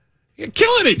You're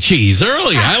killing it, Cheese,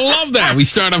 early. I love that. We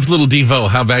start off with a little Devo.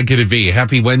 How bad could it be?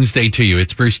 Happy Wednesday to you.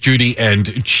 It's Bruce, Judy,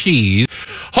 and Cheese.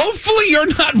 Hopefully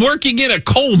you're not working in a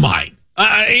coal mine.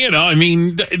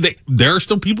 There are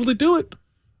still people that do it.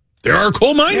 There are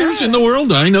coal miners in the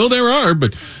world. I know there are,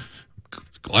 but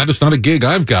glad it's not a gig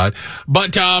I've got.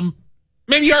 But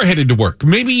maybe you are headed to work.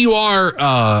 Maybe you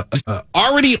are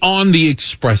already on the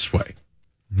expressway,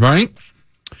 right?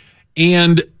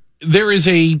 And there is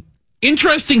a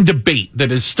interesting debate that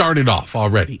has started off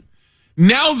already.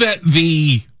 Now that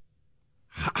the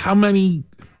how many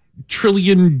 $1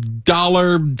 trillion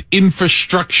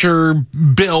infrastructure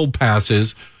bill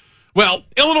passes, well,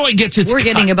 Illinois gets its We're cut.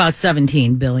 getting about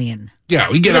 $17 billion. Yeah,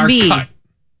 we get our cut,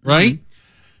 right? Mm-hmm.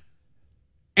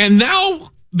 And now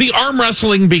the arm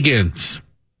wrestling begins.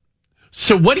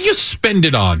 So what do you spend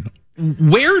it on?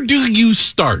 Where do you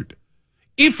start?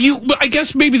 I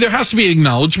guess maybe there has to be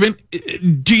acknowledgement.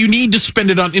 Do you need to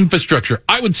spend it on infrastructure?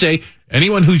 I would say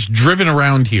anyone who's driven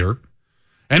around here,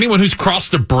 anyone who's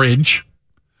crossed a bridge,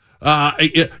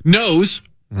 knows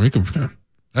that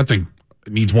thing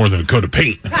needs more than a coat of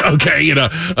paint. Okay,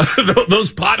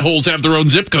 those potholes have their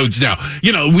own zip codes now.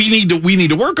 We need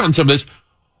to work on some of this.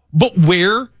 But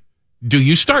where do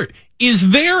you start?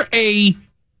 Is there a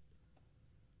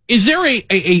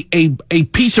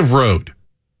piece of road?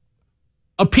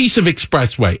 A piece of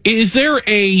expressway? Is there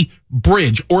a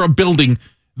bridge or a building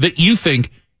that you think,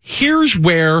 here's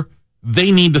where they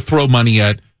need to throw money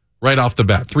at right off the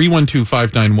bat?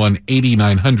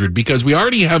 312-591-8900, because we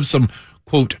already have some,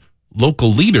 quote,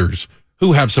 local leaders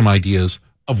who have some ideas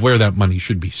of where that money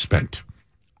should be spent.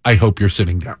 I hope you're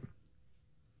sitting down.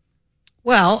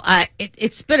 Well,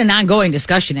 it's been an ongoing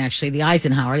discussion, actually. The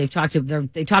Eisenhower, they talk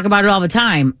about it all the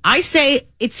time. I say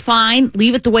it's fine.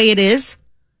 Leave it the way it is.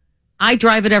 I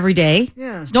drive it every day.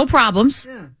 Yeah. There's no problems.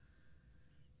 Yeah.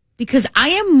 Because I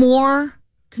am more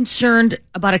concerned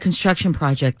about a construction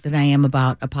project than I am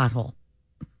about a pothole.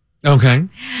 Okay.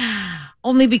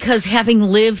 Only because having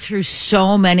lived through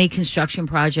so many construction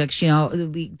projects,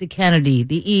 the Kennedy,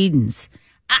 the Edens,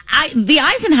 the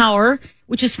Eisenhower,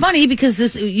 which is funny because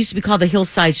it used to be called the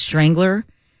Hillside Strangler.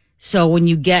 So when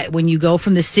you go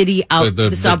from the city out to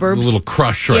the suburbs, the little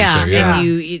crush there,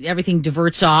 and everything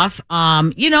diverts off.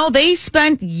 They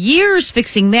spent years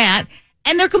fixing that,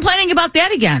 and they're complaining about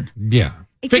that again. Yeah,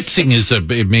 fixing is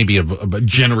maybe a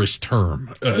generous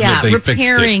term.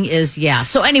 Repairing is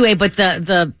So anyway, but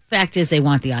the fact is, they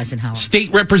want the Eisenhower.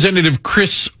 State Representative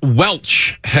Chris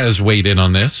Welch has weighed in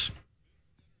on this.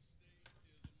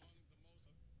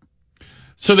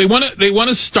 So they want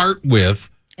to start with.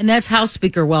 And that's House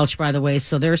Speaker Welch, by the way,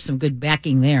 so there's some good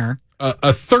backing there.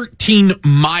 A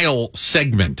 13-mile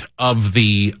segment of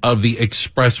the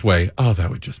expressway. Oh,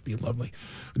 that would just be lovely.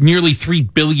 Nearly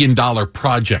 $3 billion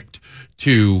project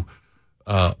to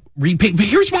repay. But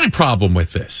here's my problem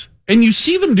with this. And you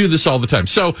see them do this all the time.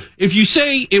 So if you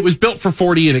say it was built for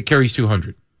 40 and it carries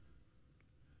 200.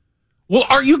 Well,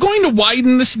 are you going to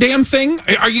widen this damn thing?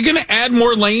 Are you going to add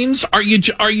more lanes? Are you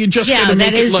just going to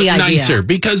make it look nicer?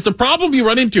 Because the problem you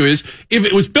run into is if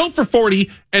it was built for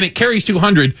 40 and it carries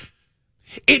 200,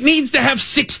 it needs to have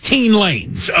 16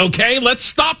 lanes. Okay, let's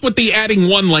stop with the adding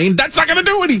one lane. That's not going to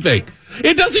do anything.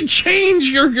 It doesn't change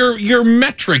your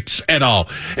metrics at all.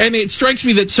 And it strikes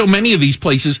me that so many of these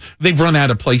places, they've run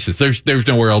out of places. There's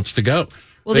nowhere else to go.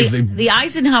 Well, the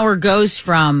Eisenhower goes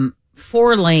from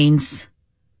 4 lanes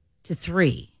to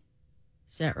 3.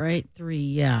 Is that right? 3,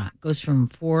 yeah. It goes from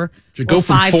 4. Should go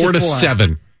from 4 to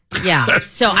 7. Yeah.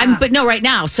 So but no, right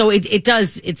now. So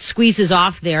it squeezes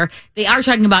off there. They are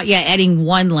talking about, adding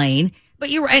 1 lane. But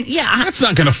you're right. Yeah. That's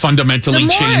not going to fundamentally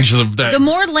change that. The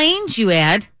more lanes you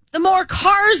add, the more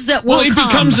cars that will come. Well, it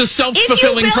becomes a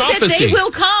self-fulfilling prophecy. If you build it, they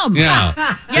will come. Yeah.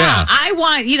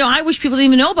 I wish people didn't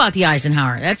even know about the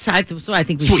Eisenhower. That's what I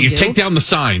think we should do. So you take down the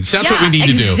signs. That's what we need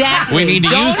to do. We need to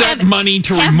use that money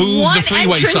to remove the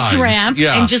freeway signs. Ramp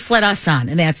and just let us on,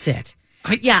 and that's it.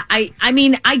 I get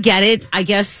it. I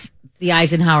guess the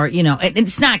Eisenhower, and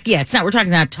it's not, we're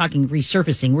not talking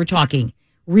resurfacing. We're talking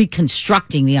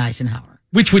reconstructing the Eisenhower.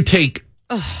 Which would take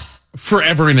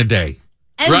forever and a day.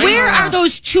 And where are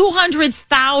those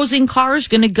 200,000 cars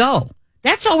going to go?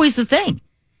 That's always the thing.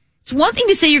 It's one thing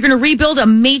to say you're going to rebuild a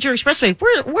major expressway.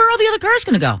 Where are all the other cars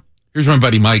going to go? Here's my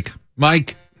buddy, Mike.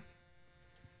 Mike.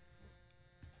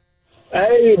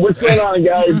 Hey, what's going on,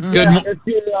 guys? Good.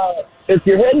 If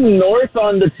you're heading north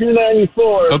on the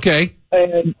 294, okay,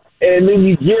 and then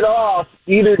you get off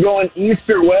either going east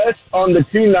or west on the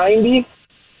 290,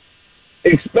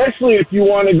 especially if you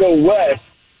want to go west,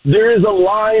 there is a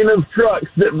line of trucks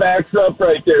that backs up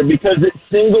right there because it's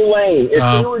single lane. If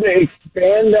they were to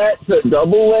expand that to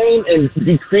double lane and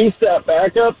decrease that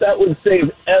backup, that would save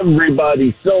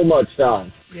everybody so much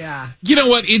time. Yeah. You know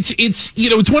what?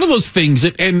 It's one of those things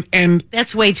that, and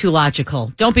That's way too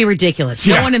logical. Don't be ridiculous.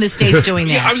 Yeah. No one in the state's doing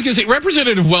that. Yeah, I was going to say,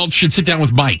 Representative Welch should sit down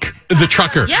with Mike, the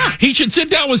trucker. Yeah. He should sit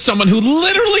down with someone who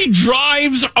literally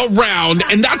drives around,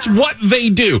 and that's what they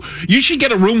do. You should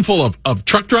get a room full of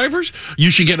truck drivers. You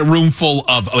should get a room full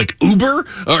of, like, Uber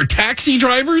or taxi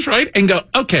drivers, right? And go,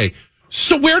 okay,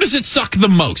 so where does it suck the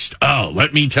most? Oh,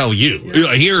 let me tell you.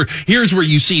 Here's where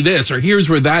you see this, or here's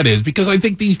where that is, because I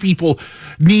think these people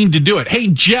need to do it. Hey,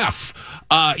 Jeff,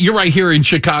 you're right here in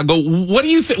Chicago. What do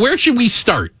you think? Where should we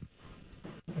start?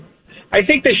 I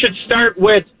think they should start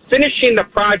with finishing the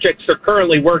projects they're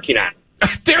currently working on.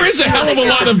 There is a hell of a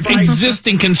lot of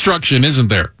existing construction, isn't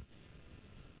there?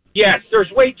 Yes,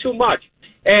 there's way too much.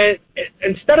 And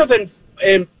instead of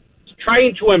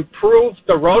trying to improve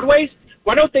the roadways,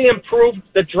 why don't they improve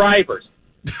the drivers?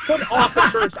 Put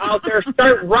officers out there,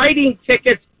 start writing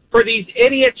tickets for these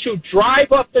idiots who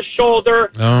drive up the shoulder,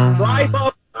 drive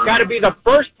up, got to be the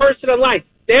first person in line.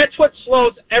 That's what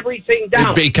slows everything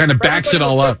down. It kind of backs it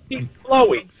all up. Keep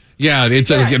flowing. Yeah, it's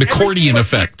an accordion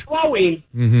effect. Flowing.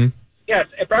 Mm-hmm. Yes,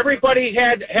 if everybody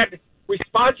had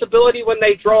responsibility when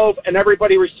they drove and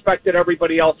everybody respected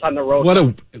everybody else on the road.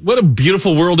 What a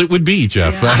beautiful world it would be,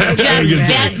 Jeff.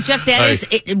 Yeah. Jeff,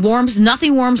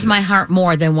 nothing warms my heart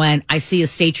more than when I see a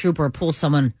state trooper pull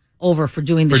someone over for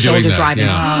doing the shoulder driving.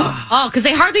 Yeah. Oh, because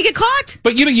they hardly get caught.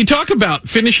 But, you talk about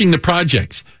finishing the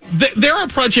projects. There are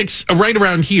projects right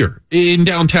around here in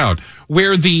downtown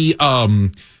where the,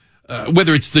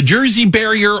 whether it's the Jersey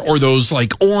barrier or those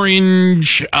like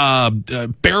orange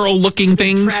barrel looking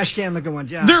things. Trash can looking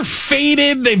ones, yeah. They're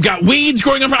faded. They've got weeds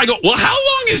growing up. I go, well, how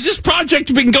long has this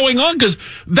project been going on? Because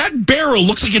that barrel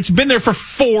looks like it's been there for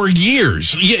 4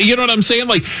 years. You know what I'm saying?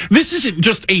 Like, this isn't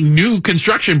just a new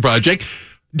construction project.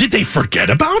 Did they forget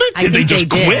about it? Did they just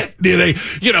quit? Did they,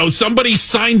 somebody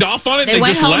signed off on it? They went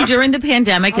just home left? during the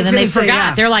pandemic and then they forgot.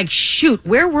 Yeah. They're like, shoot,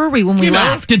 where were we when we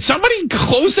left? Did somebody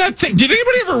close that thing? Did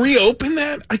anybody ever reopen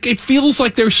that? Like, it feels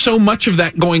like there's so much of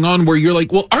that going on where you're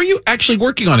like, well, are you actually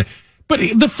working on it? But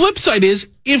the flip side is,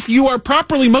 if you are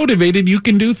properly motivated, you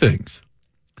can do things.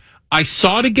 I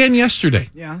saw it again yesterday.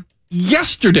 Yeah.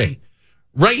 Yesterday,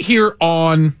 right here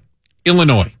on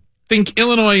Illinois. Think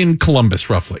Illinois and Columbus,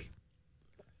 roughly.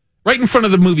 Right in front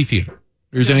of the movie theater.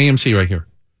 There's an AMC right here.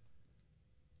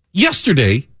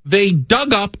 Yesterday, they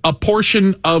dug up a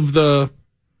portion of the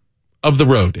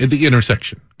road at the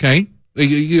intersection. Okay,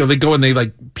 they go and they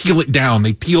like peel it down.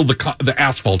 They peel the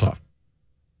asphalt off.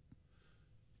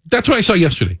 That's what I saw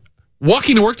yesterday.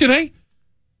 Walking to work today,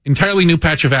 entirely new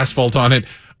patch of asphalt on it.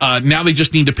 Now they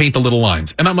just need to paint the little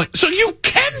lines, and I'm like, so you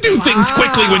can do things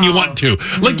quickly when you want to.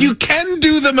 Like, you can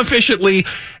do them efficiently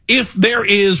if there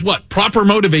is proper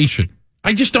motivation.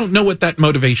 I just don't know what that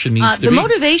motivation needs to be. The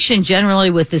motivation generally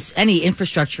with any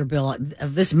infrastructure bill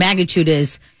of this magnitude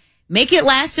is make it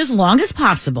last as long as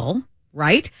possible,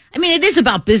 right? I mean, it is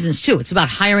about business too. It's about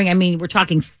hiring. I mean, we're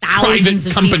talking thousands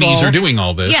of companies people. are doing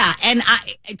all this. Yeah, and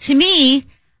to me,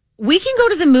 we can go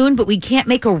to the moon, but we can't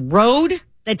make a road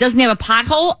that doesn't have a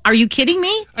pothole. Are you kidding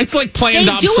me? It's like planned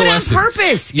obsolescence. They do it on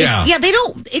purpose. Yeah. They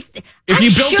don't. If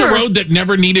you built a road that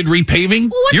never needed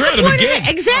repaving, you're out of a gig.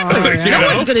 Exactly. No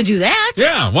one's going to do that.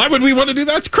 Yeah. Why would we want to do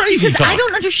that? It's crazy. Because I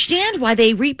don't understand why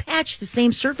they repatch the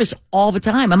same surface all the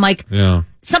time. I'm like,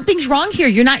 something's wrong here.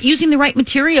 You're not using the right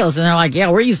materials. And they're like, yeah,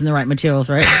 we're using the right materials,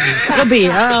 right?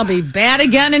 I'll be bad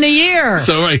again in a year.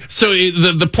 So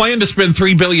the plan to spend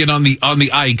 $3 billion on the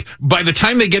Ike, by the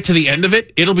time they get to the end of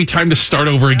it, it'll be time to start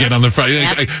over again on the front.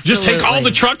 Just take all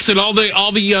the trucks and all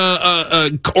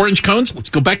the orange cones. Let's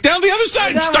go back down the other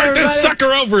side and start this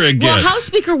sucker over again. Well, House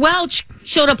Speaker Welch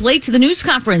showed up late to the news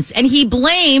conference and he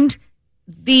blamed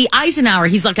the Eisenhower.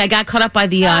 He's like, I got caught up by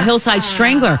the Hillside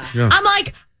Strangler. Yeah. I'm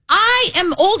like, I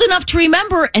am old enough to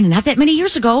remember, and not that many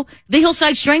years ago, the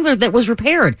Hillside Strangler that was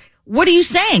repaired. What are you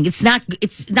saying? It's not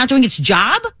doing its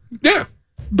job? Yeah,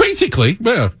 basically.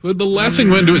 Yeah. The last thing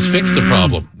we want to do is fix the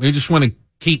problem. We just want to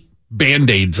keep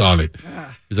Band-Aids on it.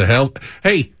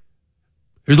 Hey,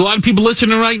 there's a lot of people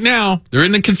listening right now. They're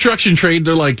in the construction trade.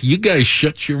 They're like, you guys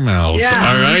shut your mouths. Yeah.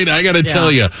 All right. I got to tell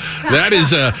you,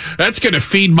 that's going to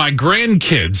feed my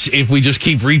grandkids if we just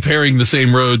keep repairing the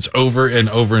same roads over and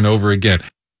over and over again.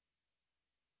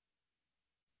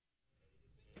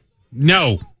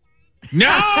 No.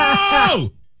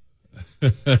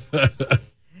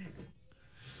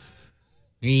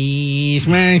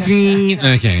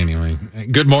 Okay, anyway.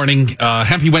 Good morning.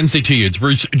 Happy Wednesday to you. It's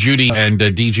Bruce, Judy, and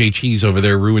DJ Cheese over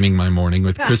there ruining my morning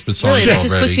with Christmas songs really, that already.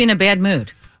 just puts me in a bad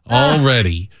mood.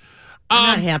 Already.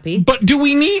 I'm not happy. But do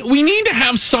we need to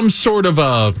have some sort of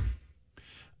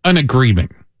an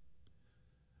agreement?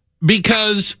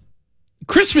 Because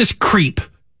Christmas creep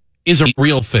is a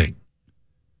real thing.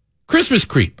 Christmas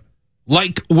creep.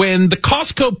 Like when the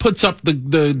Costco puts up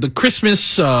the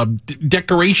Christmas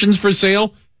decorations for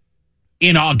sale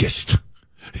in August.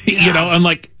 Yeah. You know, I'm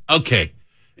like, okay,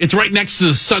 it's right next to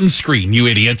the sunscreen, you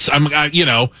idiots.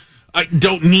 I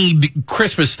don't need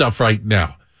Christmas stuff right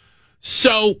now.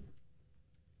 So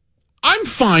I'm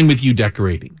fine with you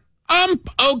decorating. I'm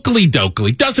oakley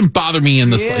dokley. Doesn't bother me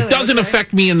it doesn't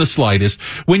affect me in the slightest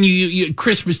when you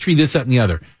Christmas tree, this, that, and the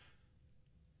other.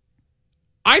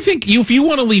 I think if you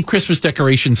want to leave Christmas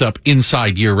decorations up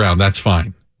inside year round, that's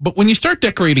fine. But when you start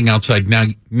decorating outside,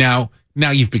 now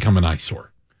you've become an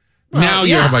eyesore. Well, now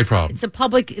you have my problem. It's a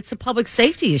public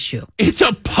safety issue. It's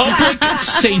a public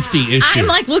safety issue. I'm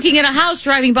like looking at a house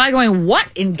driving by going, what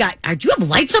in God, do you have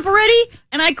lights up already?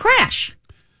 And I crash.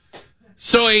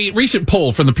 So a recent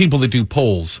poll from the people that do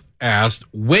polls asked,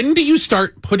 when do you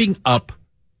start putting up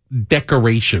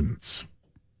decorations?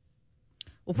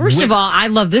 Well, first of all, I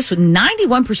love this one.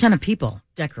 91% of people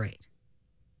decorate.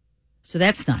 So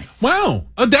that's nice. Wow.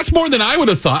 That's more than I would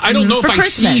have thought. I don't know if I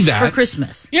see that. For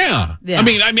Christmas. Yeah. I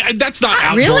mean, that's not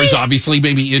outdoors, really? Obviously,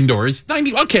 maybe indoors.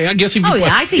 Okay, I guess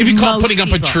if you call putting up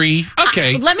a tree,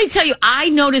 okay. Let me tell you, I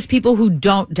notice people who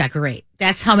don't decorate.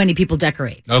 That's how many people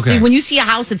decorate. Okay. See, when you see a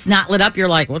house that's not lit up, you're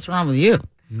like, what's wrong with you?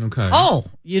 Okay. Oh,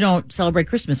 you don't celebrate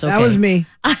Christmas. Okay. That was me.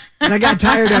 And I got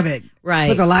tired of it. Right.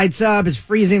 Put the lights up. It's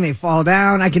freezing. They fall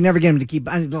down. I can never get them to keep.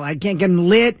 I can't get them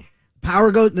lit. Power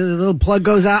goes. The little plug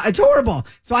goes out. It's horrible.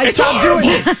 So I stopped doing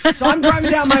it. So I'm driving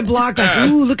down my block like,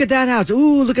 ooh, look at that house.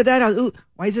 Ooh, look at that house. Ooh,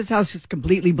 why is this house just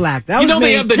completely black? That was me.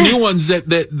 They have the new ones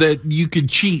that you could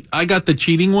cheat. I got the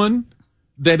cheating one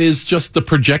that is just the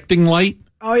projecting light.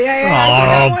 Oh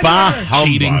yeah. Oh,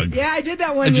 cheating. Yeah, I did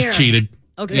that one I year. just cheated.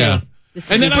 Okay. Yeah.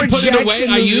 And then I put it away.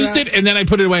 I used it, and then I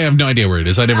put it away. I have no idea where it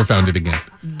is. I never found it again.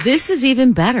 This is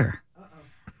even better.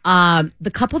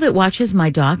 The couple that watches my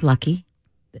dog, Lucky,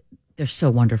 they're so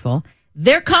wonderful.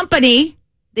 Their company,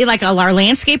 they like our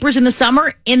landscapers in the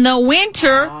summer. In the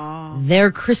winter, they're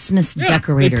Christmas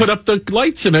decorators. They put up the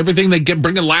lights and everything. They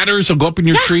bring ladders. They'll go up in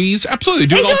your trees. Absolutely.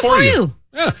 They do it all for you.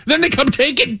 Yeah. Then they come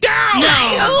take it down,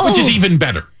 which is even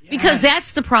better. Because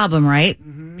that's the problem, right?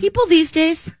 Mm-hmm. People these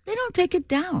days, they don't take it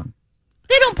down.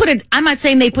 They don't put it. I'm not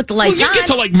saying they put the lights on. You get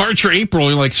to like March or April,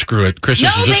 you're like, screw it.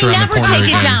 Christmas is just around the corner. No, they never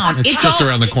take it down. It's just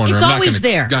around the corner. It's always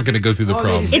there. Not going to go through the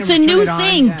problem. It's a new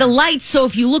thing, the lights. So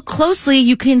if you look closely,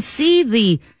 you can see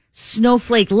the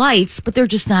snowflake lights, but they're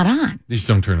just not on. They just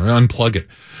don't turn on. Unplug it.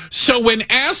 So when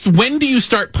asked, when do you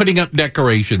start putting up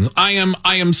decorations? I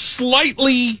am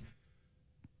slightly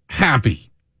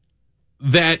happy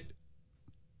that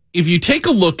if you take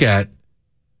a look at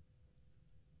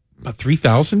about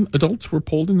 3,000 adults were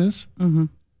polled in this. Mm-hmm.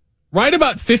 Right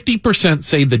about 50%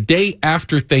 say the day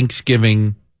after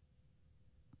Thanksgiving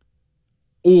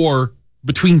or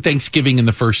between Thanksgiving and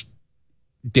the first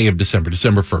day of December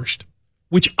 1st,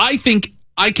 which I think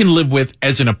I can live with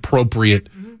as an appropriate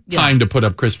time to put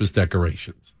up Christmas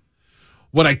decorations.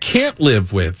 What I can't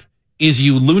live with is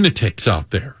you lunatics out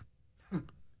there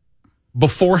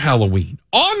before Halloween.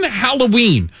 On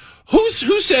Halloween, who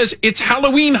says it's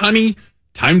Halloween, honey?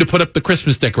 Time to put up the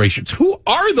Christmas decorations. Who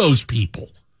are those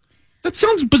people? That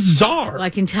sounds bizarre. Well, I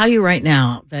can tell you right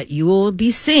now that you will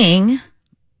be seeing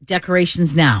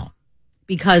decorations now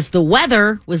because the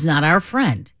weather was not our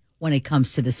friend when it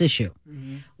comes to this issue.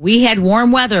 Mm-hmm. We had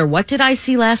warm weather. What did I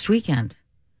see last weekend?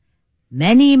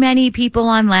 Many, many people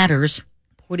on ladders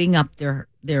putting up their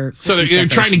so they're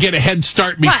trying to get a head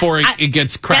start before it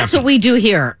gets crappy. That's what we do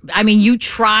here. I mean, you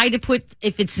try to put,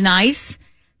 if it's nice,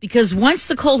 because once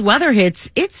the cold weather hits,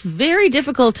 it's very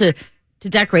difficult to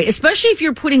decorate, especially if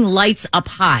you're putting lights up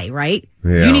high, right?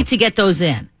 Yeah. You need to get those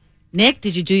in. Nick,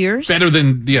 did you do yours? Better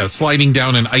than, sliding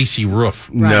down an icy roof.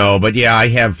 Right. No, but I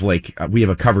have we have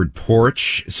a covered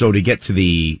porch. So to get to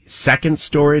the second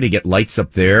story, to get lights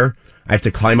up there, I have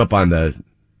to climb up on the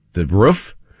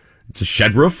roof. It's a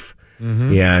shed roof.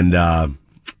 Mm-hmm. And,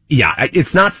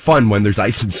 it's not fun when there's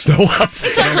ice and snow up.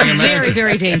 It's also very,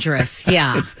 very dangerous.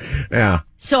 Yeah.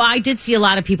 So I did see a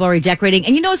lot of people already decorating.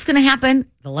 And you know what's going to happen?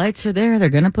 The lights are there. They're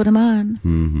going to put them on.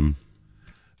 Mm-hmm.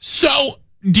 So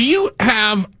do you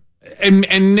have,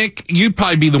 and Nick, you'd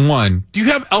probably be the one. Do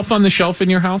you have Elf on the Shelf in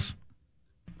your house?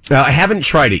 I haven't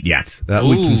tried it yet.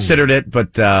 We considered it,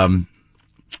 but I'm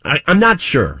not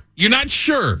sure. You're not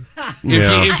sure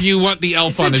if you want the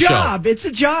Elf on the Shelf. It's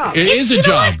a job. It is a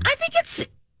job. I think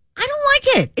I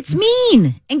don't like it. It's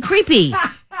mean and creepy.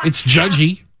 It's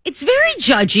judgy. It's very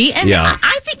judgy. And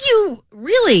I think you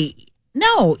really,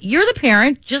 No, you're the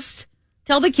parent. Just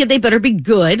tell the kid they better be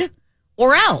good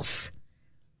or else.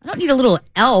 I don't need a little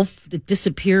elf that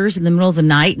disappears in the middle of the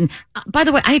night. And by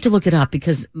the way, I had to look it up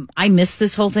because I missed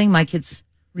this whole thing. My kids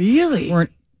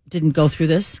didn't go through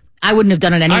this. I wouldn't have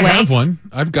done it anyway. I have one.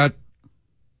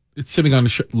 It's sitting on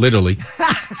the literally.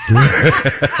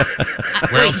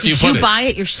 Where else do you put it? Did you buy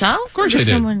it yourself? Of course I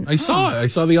did. I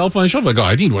saw the elf on the shelf. I go,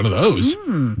 I need one of those.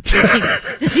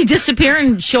 Does he disappear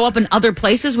and show up in other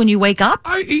places when you wake up?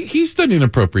 He's done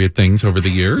inappropriate things over the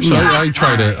years. Yeah.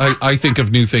 I think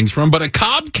of new things from him. But a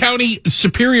Cobb County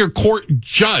Superior Court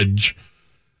judge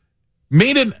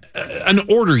made an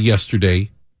order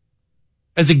yesterday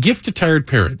as a gift to tired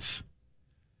parents.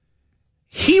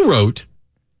 He wrote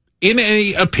in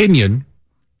an opinion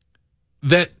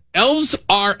that elves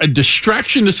are a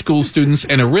distraction to school students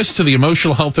and a risk to the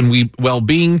emotional health and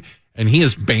well-being, and he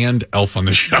has banned Elf on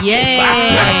the Shelf. Yay!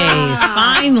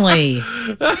 Finally.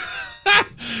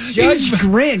 Judge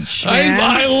Grinch, man.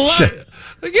 I love it.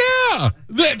 Yeah.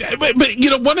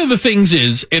 But, one of the things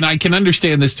is, and I can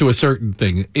understand this to a certain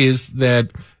thing, is that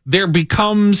there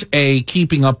becomes a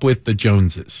keeping up with the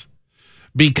Joneses.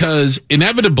 Because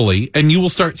inevitably, and you will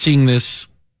start seeing this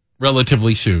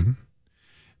relatively soon,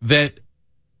 that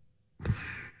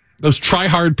those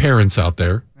try-hard parents out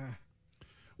there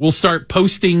will start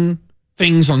posting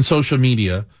things on social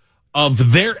media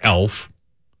of their elf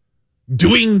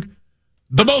doing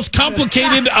the most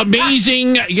complicated,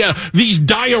 amazing, these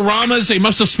dioramas they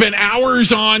must have spent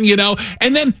hours on,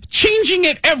 and then changing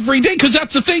it every day, because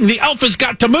that's the thing. The elf has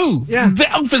got to move. Yeah.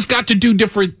 The elf has got to do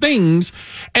different things.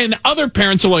 And other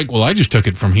parents are like, well, I just took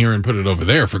it from here and put it over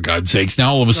there, for God's sakes.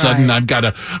 Now all of a sudden I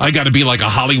gotta be like a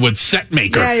Hollywood set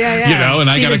maker. And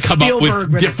I gotta come up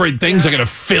with different things. I gotta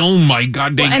film my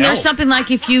goddamn elf. And there's something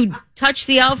like if you touch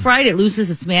the elf right, it loses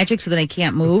its magic so then it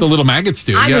can't move. The little maggots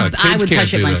do. I would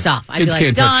touch it myself. I'd be like,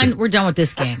 done. We're done with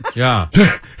this game. Yeah.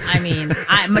 I mean,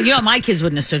 my kids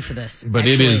wouldn't have stood for this. But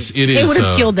actually. It is. They would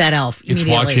have killed that elf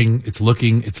immediately. It's watching, it's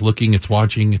looking, it's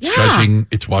watching, it's judging,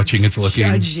 it's watching, it's looking.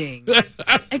 Judging.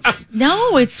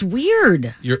 It's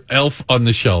weird. Your elf on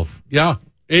the shelf. Yeah.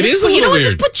 It is a little weird.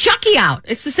 Just put Chucky out.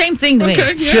 It's the same thing to me.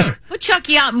 Yeah. Put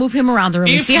Chucky out and move him around the room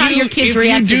and see how your kids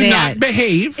react to that. If you do not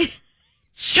behave,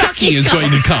 Chucky is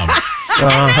going to come.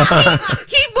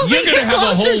 Keep moving You're going to have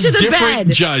a whole different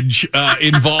judge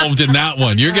involved in that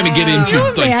one. You're going to get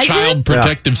into child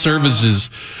protective services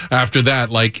after that.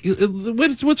 Like,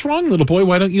 what's wrong, little boy?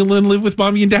 Why don't you live with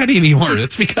mommy and daddy anymore?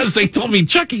 It's because they told me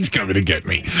Chucky's coming to get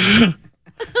me.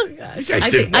 Oh, gosh. I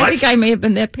think I may have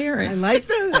been that parent. I like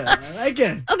that. I like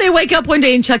it. Oh, they wake up one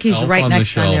day and Chucky's right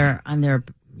next on their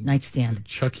nightstand.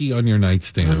 Chucky on your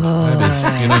nightstand. That is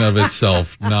in and of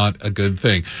itself not a good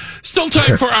thing. Still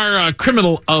time for our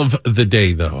criminal of the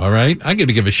day, though. All right. I'm going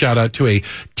to give a shout out to a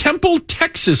Temple,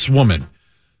 Texas woman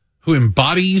who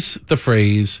embodies the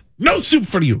phrase, "No soup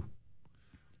for you."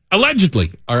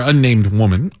 Allegedly, our unnamed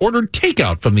woman ordered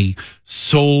takeout from the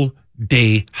Sol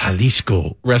de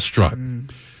Jalisco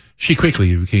restaurant. She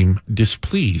quickly became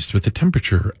displeased with the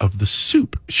temperature of the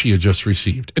soup she had just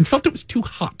received and felt it was too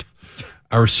hot.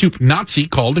 Our soup Nazi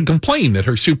called and complained that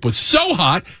her soup was so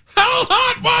hot. How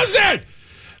hot was it?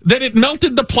 That it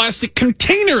melted the plastic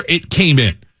container it came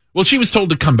in. Well, she was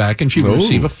told to come back and she would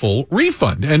receive a full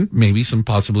refund and maybe some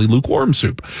possibly lukewarm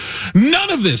soup.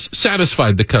 None of this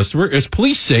satisfied the customer, as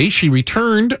police say she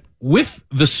returned with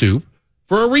the soup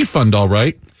for a refund, all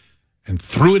right, and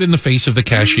threw it in the face of the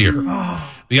cashier.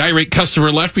 The irate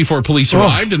customer left before police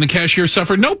arrived, and the cashier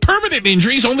suffered no permanent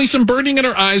injuries, only some burning in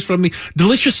her eyes from the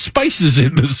delicious spices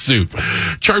in the soup.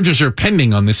 Charges are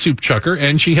pending on the soup chucker,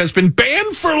 and she has been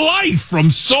banned for life from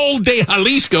Sol de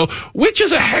Jalisco, which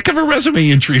is a heck of a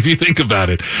resume entry if you think about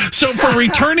it. So for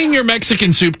returning your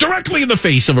Mexican soup directly in the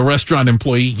face of a restaurant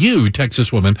employee, you,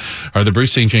 Texas woman, are the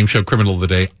Bruce St. James Show criminal of the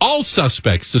day. All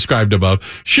suspects described above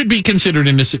should be considered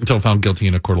innocent until found guilty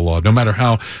in a court of law, no matter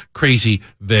how crazy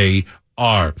they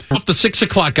are. Off the 6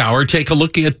 o'clock hour, take a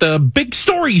look at the big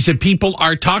stories that people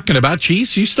are talking about.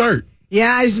 Cheese, you start.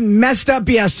 Yeah, I messed up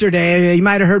yesterday. You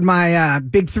might have heard my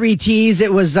big 3 T's.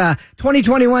 It was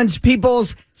 2021's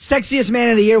People's Sexiest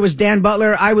Man of the Year was Dan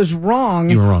Butler. I was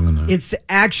wrong. You were wrong on that. It's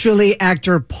actually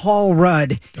actor Paul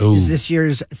Rudd. Is this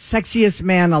year's Sexiest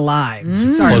Man Alive.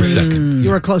 Sorry, close second. You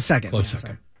were a close second. Close second.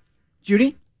 Sorry.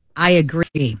 Judy? I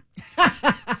agree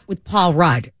with Paul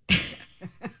Rudd.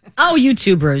 Oh, you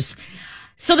too, Bruce.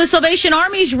 So the Salvation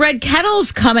Army's Red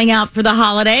Kettle's coming out for the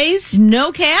holidays.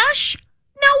 No cash?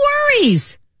 No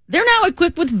worries. They're now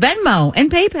equipped with Venmo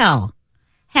and PayPal.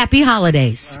 Happy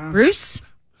holidays. Bruce?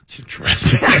 That's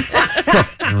interesting.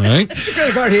 All right. What's your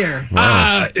credit card here?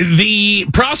 The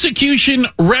prosecution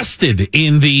rested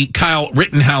in the Kyle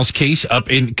Rittenhouse case up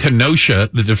in Kenosha.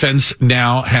 The defense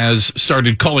now has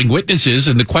started calling witnesses,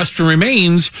 and the question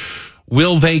remains,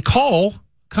 will they call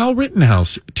Kyle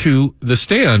Rittenhouse to the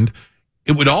stand?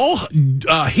 It would all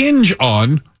hinge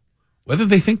on whether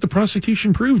they think the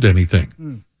prosecution proved anything.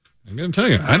 I'm going to tell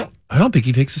you, I don't think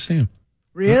he takes a stand.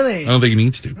 Really? I don't think he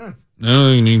needs to.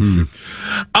 No, he needs to.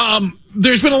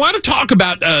 There's been a lot of talk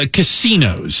about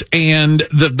casinos and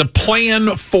the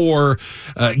plan for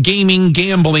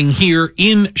gambling here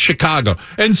in Chicago.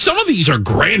 And some of these are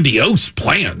grandiose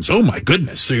plans. Oh, my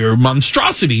goodness. They're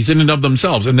monstrosities in and of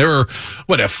themselves. And there are,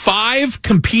 5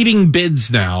 competing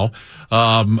bids now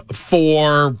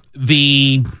for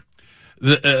the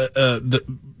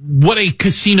what a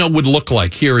casino would look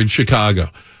like here in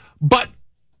Chicago. But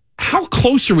how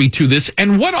close are we to this,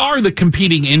 and what are the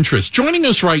competing interests? Joining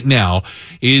us right now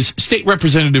is State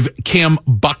Representative Kam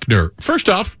Buckner. First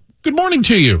off, good morning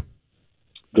to you.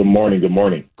 Good morning. Good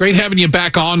morning. Great having you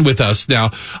back on with us now.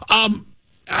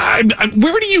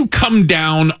 Where do you come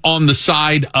down on the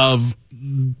side of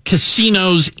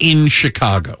casinos in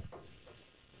Chicago?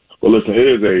 Well, listen, it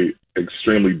is a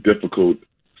extremely difficult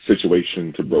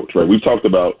situation to broach, right? We've talked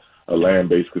about a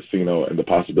land-based casino and the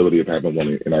possibility of having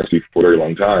one in our city for a very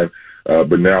long time.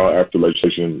 But now, after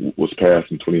legislation was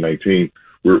passed in 2019,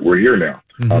 we're here now.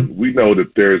 Mm-hmm. We know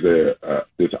that there's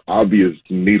an obvious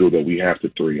needle that we have to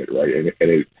thread, right?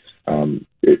 And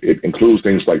it includes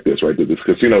things like this, right? That this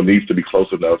casino needs to be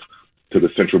close enough to the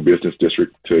central business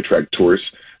district to attract tourists,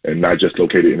 and not just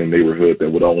located in a neighborhood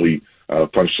that would only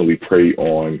functionally prey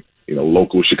on,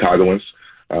 local Chicagoans.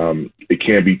 It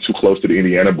can't be too close to the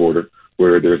Indiana border,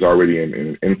 where there's already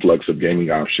an influx of gaming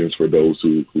options for those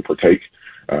who partake.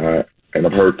 And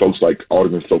I've heard folks like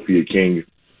Alderman Sophia King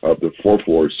of the 4th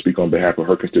Ward speak on behalf of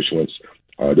her constituents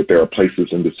that there are places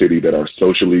in the city that are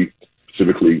socially,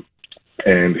 civically,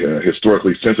 and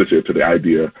historically sensitive to the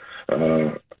idea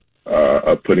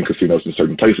of putting casinos in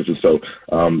certain places. And so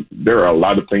there are a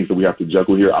lot of things that we have to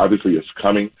juggle here. Obviously, it's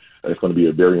coming. It's going to be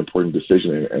a very important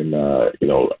decision, and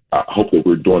I hope that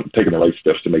we're taking the right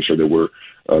steps to make sure that we're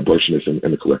broaching this in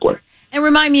the correct way. And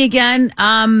remind me again,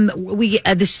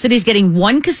 the city's getting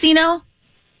one casino?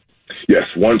 Yes,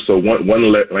 one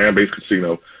land-based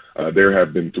casino. There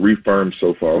have been 3 firms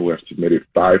so far who have submitted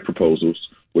 5 proposals,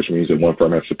 which means that one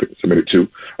firm has submitted 2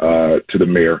 to the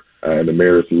mayor, and the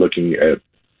mayor is looking at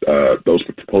those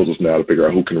proposals now to figure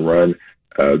out who can run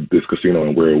this casino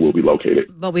and where it will be located.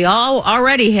 But we all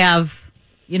already have,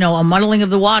 a muddling of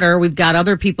the water. We've got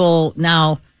other people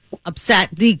now upset.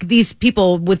 These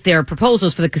people with their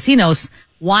proposals for the casinos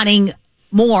wanting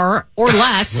more or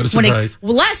less when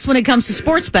it comes to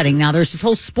sports betting. Now there's this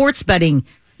whole sports betting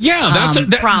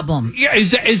problem. Yeah,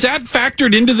 is that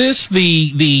factored into this?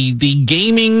 The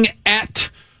gaming at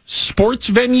sports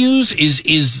venues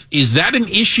is that an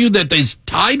issue that is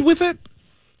tied with it?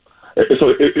 So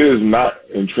it is not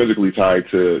intrinsically tied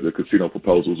to the casino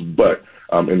proposals, but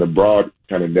in the broad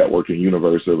kind of networking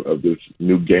universe of this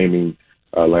new gaming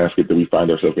landscape that we find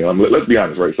ourselves in. Let's be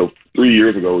honest, right? So 3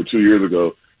 years ago or 2 years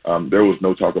ago, there was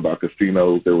no talk about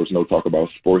casinos. There was no talk about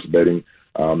sports betting,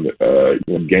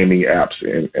 gaming apps,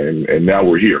 and now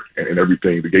we're here, and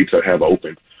everything. The gates have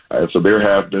opened, and so there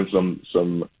have been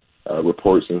some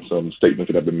reports and some statements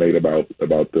that have been made about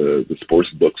the sports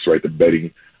books, right? The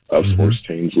betting of sports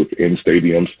teams within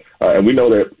stadiums. And we know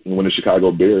that when the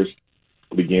Chicago Bears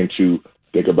began to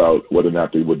think about whether or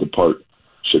not they would depart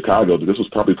Chicago, that this was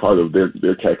probably part of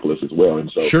their calculus as well. And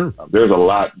so there's a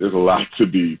lot to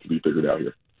be figured out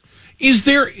here. Is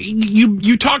there,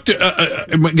 you talked,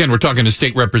 again, we're talking to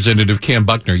State Representative Kam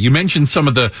Buckner. You mentioned some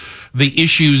of the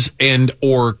issues and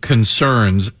or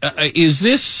concerns. Is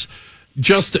this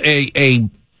just a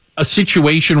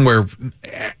situation where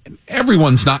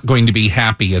everyone's not going to be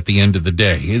happy at the end of the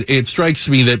day? It strikes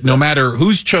me that no matter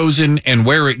who's chosen and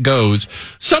where it goes,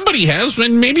 somebody has,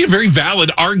 and maybe a very valid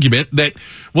argument that,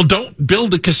 well, don't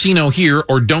build a casino here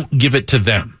or don't give it to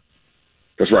them.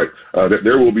 That's right.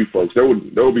 There will be folks. There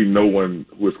will be no one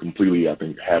who is completely, I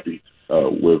think, happy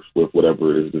with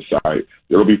whatever is decided.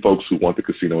 There will be folks who want the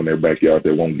casino in their backyard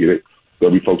that won't get it.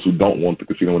 There'll be folks who don't want the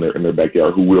casino in their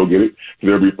backyard who will get it.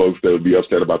 There'll be folks that will be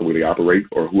upset about the way they operate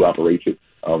or who operates it.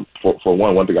 For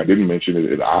one thing I didn't mention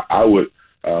is I would,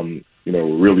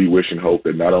 really wish and hope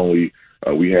that not only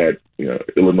we had,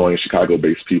 Illinois and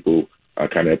Chicago-based people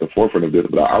kind of at the forefront of this,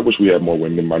 but I wish we had more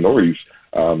women and minorities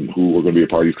who were going to be a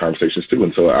part of these conversations too.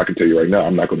 And so I can tell you right now,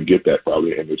 I'm not going to get that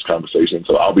probably in this conversation.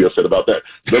 So I'll be upset about that.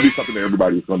 There'll be something that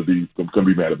everybody's going to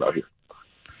be mad about here.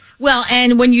 Well,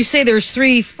 and when you say there's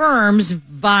 3 firms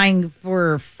vying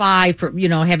for 5,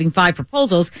 having 5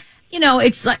 proposals,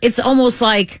 it's almost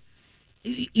like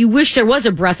you wish there was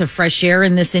a breath of fresh air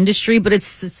in this industry, but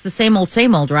it's the same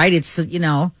old, right? It's,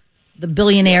 the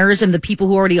billionaires and the people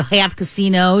who already have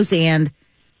casinos. And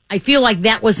I feel like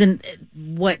that wasn't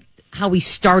how we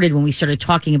started when we started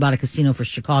talking about a casino for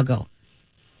Chicago.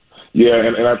 Yeah,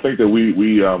 and I think that we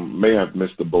may have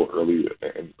missed the boat early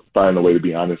and find a way to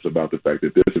be honest about the fact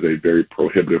that this is a very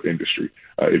prohibitive industry.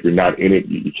 If you're not in it,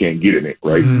 you can't get in it,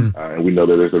 right? Mm-hmm. And we know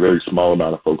that there's a very small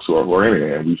amount of folks who are in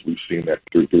it, and we've seen that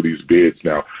through these bids.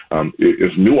 Now,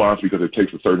 it's nuanced because it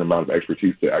takes a certain amount of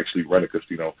expertise to actually run a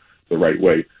casino the right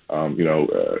way.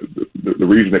 The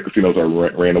reason that casinos are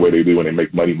ran the way they do and they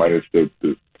make money minus the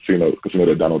casino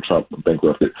that Donald Trump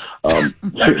bankrupted,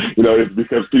 it's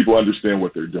because people understand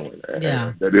what they're doing. And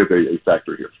that is a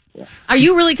factor here. Yeah. Are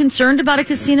you really concerned about a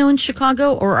casino in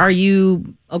Chicago, or are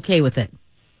you okay with it?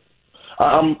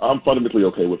 I'm fundamentally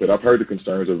okay with it. I've heard the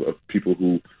concerns of people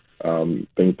who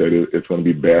think that it's going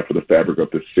to be bad for the fabric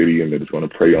of the city and that it's going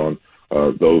to prey on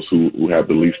those who have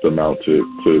the least amount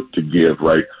to give,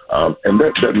 right? And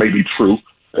that may be true.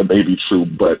 That may be true,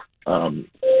 but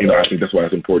I think that's why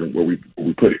it's important where we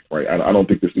put it, right? I don't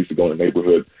think this needs to go in a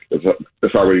neighborhood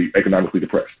that's already economically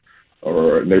depressed,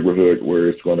 or a neighborhood where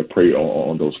it's going to prey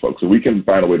on those folks. So we can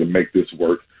find a way to make this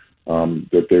work,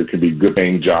 that there can be good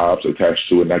paying jobs attached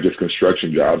to it, not just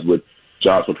construction jobs, but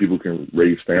jobs where people can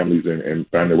raise families and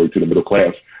find their way to the middle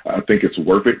class. I think it's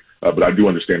worth it, but I do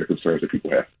understand the concerns that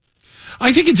people have.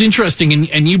 I think it's interesting,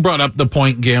 and you brought up the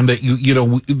point, Gam, that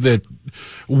that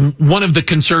one of the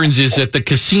concerns is that the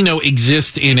casino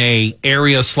exists in a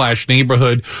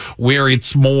area/neighborhood where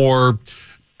it's more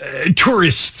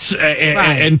tourists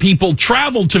and people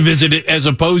travel to visit it, as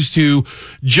opposed to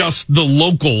just the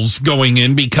locals going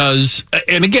in. Because,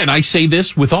 and again, I say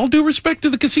this with all due respect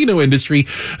to the casino industry,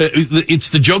 it's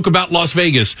the joke about Las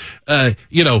Vegas.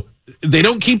 They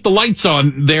don't keep the lights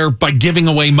on there by giving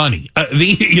away money.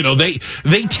 They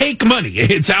take money.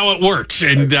 It's how it works.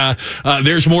 And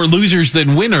there's more losers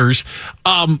than winners.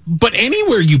 But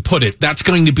anywhere you put it, that's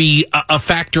going to be a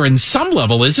factor in some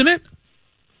level, isn't it?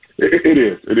 It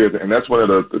is. And that's one of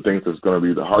the things that's going to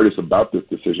be the hardest about this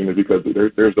decision, is because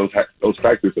there's those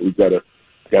factors that we've got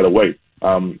to weigh.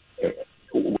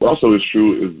 What also is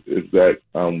true is that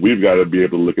we've got to be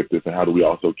able to look at this, and how do we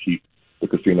also keep the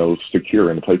casinos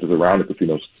secure and the places around the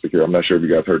casinos secure. I'm not sure if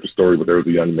you guys heard the story, but there was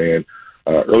a young man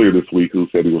earlier this week who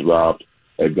said he was robbed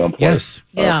at gunpoint. Yes.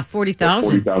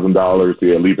 $40,000. $40,000.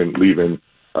 Yeah, leaving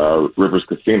Rivers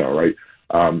Casino, right?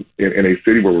 In a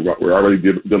city where we're already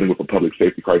dealing with a public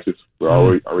safety crisis, we're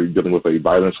already dealing with a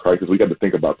violence crisis. We got to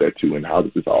think about that too, and how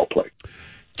does this all play?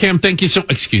 Kam, thank you so.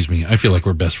 Excuse me, I feel like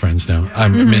we're best friends now.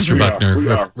 I'm Mr.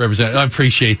 Buckner, representative. I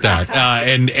appreciate that,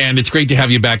 and it's great to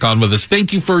have you back on with us.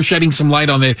 Thank you for shedding some light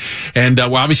on it, and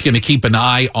we're obviously going to keep an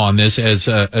eye on this as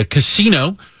a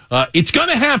casino. It's going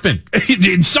to happen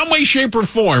in some way, shape, or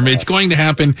form. It's going to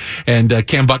happen, and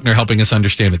Kam Buckner helping us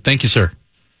understand it. Thank you, sir.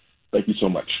 Thank you so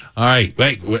much. All right,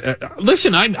 wait.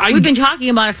 Listen, we've been talking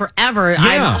about it forever. Yeah.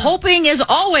 I'm hoping, as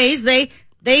always, they've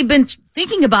been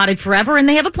thinking about it forever, and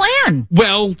they have a plan.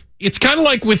 Well, it's kind of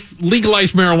like with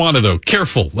legalized marijuana, though.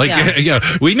 Careful.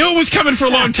 We knew it was coming for a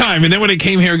long time, and then when it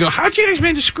came here, how'd you guys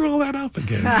manage to screw all that up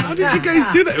again? How did you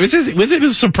guys do that? Was it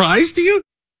a surprise to you?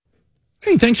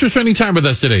 Hey, thanks for spending time with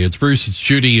us today. It's Bruce, it's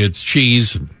Judy, it's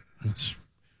Cheese. It's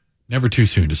never too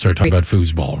soon to start talking about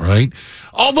foosball, right?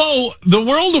 Although the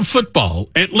world of football,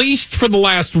 at least for the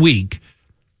last week,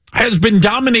 has been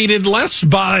dominated less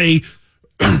by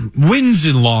wins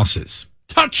and losses,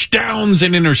 touchdowns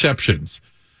and interceptions,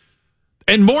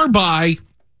 and more by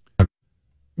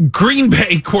Green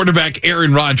Bay quarterback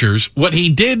Aaron Rodgers, what he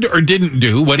did or didn't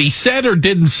do, what he said or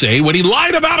didn't say, what he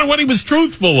lied about or what he was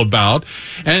truthful about,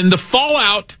 and the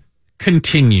fallout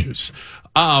continues.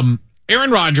 Aaron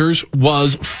Rodgers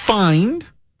was fined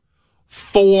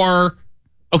for,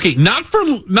 not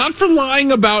for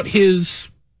lying about his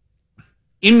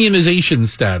immunization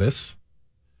status,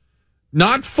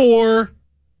 not for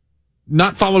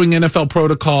not following NFL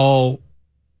protocol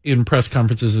in press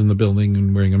conferences in the building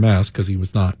and wearing a mask because he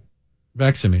was not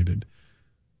vaccinated.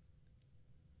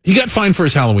 He got fined for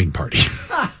his Halloween party.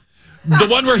 The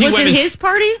one where he was it his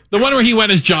party? The one where he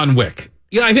went as John Wick.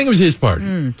 Yeah, I think it was his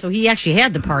party. So he actually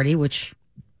had the party,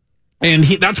 and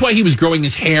that's why he was growing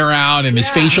his hair out and his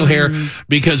facial hair,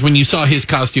 because when you saw his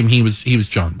costume, he was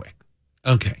John Wick.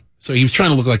 Okay, so he was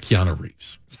trying to look like Keanu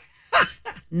Reeves.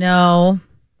 No,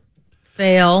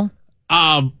 fail.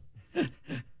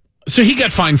 So he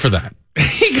got fined for that.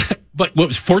 what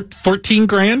was 14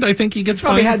 grand? I think he gets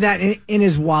Probably fined. had that in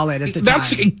his wallet at the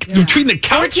That's time. between the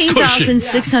couch cushions.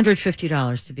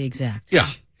 $14,650 to be exact. Yeah,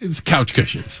 it's couch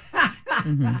cushions.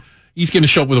 He's going to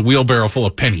show up with a wheelbarrow full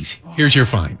of pennies. Here's your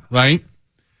fine, right?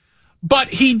 But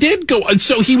he did go, and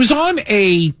so he was on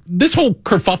this whole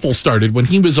kerfuffle started when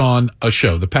he was on a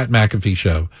show, the Pat McAfee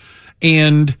show,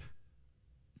 and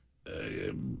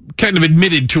kind of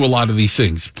admitted to a lot of these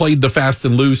things, played the fast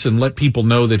and loose and let people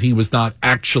know that he was not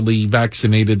actually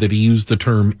vaccinated, that he used the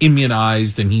term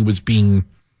immunized, and he was being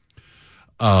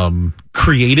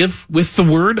creative with the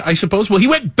word, I suppose. Well, he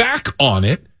went back on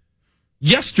it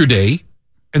yesterday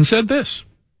and said this.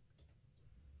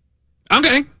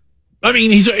 Okay. I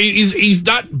mean, he's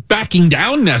not backing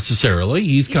down necessarily.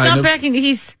 He's not backing.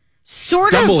 He's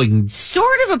sort doubling.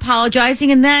 of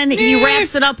apologizing, and then he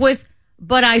wraps it up with,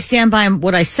 "But I stand by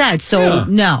what I said." So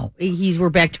no,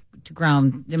 we're back to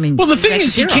ground. I mean, well, the thing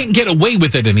is, he can't get away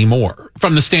with it anymore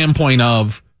from the standpoint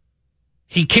of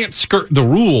he can't skirt the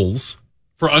rules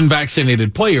for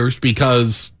unvaccinated players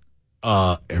because.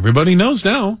 Everybody knows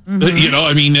now, you know,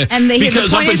 I mean, and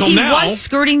because up until now, he was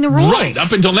skirting the rules. Right.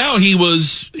 Up until now, he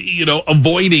was,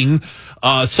 avoiding,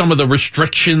 some of the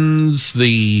restrictions,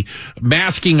 the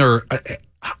masking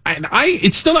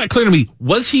it's still not clear to me.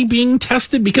 Was he being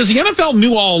tested? Because the NFL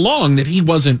knew all along that he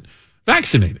wasn't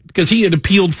vaccinated because he had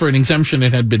appealed for an exemption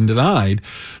and had been denied.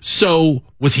 So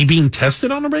was he being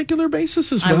tested on a regular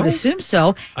basis as well? I would assume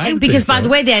so. Because by the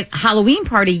way, that Halloween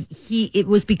party,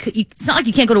 it's not like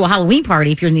you can't go to a Halloween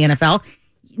party if you're in the NFL,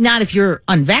 not if you're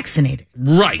unvaccinated.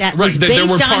 Right. That right. was That there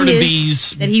were part of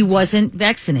these that he wasn't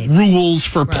vaccinated. Rules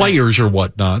for players or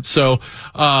whatnot. So,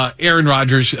 Aaron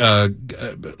Rodgers,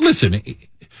 listen,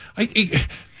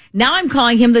 now I'm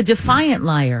calling him the defiant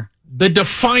liar. The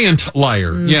defiant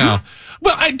liar, yeah.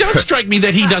 Well, it does strike me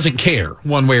that he doesn't care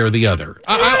one way or the other.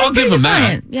 I'll give him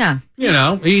defiant. that.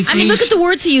 Yeah. Look at the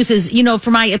words he uses,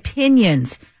 for my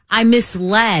opinions. I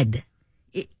misled.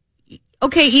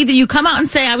 Okay, either you come out and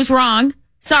say I was wrong.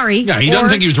 Sorry. Yeah, he doesn't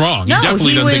think he was wrong. He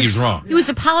definitely doesn't think he was wrong. He was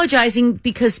apologizing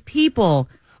because people.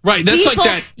 Right, that's like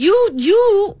that.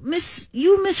 You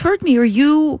misheard me or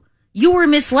you were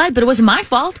misled, but it wasn't my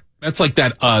fault. That's like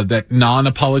that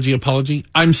non-apology apology.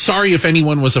 I'm sorry if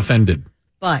anyone was offended.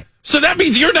 But so that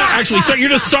means you're not actually sorry. You're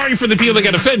just sorry for the people that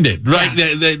got offended, right?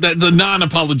 Yeah. The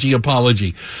non-apology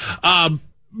apology.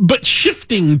 But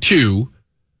shifting to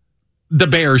the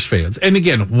Bears fans, and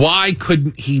again, why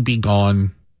couldn't he be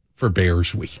gone for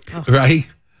Bears Week, right?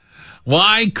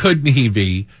 Why couldn't he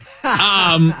be?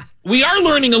 We are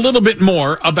learning a little bit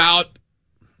more about,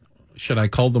 should I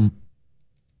call them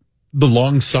the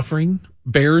long-suffering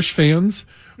Bears fans?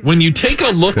 When you take a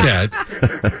look at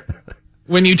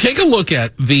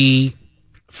the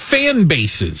fan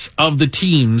bases of the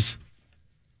teams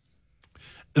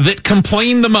that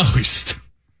complain the most,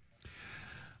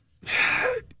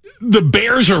 the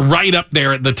Bears are right up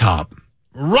there at the top.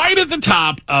 Right at the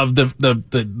top of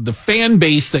the fan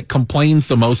base that complains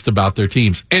the most about their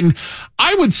teams. And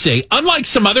I would say, unlike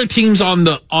some other teams on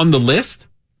the list,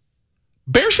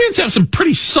 Bears fans have some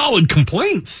pretty solid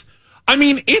complaints. I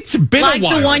mean, it's been a while.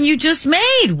 Like the one you just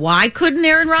made. Why couldn't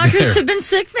Aaron Rodgers have been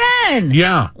sick then?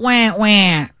 Yeah. Wah,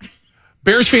 wah.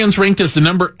 Bears fans ranked as the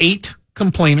number 8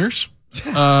 complainers. It's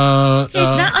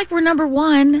not like we're number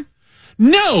 1.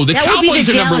 No, the Cowboys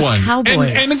are number 1.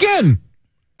 Cowboys. And again,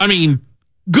 I mean,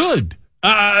 good.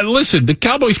 Listen, the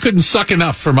Cowboys couldn't suck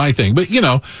enough for my thing. But,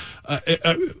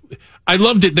 I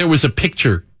loved it. There was a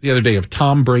picture the other day of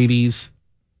Tom Brady's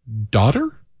daughter.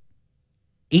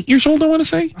 8 years old, I want to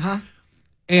say. Uh-huh.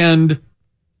 And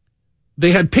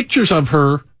they had pictures of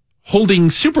her holding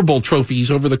Super Bowl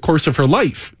trophies over the course of her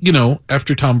life,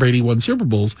 after Tom Brady won Super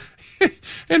Bowls.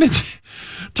 And it's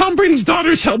Tom Brady's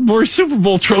daughter's held more Super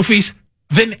Bowl trophies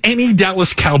than any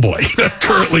Dallas Cowboy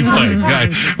currently playing,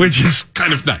 which is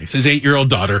kind of nice. His 8-year-old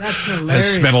daughter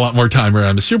has spent a lot more time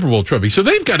around a Super Bowl trophy. So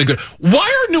they've got a good... Why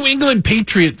are New England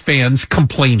Patriot fans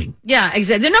complaining? Yeah,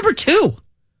 exactly. They're number 2.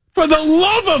 For the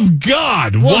love of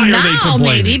God, why are they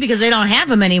complaining? Maybe because they don't have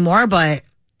them anymore, but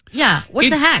yeah, what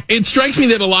the heck? It strikes me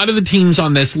that a lot of the teams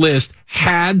on this list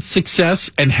had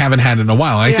success and haven't had it in a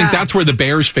while. I think that's where the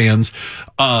Bears fans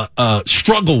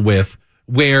struggle with,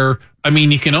 where,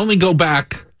 you can only go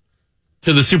back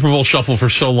to the Super Bowl shuffle for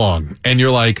so long. And you're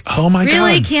like, oh my God.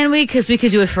 Really? Can we? Because we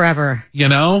could do it forever.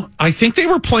 I think they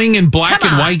were playing in black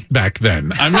and white back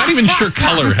then. I'm not even sure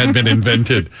color had been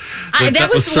invented.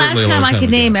 That was the last time I could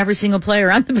name every single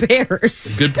player on the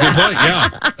Bears. Good point,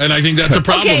 yeah. And I think that's a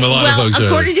problem a lot of folks have.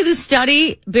 According to the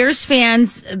study, Bears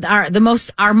fans are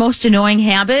our most annoying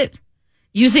habit,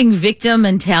 using victim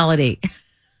mentality.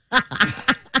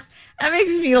 That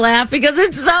makes me laugh because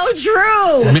it's so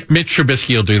true. Mitch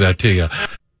Trubisky will do that to you.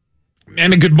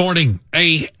 And a good morning.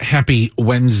 A happy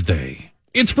Wednesday.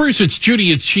 It's Bruce, it's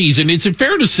Judy, it's Cheese. And it's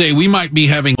fair to say we might be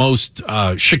having most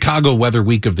Chicago weather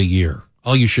week of the year.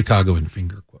 I'll use Chicago in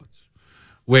finger quotes.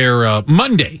 Where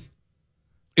Monday,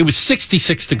 it was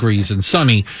 66 degrees and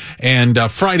sunny. And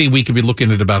Friday, we could be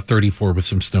looking at about 34 with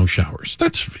some snow showers.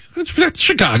 That's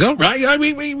Chicago, right? I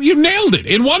mean, you nailed it.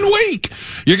 In 1 week,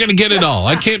 you're going to get it all.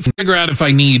 I can't figure out if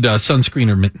I need sunscreen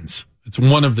or mittens. It's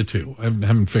one of the two. I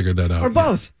haven't figured that out. Or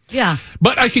both. Yet. Yeah.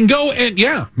 But I can go and,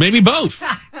 maybe both.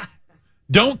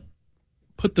 Don't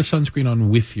put the sunscreen on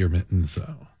with your mittens,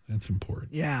 though. That's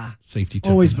important. Yeah. Safety tip.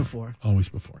 Always before. Always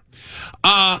before.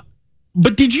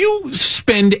 But did you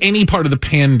spend any part of the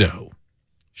Pando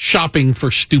shopping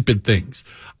for stupid things?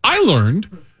 I learned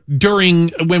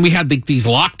when we had these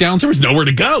lockdowns, there was nowhere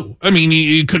to go. I mean,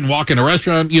 you couldn't walk in a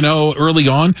restaurant, early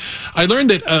on. I learned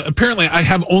that apparently I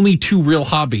have only 2 real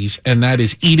hobbies, and that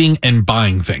is eating and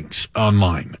buying things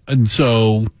online. And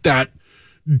so that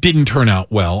didn't turn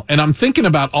out well. And I'm thinking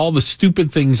about all the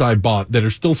stupid things I bought that are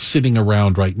still sitting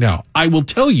around right now. I will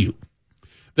tell you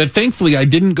that thankfully I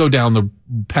didn't go down the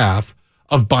path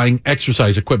of buying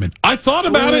exercise equipment. I thought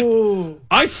about it.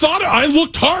 I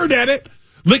looked hard at it.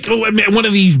 Like one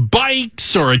of these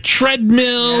bikes or a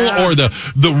treadmill or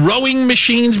the rowing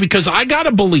machines, because I got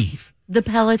to believe. The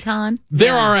Peloton.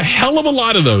 There are a hell of a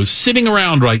lot of those sitting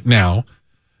around right now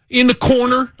in the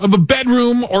corner of a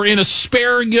bedroom or in a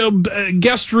spare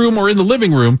guest room or in the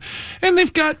living room. And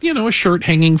they've got, a shirt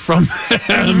hanging from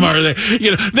them. Or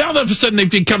now all of a sudden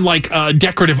they've become like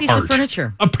decorative art. A piece of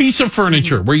furniture. A piece of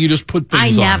furniture where you just put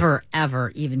things on. I never,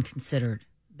 ever even considered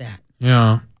that.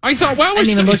 Yeah. I thought, well, we're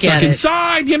stuck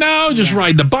inside, just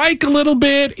ride the bike a little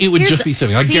bit. It would just be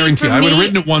sitting. I guarantee you, I would have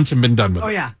ridden it once and been done with it. Oh,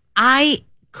 yeah. I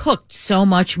cooked so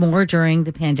much more during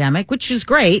the pandemic, which is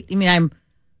great. I mean,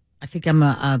 I think I'm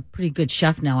a pretty good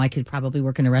chef now. I could probably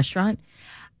work in a restaurant.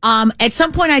 At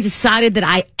some point, I decided that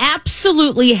I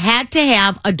absolutely had to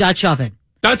have a Dutch oven.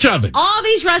 Dutch oven. All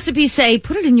these recipes say,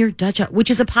 put it in your Dutch oven, which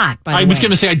is a pot, by the way. I was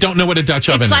going to say, I don't know what a Dutch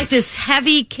oven is. It's like this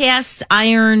heavy cast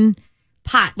iron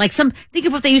pot, think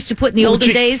of what they used to put in the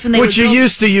olden days when they which you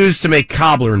used to use to make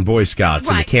cobbler and Boy Scouts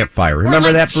in the campfire.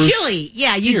 Remember that, Bruce? Chili,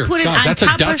 yeah, you put it on that's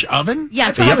top. That's a Dutch oven. Yeah,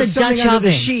 it's called a Dutch oven. Under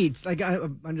the sheets, like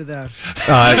under the.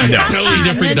 Totally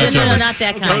different Dutch oven. No, not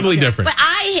that kind. Totally different. But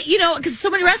because so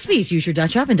many recipes use your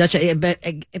Dutch oven. But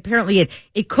apparently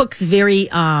it cooks very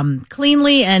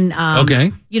cleanly and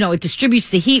it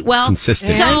distributes the heat well.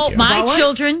 Consistent. So my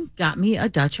children got me a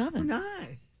Dutch oven.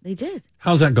 Nice. They did.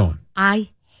 How's that going? I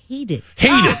hate it.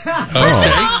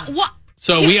 Okay.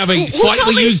 So we have a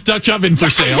slightly used Dutch oven for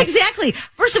sale. Exactly.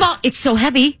 First of all, it's so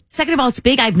heavy. Second of all, it's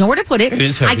big. I have nowhere to put it. It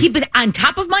is heavy. I keep it on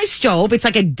top of my stove. It's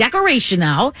like a decoration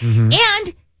now. Mm-hmm. And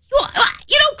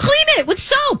you don't clean it with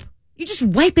soap. You just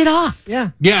wipe it off.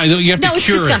 Yeah. Yeah, you have to it's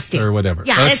cure disgusting. it or whatever.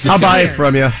 Yeah, I'll buy it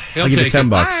from you. He'll I'll give you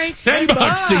 $10. All right.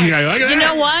 $10. You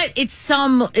know what? It's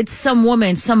some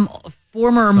woman, some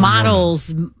former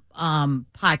model's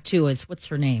pot too. What's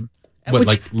her name?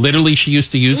 Literally she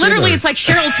used to use literally, it? it's like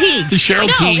Cheryl Teague's. Cheryl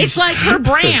Teagues. It's like her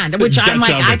brand, which I'm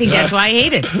like, I think that's why I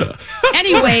hate it.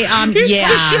 Anyway, it's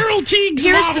the Cheryl Teagues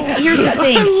model. Here's the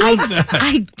thing.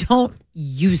 I don't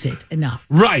use it enough.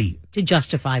 Right. To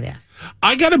justify that.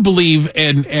 I got to believe,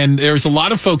 and there's a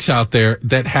lot of folks out there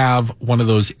that have one of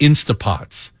those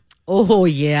Instapots. Oh,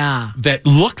 yeah. That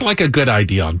look like a good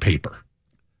idea on paper.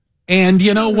 And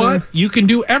you know what? You can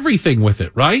do everything with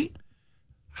it, right?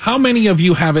 How many of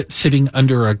you have it sitting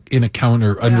in a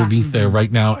counter underneath there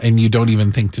right now and you don't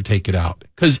even think to take it out?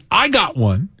 Because I got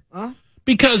one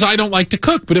because I don't like to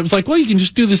cook, but it was like, well, you can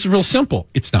just do this real simple.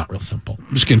 It's not real simple.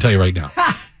 I'm just going to tell you right now.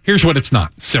 Here's what it's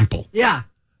not. Simple. Yeah.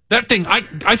 That thing, I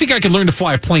think I can learn to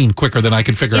fly a plane quicker than I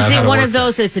can figure out how to work. Is it one of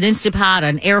those that's an Instapot,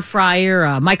 an air fryer,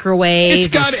 a microwave, It's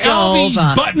got a stove, all these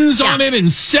buttons on it and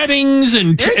settings.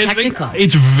 Very technical.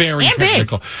 It's very and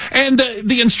technical. Big. And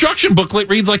the instruction booklet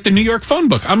reads like the New York phone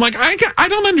book. I'm like, I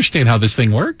don't understand how this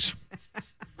thing works.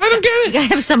 I don't get it. You got to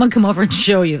have someone come over and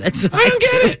show you. That's what I don't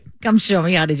get it. Come show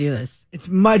me how to do this. It's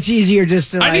much easier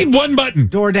just to I need one button.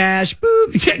 DoorDash,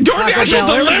 boop. Yeah, DoorDash will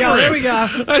deliver it. There we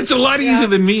go. That's a lot easier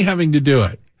than me having to do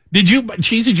it. Did you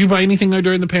buy anything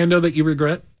during the Pando that you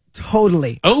regret?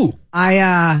 Totally. Oh.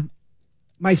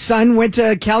 My son went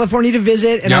to California to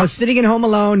visit, and I was sitting at home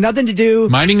alone, nothing to do.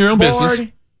 Minding your own business.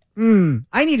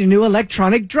 I need a new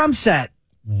electronic drum set.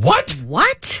 What?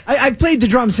 I've played the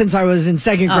drums since I was in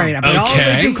second grade. I played all the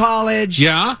way through college.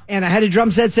 Yeah. And I had a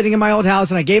drum set sitting in my old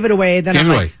house, and I gave it away. Then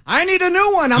I need a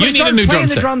new one. I'm going to start playing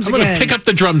the drums again. I'm going to pick up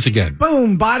the drums again.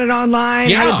 Boom. Bought it online.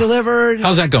 Had it delivered.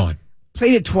 How's that going?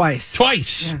 Played it twice.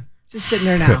 Twice. Yeah. It's just sitting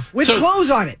there now with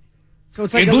clothes on it. So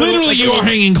it's like you are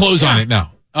hanging clothes on it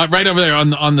now. Right over there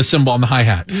on the cymbal, on the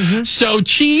hi-hat. Mm-hmm. So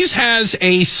Cheese has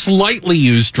a slightly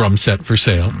used drum set for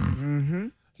sale. Mm-hmm.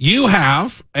 You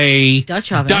have a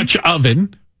Dutch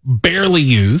oven, barely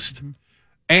used. Mm-hmm.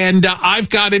 And I've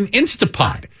got an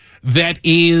Instapot that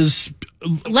is...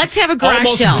 Let's have a garage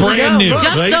sale. Brand new.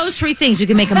 Just right? Those three things we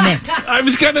can make a mint. I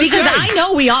was going to say. Because I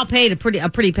know we all paid a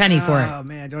pretty penny for it. Oh,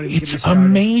 man. Don't even It's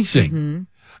amazing. Mm-hmm.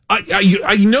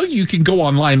 I know you can go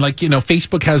online, like,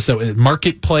 Facebook has the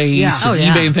marketplace and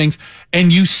eBay and things,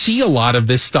 and you see a lot of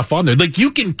this stuff on there. Like,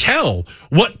 you can tell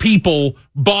what people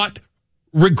bought,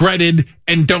 regretted,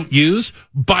 and don't use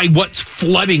by what's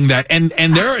flooding that. And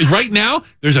there is, right now,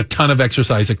 there's a ton of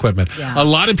exercise equipment. Yeah. A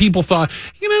lot of people thought,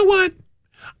 you know what?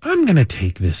 I'm going to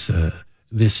take this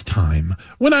time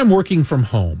when I'm working from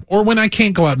home or when I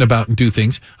can't go out and about and do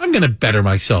things. I'm going to better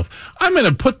myself. I'm going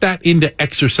to put that into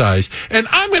exercise, and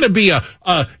I'm going to be a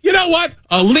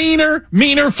leaner,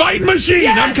 meaner fighting machine.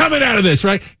 Yes! I'm coming out of this,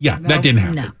 right? Yeah, that didn't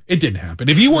happen. No. It didn't happen.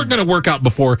 If you weren't going to work out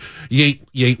before, you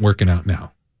ain't working out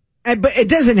now. But it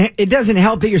doesn't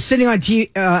help that you're sitting on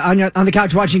the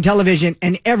couch watching television,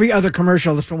 and every other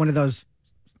commercial is from one of those,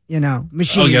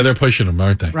 machines. Oh yeah, they're pushing them,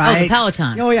 aren't they? Right. Oh, the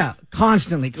Peloton. Oh yeah,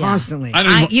 constantly.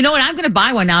 You know what? I'm going to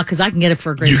buy one now because I can get it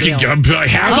for a great deal. You can buy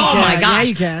half. Oh my gosh, yeah,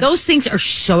 you can. Those things are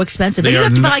so expensive. Then you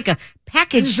have to buy like a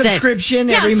package subscription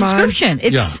every month. Subscription.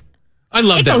 It's. I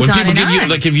love that when people give you,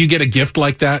 like, if you get a gift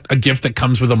like that, a gift that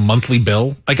comes with a monthly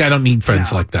bill. Like, I don't need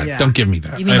friends like that. Yeah. Don't give me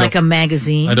that. You mean like a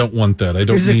magazine? I don't want that. I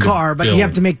don't. There's a car, but you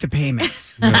have to make the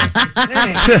payments. All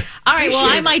right. Well,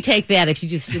 I might take that if you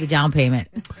just do the down payment.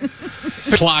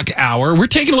 Clock hour. We're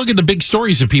taking a look at the big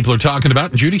stories that people are talking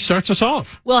about, and Judy starts us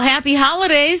off. Well, happy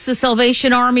holidays. The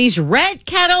Salvation Army's red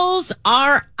kettles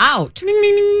are out.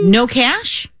 No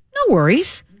cash? No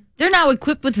worries. They're now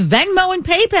equipped with Venmo and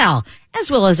PayPal,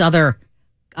 as well as other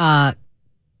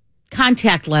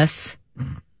contactless.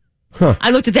 Huh.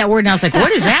 I looked at that word and I was like,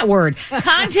 what is that word?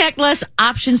 Contactless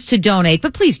options to donate,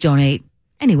 but please donate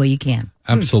any way you can.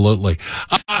 Absolutely.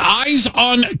 Eyes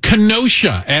on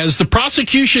Kenosha as the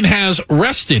prosecution has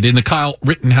rested in the Kyle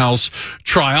Rittenhouse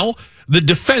trial. The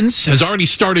defense has already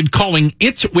started calling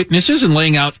its witnesses and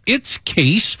laying out its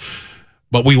case,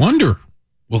 but we wonder,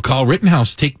 will Kyle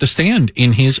Rittenhouse take the stand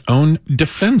in his own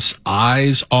defense?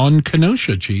 Eyes on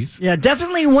Kenosha, Chief. Yeah,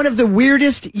 definitely one of the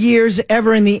weirdest years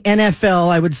ever in the NFL,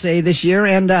 I would say, this year.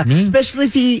 And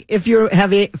especially if you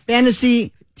have a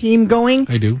fantasy team going.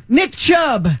 I do. Nick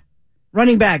Chubb,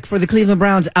 running back for the Cleveland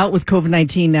Browns, out with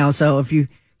COVID-19 now. So if you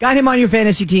got him on your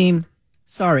fantasy team,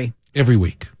 sorry. Every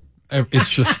week. It's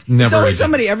just never. It's always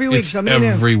somebody every week.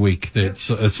 Every week that's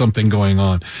something going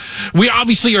on. We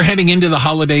obviously are heading into the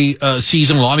holiday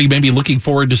season. A lot of you may be looking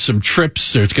forward to some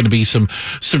trips. There's going to be some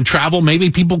travel. Maybe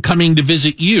people coming to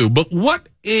visit you. But what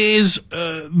is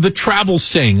the travel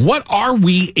saying? What are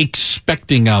we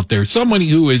expecting out there? Somebody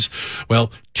who is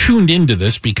tuned into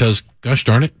this because, gosh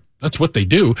darn it, that's what they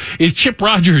do. Is Chip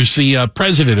Rogers, the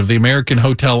president of the American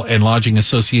Hotel and Lodging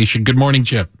Association? Good morning,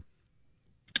 Chip.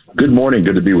 Good morning.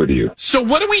 Good to be with you. So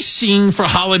what are we seeing for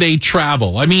holiday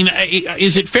travel? I mean,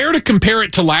 is it fair to compare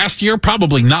it to last year?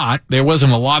 Probably not. There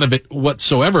wasn't a lot of it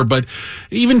whatsoever. But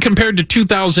even compared to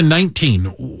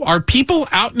 2019, are people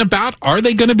out and about? Are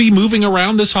they going to be moving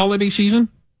around this holiday season?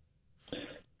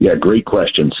 Yeah, great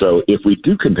question. So if we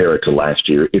do compare it to last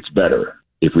year, it's better.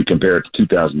 If we compare it to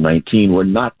 2019, we're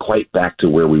not quite back to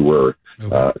where we were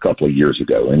a couple of years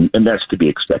ago. And that's to be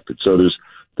expected. So there's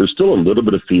still a little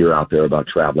bit of fear out there about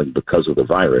traveling because of the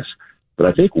virus. But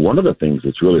I think one of the things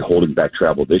that's really holding back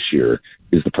travel this year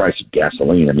is the price of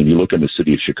gasoline. I mean, you look in the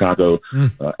city of Chicago,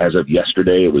 as of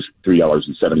yesterday, it was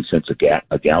 $3.70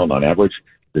 a gallon on average.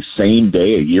 The same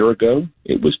day a year ago,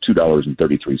 it was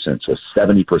 $2.33, so a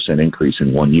 70% increase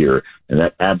in 1 year. And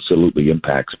that absolutely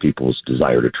impacts people's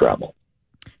desire to travel.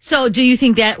 So do you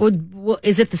think that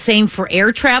is it the same for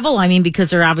air travel? I mean, because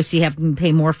they're obviously having to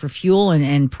pay more for fuel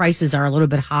and prices are a little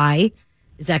bit high.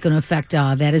 Is that going to affect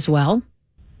that as well?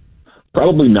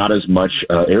 Probably not as much.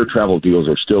 Air travel deals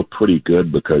are still pretty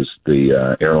good because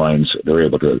the airlines, they're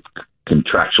able to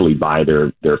contractually buy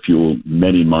their fuel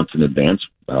many months in advance,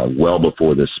 well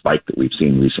before this spike that we've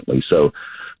seen recently. So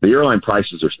the airline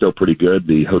prices are still pretty good.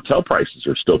 The hotel prices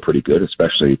are still pretty good,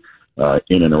 especially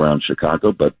in and around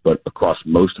Chicago, but across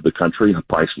most of the country,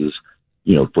 prices,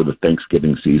 for the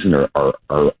Thanksgiving season are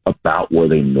about where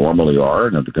they normally are,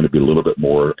 and they're going to be a little bit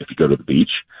more if you go to the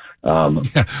beach.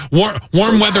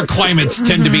 Warm weather climates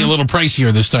tend to be a little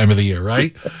pricier this time of the year,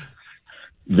 right?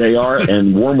 They are,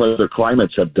 and warm weather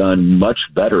climates have done much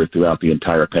better throughout the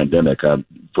entire pandemic.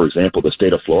 For example, the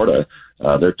state of Florida,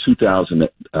 their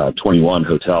 2021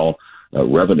 hotel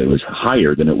revenue is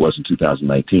higher than it was in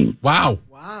 2019. Wow.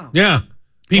 Yeah.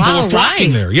 People are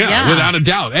flocking there, without a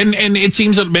doubt. And it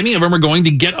seems that many of them are going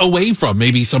to get away from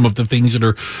maybe some of the things that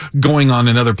are going on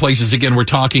in other places. Again, we're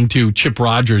talking to Chip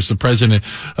Rogers, the president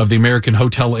of the American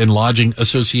Hotel and Lodging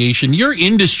Association. Your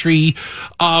industry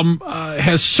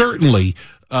has certainly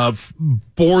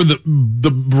bore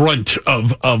the brunt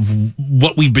of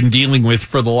what we've been dealing with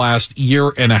for the last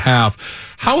year and a half.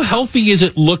 How healthy is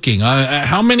it looking?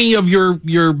 How many of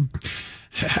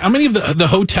how many of the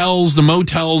hotels, the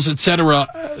motels, et cetera,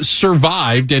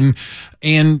 survived? And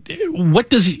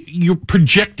what you're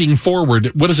projecting forward,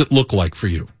 what does it look like for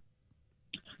you?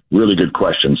 Really good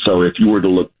question. So if you were to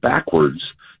look backwards,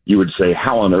 you would say,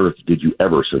 how on earth did you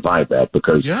ever survive that?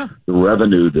 Because the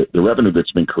revenue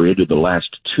that's been created the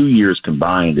last 2 years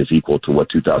combined is equal to what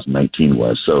 2019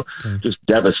 was. So just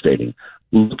devastating.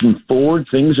 Looking forward,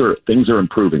 things are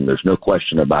improving. There's no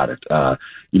question about it.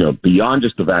 Beyond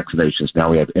just the vaccinations,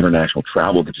 now we have international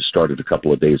travel that just started a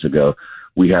couple of days ago.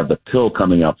 We have the pill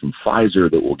coming out from Pfizer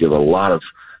that will give a lot of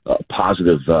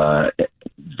positive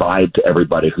vibe to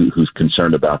everybody who's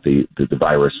concerned about the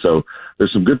virus. So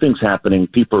there's some good things happening.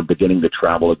 People are beginning to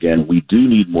travel again. We do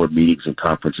need more meetings and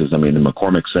conferences. I mean, the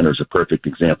McCormick Center is a perfect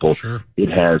example. Sure. It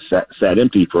has sat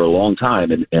empty for a long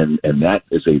time, and that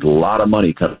is a lot of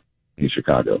money coming in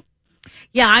Chicago.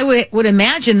 Yeah, I would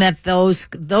imagine that those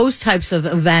types of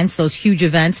events, those huge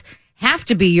events, have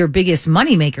to be your biggest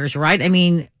money makers, right? I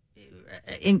mean,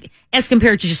 as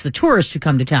compared to just the tourists who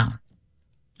come to town.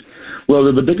 Well,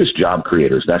 they're the biggest job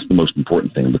creators. That's the most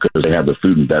important thing because they have the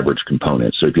food and beverage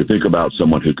component. So if you think about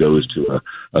someone who goes to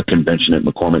a convention at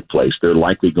McCormick Place, they're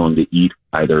likely going to eat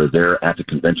either there at the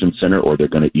convention center or they're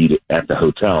going to eat it at the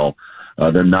hotel.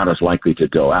 They're not as likely to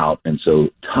go out. And so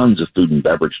tons of food and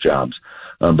beverage jobs.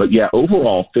 But yeah,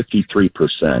 overall,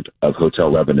 53% of hotel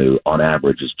revenue on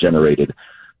average is generated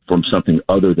from something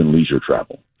other than leisure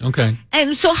travel. Okay.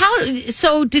 And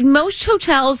so did most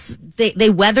hotels, they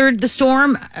weathered the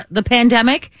storm, the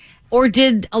pandemic, or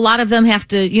did a lot of them have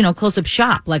to, close up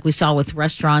shop like we saw with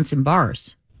restaurants and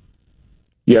bars?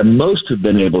 Yeah, most have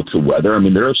been able to weather. I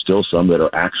mean, there are still some that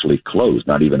are actually closed,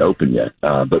 not even open yet.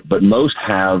 But most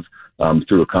have,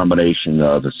 through a combination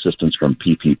of assistance from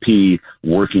PPP,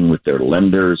 working with their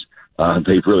lenders.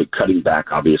 They've really cutting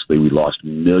back. Obviously, we lost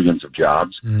millions of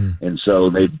jobs. And so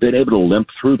they've been able to limp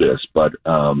through this, but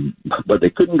they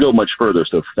couldn't go much further.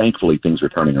 So thankfully, things are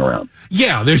turning around.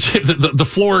 Yeah, there's the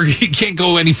floor. You can't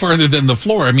go any further than the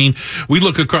floor. I mean, we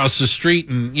look across the street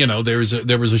and, there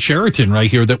was a Sheraton right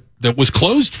here that was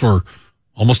closed for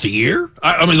almost a year.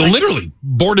 I mean, literally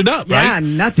boarded up, right? Yeah,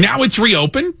 nothing. Now it's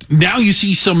reopened. Now you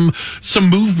see some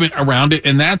movement around it,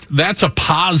 and that's a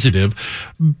positive.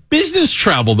 Business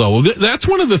travel, though, that's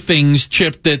one of the things,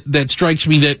 Chip, that strikes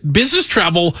me, that business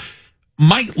travel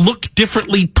might look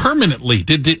differently permanently.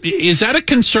 Is that a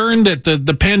concern that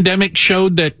the pandemic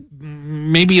showed that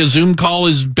maybe a Zoom call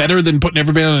is better than putting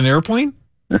everybody on an airplane?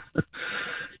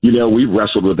 We've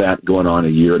wrestled with that going on a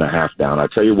year and a half now. And I'll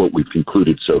tell you what we've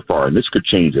concluded so far, and this could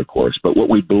change, of course, but what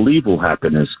we believe will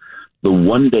happen is the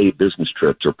one-day business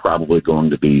trips are probably going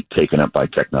to be taken up by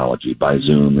technology, by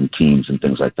Zoom and Teams and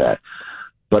things like that.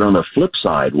 But on the flip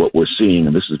side, what we're seeing,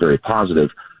 and this is very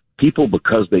positive, people,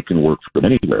 because they can work from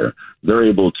anywhere, they're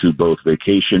able to both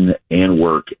vacation and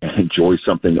work and enjoy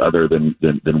something other than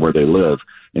where they live.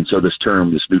 And so this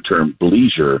new term,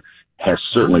 bleisure, has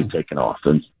certainly taken off.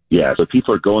 And yeah, so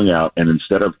people are going out, and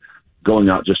instead of going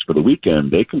out just for the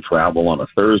weekend, they can travel on a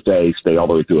Thursday, stay all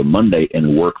the way through a Monday,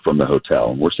 and work from the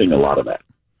hotel. And we're seeing a lot of that.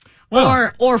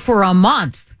 Or for a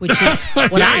month, which is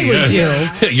what I would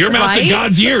do. Your mouth to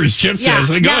God's ears, Chip says.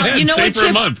 Go ahead, stay for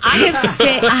a month. I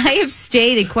have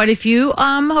stayed at quite a few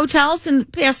hotels in the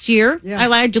past year. Yeah.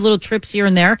 I do little trips here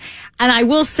and there. And I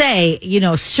will say,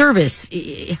 service,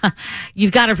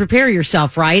 you've got to prepare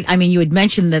yourself, right? I mean, you had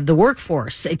mentioned the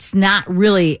workforce. It's not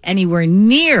really anywhere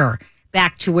near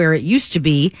back to where it used to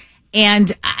be.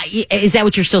 And is that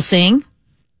what you're still seeing?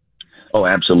 Oh,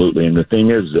 absolutely. And the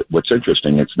thing is that what's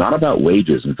interesting, it's not about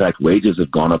wages. In fact, wages have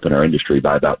gone up in our industry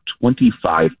by about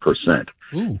 25%.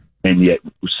 Ooh. And yet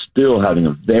we're still having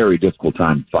a very difficult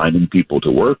time finding people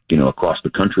to work. Across the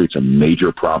country, it's a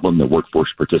major problem. The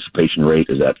workforce participation rate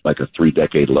is at like a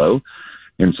 3-decade low.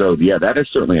 And so, yeah, that is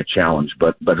certainly a challenge.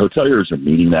 But hoteliers are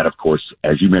meeting that, of course.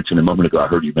 As you mentioned a moment ago, I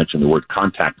heard you mention the word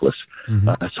contactless. Mm-hmm.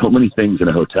 So many things in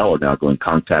a hotel are now going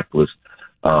contactless.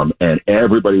 And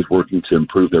everybody's working to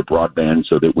improve their broadband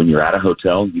so that when you're at a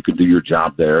hotel, you can do your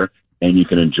job there and you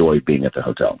can enjoy being at the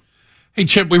hotel. Hey,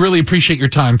 Chip, we really appreciate your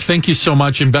time. Thank you so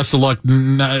much, and best of luck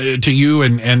to you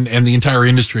and the entire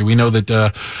industry. We know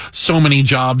that so many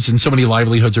jobs and so many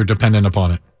livelihoods are dependent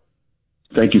upon it.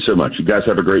 Thank you so much. You guys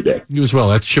have a great day. You as well.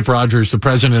 That's Chip Rogers, the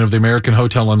president of the American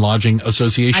Hotel and Lodging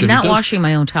Association. I'm not washing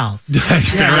my own towels.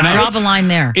 Fair enough. Draw the line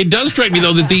there. It does strike me,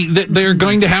 though, that they're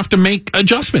going to have to make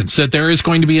adjustments, that there is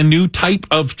going to be a new type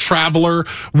of traveler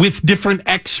with different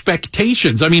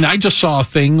expectations. I mean, I just saw a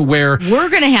thing where... We're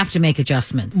going to have to make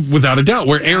adjustments. Without a doubt,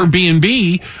 where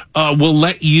Airbnb will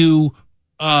let you...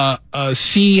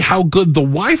 see how good the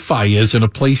Wi-Fi is in a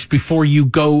place before you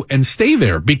go and stay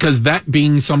there, because that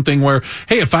being something where,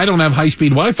 hey, if I don't have high-speed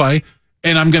Wi-Fi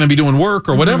and I'm going to be doing work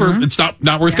or whatever, it's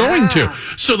not worth going to.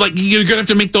 So, like, you're going to have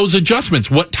to make those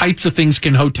adjustments. What types of things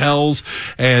can hotels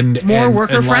and more and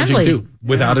worker-friendly do?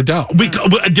 Without a doubt.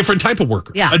 A different type of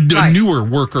worker. Yeah, a newer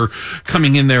worker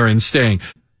coming in there and staying.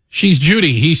 She's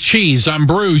Judy. He's Cheese. I'm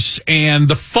Bruce. And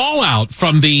the fallout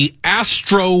from the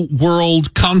Astro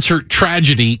World concert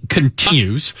tragedy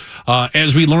continues.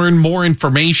 As we learn more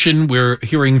information, we're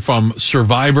hearing from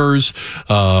survivors.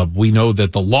 We know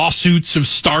that the lawsuits have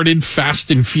started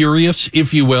fast and furious,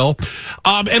 if you will.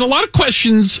 And a lot of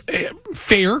questions,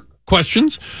 fair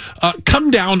questions,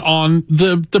 come down on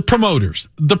the promoters,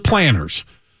 the planners,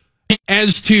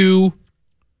 as to...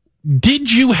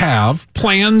 Did you have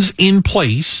plans in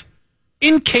place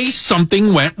in case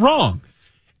something went wrong?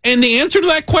 And the answer to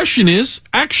that question is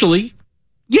actually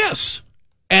yes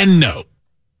and no.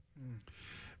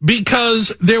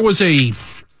 Because there was a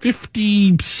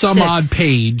 50-some-odd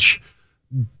page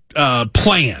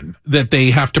plan that they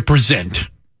have to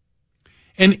present.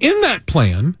 And in that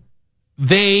plan,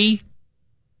 they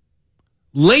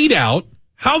laid out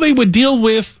how they would deal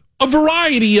with a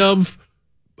variety of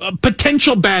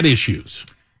potential bad issues.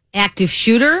 Active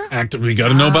shooter. We got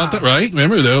to know about that, right?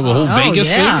 Remember the whole Vegas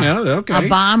thing? Yeah, okay. A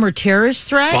bomb or terrorist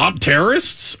threat.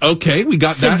 Terrorists. Okay, we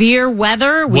got that. Severe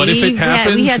weather. What if it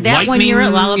happens? We had that lightning, one year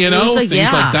at Lollapalooza.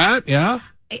 Things like that. Yeah.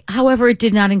 However, it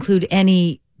did not include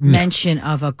any mention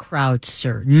of a crowd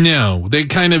surge. No, they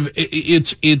kind of.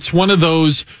 It's one of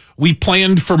those. We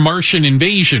planned for Martian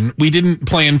invasion. We didn't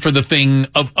plan for the thing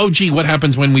of, oh, gee, what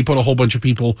happens when we put a whole bunch of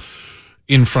people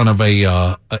in front of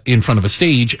a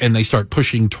stage and they start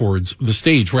pushing towards the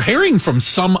stage. We're hearing from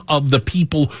some of the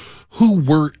people who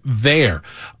were there.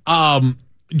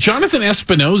 Jonathan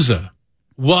Espinoza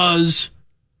was,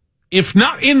 if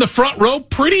not in the front row,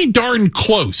 pretty darn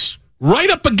close, right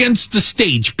up against the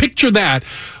stage. Picture that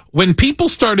when people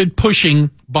started pushing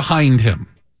behind him.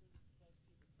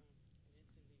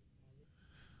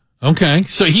 Okay,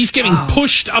 so he's getting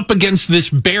pushed up against this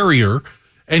barrier,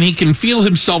 and he can feel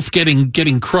himself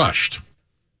getting crushed.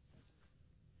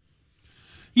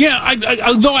 Yeah,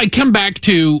 although I come back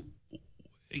to,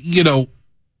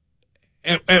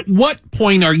 at what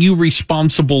point are you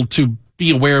responsible to be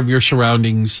aware of your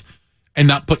surroundings and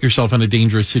not put yourself in a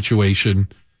dangerous situation?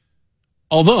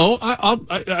 Although,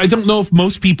 I don't know if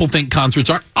most people think concerts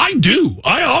are. I do.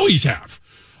 I always have.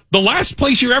 The last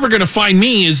place you're ever going to find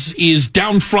me is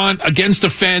down front against a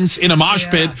fence in a mosh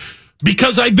pit,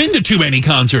 because I've been to too many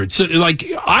concerts. Like,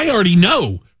 I already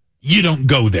know you don't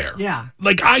go there. Yeah.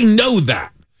 Like, I know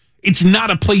that. It's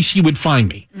not a place you would find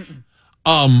me.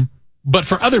 But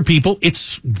for other people,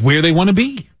 it's where they want to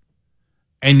be.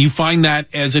 And you find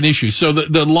that as an issue. So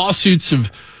the lawsuits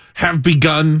have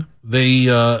begun.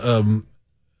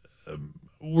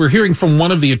 We're hearing from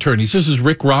one of the attorneys. This is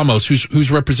Rick Ramos, who's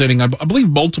representing, I believe,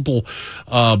 multiple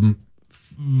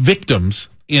victims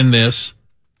in this,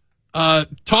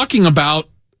 talking about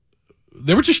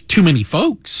there were just too many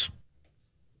folks.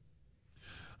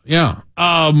 Yeah.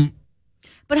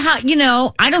 But how,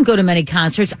 I don't go to many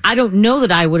concerts. I don't know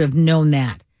that I would have known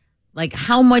that. Like,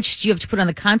 how much do you have to put on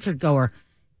the concert goer?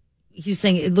 He was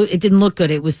saying it didn't look good.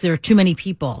 There were too many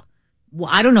people. Well,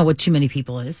 I don't know what too many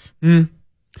people is.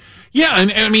 Yeah,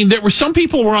 and I mean, there were some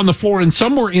people were on the floor and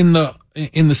some were in the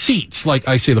seats, like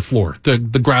I say, the floor, the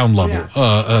ground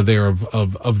level there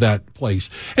of that place,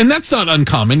 and that's not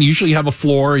uncommon. Usually, you have a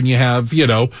floor and you have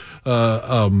again,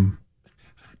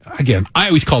 I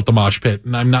always call it the mosh pit,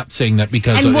 and I'm not saying that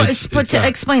because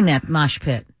explain that mosh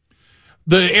pit.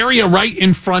 The area right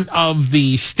in front of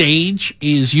the stage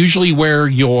is usually where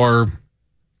your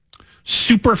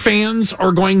super fans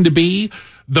are going to be.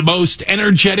 The most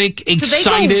energetic, excited.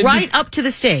 So they go right up to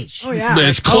the stage. Oh, yeah.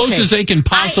 As close as they can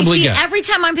possibly get. Every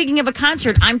time I'm thinking of a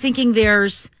concert, I'm thinking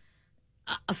there's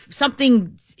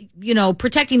something,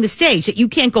 protecting the stage, that you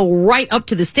can't go right up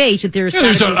to the stage, that there's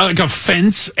like a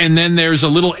fence, and then there's a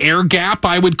little air gap,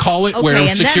 I would call it, where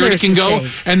security can go,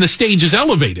 and the stage is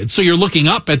elevated, so you're looking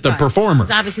up at the performer.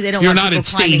 Obviously, they don't. You're not at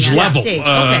stage level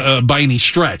by any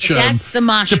stretch. That's the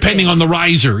mosh pit. Depending on the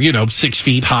riser, 6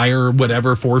 feet higher, or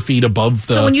whatever, 4 feet above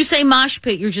the. So when you say mosh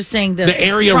pit, you're just saying the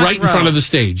area right in front of the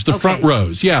stage, the front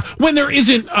rows. Yeah, when there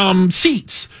isn't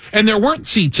seats. And there weren't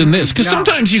seats in this, because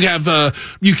sometimes you have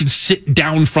you can sit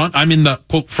down front. I'm in the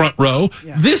quote front row.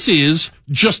 Yeah. This is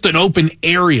just an open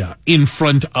area in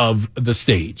front of the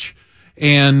stage,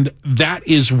 and that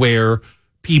is where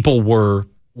people were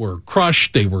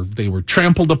crushed. They were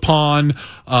trampled upon,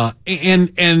 and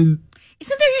isn't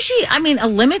there usually a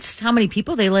limit to how many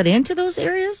people they let into those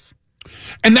areas?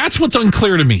 And that's what's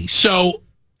unclear to me. So.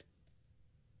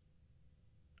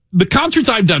 The concerts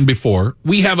I've done before,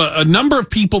 we have a number of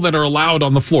people that are allowed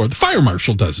on the floor. The fire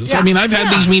marshal does this. Yeah. I've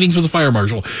had these meetings with the fire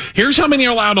marshal. Here's how many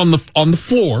are allowed on the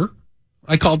floor.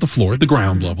 I call it the floor, the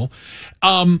ground level.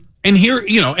 And here,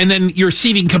 and then your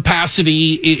seating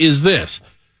capacity is this.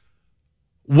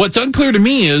 What's unclear to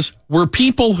me is, were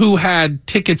people who had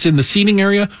tickets in the seating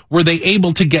area, were they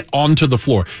able to get onto the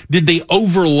floor? Did they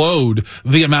overload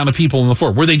the amount of people on the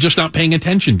floor? Were they just not paying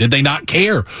attention? Did they not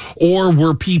care? Or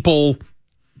were people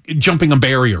jumping a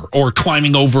barrier or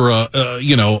climbing over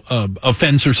a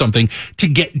fence or something to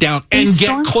get down and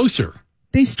get closer?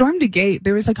 They stormed a gate.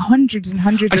 There was hundreds and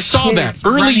hundreds of kids that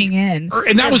early, running in.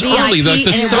 And that was early.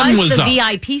 The sun was up. The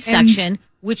VIP section,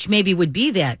 which maybe would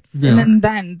be that. Yeah. And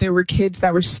then there were kids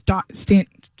that were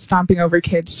stomping over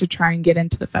kids to try and get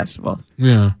into the festival.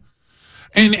 Yeah.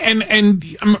 And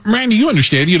Randy, you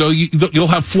understand, you'll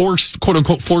have floor, quote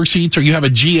unquote, floor seats, or you have a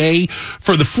GA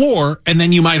for the floor, and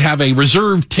then you might have a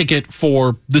reserve ticket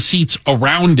for the seats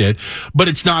around it. But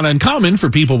it's not uncommon for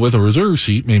people with a reserve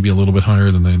seat, maybe a little bit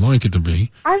higher than they'd like it to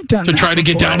be, I've done to try to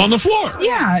get down on the floor.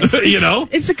 Yeah.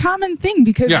 It's a common thing,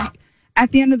 because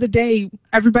at the end of the day,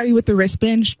 everybody with the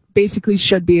wristband basically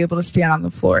should be able to stand on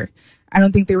the floor. I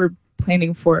don't think they were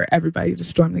planning for everybody to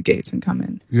storm the gates and come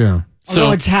in. Yeah.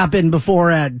 Although it's happened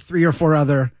before at 3 or 4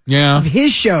 other of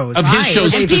his shows. Of his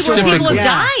shows specifically. People have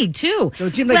died, too. So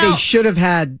it seemed like they should have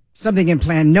had something in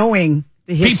plan, knowing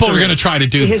the history. People are going to try to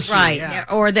do this. Right. Yeah.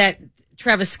 Or that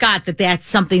Travis Scott, that's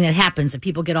something that happens, that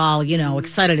people get all,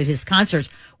 excited at his concerts.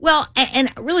 Well,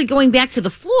 and really going back to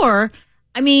the floor,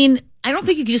 I don't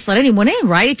think you can just let anyone in,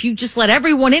 right? If you just let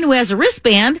everyone in who has a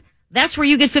wristband, that's where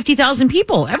you get 50,000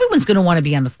 people. Everyone's going to want to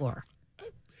be on the floor.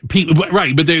 People,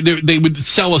 right, but they would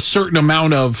sell a certain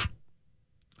amount of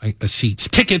seats,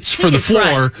 tickets for the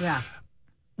floor. Right.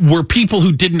 Were people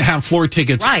who didn't have floor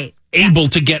tickets able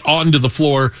to get onto the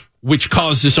floor, which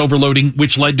caused this overloading,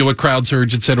 which led to a crowd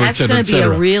surge, et cetera, et cetera, et cetera. That's going to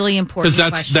be a really important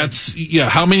question. That's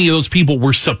how many of those people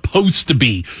were supposed to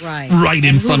be right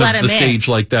in front of the stage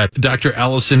like that? Dr.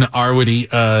 Allison Arwady,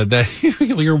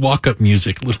 your walk-up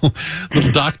music, little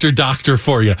doctor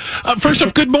for you. First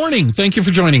off, good morning. Thank you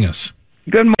for joining us.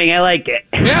 Good morning. I like it.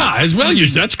 Yeah, as well.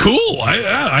 That's cool.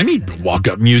 I need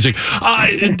walk-up music.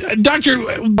 Doctor,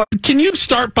 can you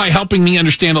start by helping me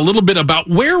understand a little bit about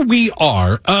where we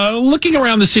are looking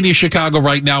around the city of Chicago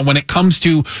right now when it comes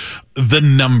to the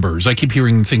numbers? I keep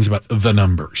hearing things about the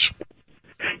numbers.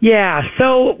 Yeah,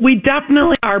 so we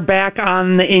definitely are back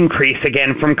on the increase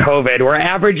again from COVID. We're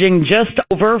averaging just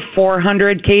over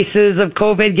 400 cases of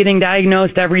COVID getting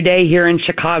diagnosed every day here in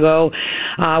Chicago.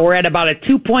 We're at about a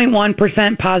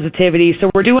 2.1% positivity, so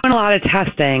we're doing a lot of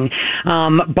testing.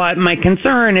 But my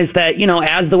concern is that,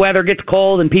 as the weather gets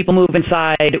cold and people move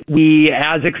inside, we,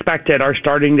 as expected, are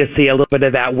starting to see a little bit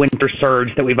of that winter surge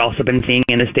that we've also been seeing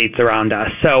in the states around us.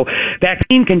 So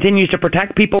vaccine continues to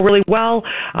protect people really well,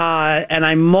 and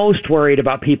I'm most worried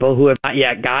about people who have not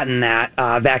yet gotten that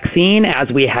vaccine as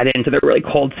we head into the really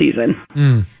cold season.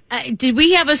 Did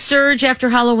we have a surge after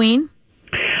Halloween?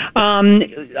 Not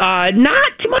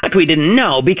too much. We didn't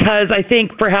know, because I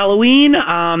think for Halloween,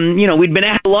 we'd been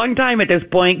at a long time at this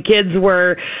point. Kids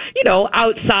were,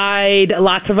 outside.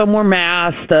 Lots of them were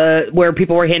masked. Where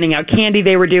people were handing out candy,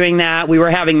 they were doing that. We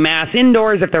were having mass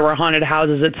indoors if there were haunted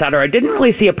houses, et cetera. I didn't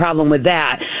really see a problem with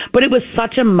that. But it was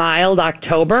such a mild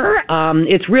October.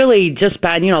 It's really just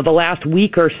been, the last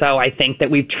week or so, I think,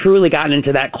 that we've truly gotten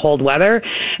into that cold weather.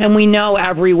 And we know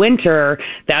every winter,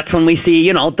 that's when we see,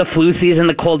 the flu season,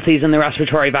 the cold season, the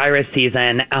respiratory virus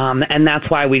season. And that's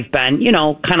why we've been,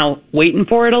 kind of waiting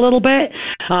for it a little bit.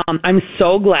 I'm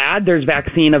so glad there's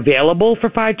vaccine available for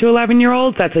 5 to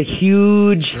 11-year-olds. That's a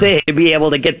huge thing to be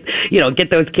able to get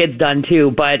those kids done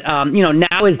too. But,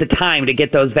 now is the time to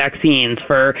get those vaccines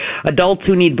for adults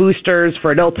who need boosters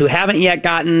for adults who haven't yet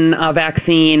gotten a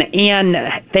vaccine, and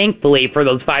thankfully for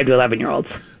those 5 to 11-year-olds.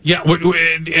 Yeah,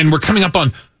 and we're coming up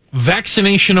on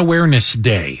Vaccination Awareness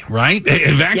Day, right?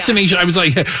 Vaccination. Yeah. I was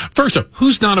like, first off,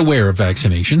 who's not aware of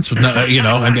vaccinations?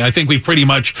 I mean, I think we pretty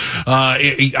much,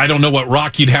 I don't know what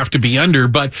rock you'd have to be under,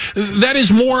 but that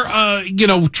is more,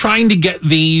 trying to get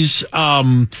these,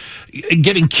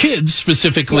 getting kids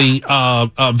specifically,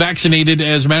 vaccinated.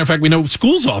 As a matter of fact, we know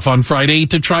school's off on Friday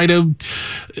to try to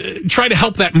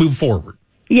help that move forward.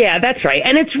 Yeah, that's right.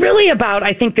 And it's really about,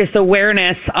 I think, this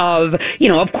awareness of,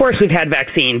 of course we've had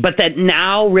vaccine, but that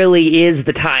now really is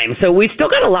the time. So we've still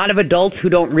got a lot of adults who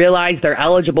don't realize they're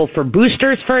eligible for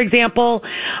boosters, for example.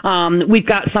 We've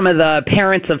got some of the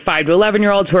parents of 5 to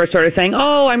 11-year-olds who are sort of saying,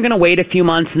 I'm going to wait a few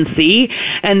months and see.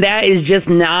 And that is just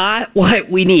not what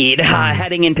we need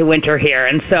heading into winter here.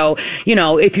 And so,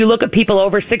 if you look at people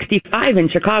over 65 in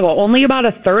Chicago, only about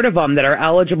a third of them that are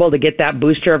eligible to get that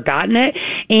booster have gotten it.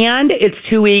 And it's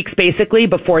 2 weeks basically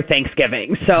before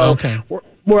Thanksgiving. So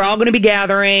we're all going to be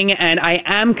gathering, and I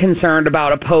am concerned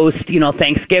about a post,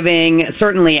 Thanksgiving,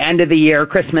 certainly end of the year,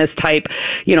 Christmas type,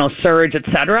 surge, et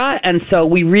cetera. And so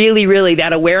we really,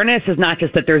 that awareness is not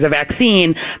just that there's a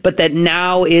vaccine, but that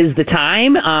now is the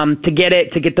time to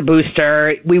get the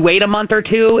booster. We wait a month or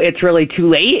two, it's really too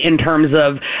late in terms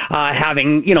of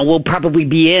having, we'll probably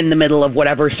be in the middle of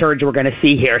whatever surge we're going to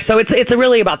see here. So it's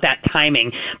really about that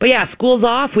timing. But yeah, school's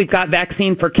off. We've got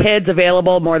vaccine for kids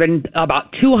available, more than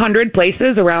about 200 places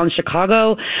around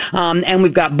Chicago, and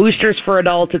we've got boosters for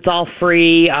adults. It's all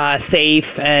free, safe,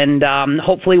 and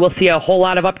hopefully we'll see a whole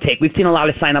lot of uptake. We've seen a lot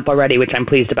of sign up already, which I'm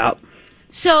pleased about.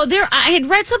 So I had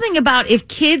read something about if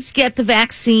kids get the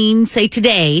vaccine, say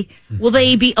today, will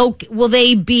they be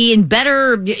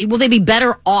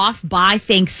better off by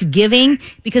Thanksgiving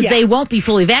because they won't be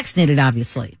fully vaccinated,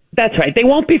 obviously. That's right. They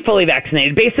won't be fully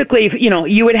vaccinated. Basically,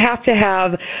 you would have to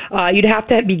have, you'd have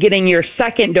to be getting your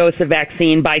second dose of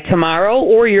vaccine by tomorrow,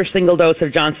 or your single dose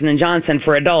of Johnson & Johnson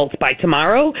for adults by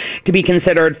tomorrow to be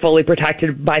considered fully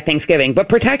protected by Thanksgiving. But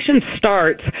protection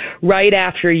starts right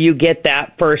after you get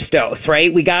that first dose,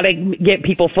 right? We got to get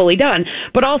people fully done,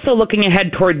 but also looking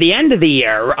ahead toward the end of the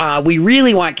year, we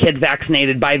really want kids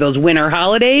vaccinated by those winter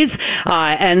holidays,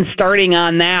 and starting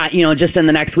on that, just in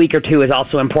the next week or two is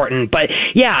also important. But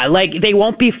yeah, they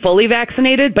won't be fully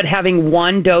vaccinated, but having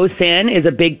one dose in is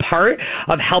a big part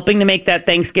of helping to make that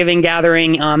Thanksgiving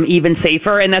gathering even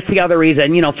safer. And that's the other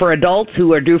reason, for adults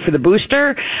who are due for the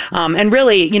booster. And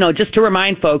really, just to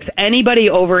remind folks, anybody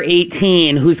over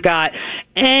 18 who's got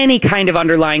any kind of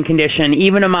underlying condition,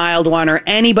 even a mild one, or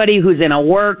anybody who's in a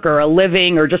work or a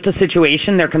living or just a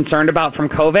situation they're concerned about from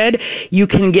COVID, you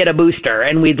can get a booster.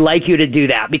 And we'd like you to do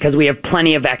that because we have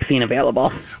plenty of vaccine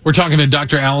available. We're talking to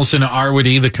Dr. Allison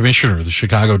Arwady, the commissioner of the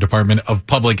Chicago Department of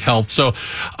Public Health. So,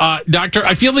 doctor,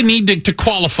 I feel the need to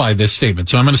qualify this statement.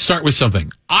 So I'm going to start with something.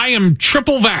 I am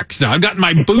triple vaxxed now. I've gotten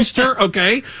my booster.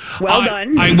 Okay. Well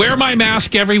done. I wear my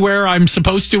mask everywhere I'm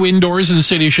supposed to indoors in the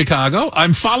city of Chicago.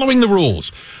 I'm following the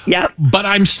rules. Yep. But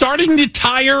I'm starting to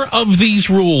tire of these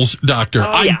rules, doctor.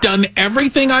 I've done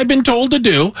everything I've been told to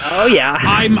do. Oh, yeah.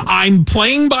 I'm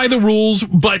playing by the rules,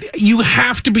 but you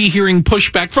have to be hearing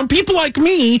pushback from people like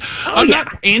me. I'm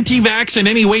not anti-vax in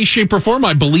any way, shape, or form.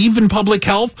 I believe in public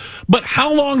health. But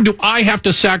how long do I have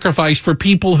to sacrifice for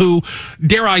people who,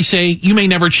 dare I say, you may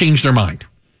never change their mind?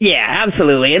 Yeah,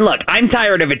 absolutely. And look, I'm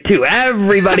tired of it too.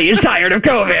 Everybody is tired of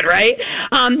COVID, right?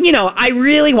 I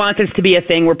really want this to be a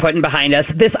thing we're putting behind us.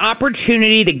 This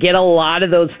opportunity to get a lot of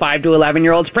those 5 to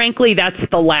 11-year-olds, frankly, that's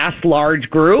the last large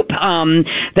group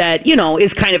that,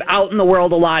 is kind of out in the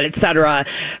world a lot, et cetera.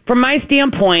 From my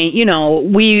standpoint,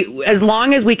 as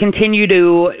long as we continue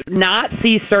to not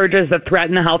see surges that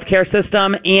threaten the healthcare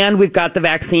system, and we've got the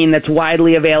vaccine that's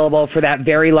widely available for that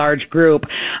very large group,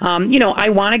 I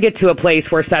want to get to a place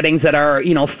where settings that are,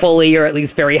 fully or at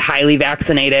least very highly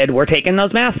vaccinated, we're taking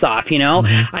those masks off,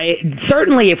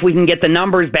 Certainly if we can get the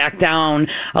numbers back down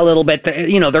a little bit,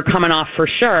 they're coming off for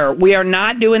sure. We are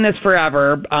not doing this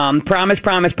forever. Promise.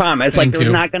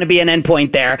 There's not going to be an end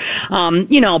point there.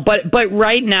 But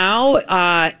right now,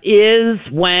 is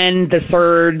when the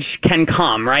surge can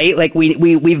come, right? Like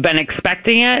we've been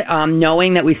expecting it,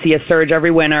 knowing that we see a surge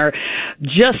every winter,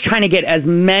 just trying to get as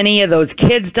many of those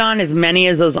kids done, as many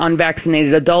of those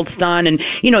unvaccinated adults done. And,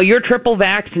 you're triple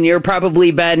vaxxed and you're probably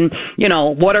been,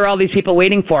 what are all these people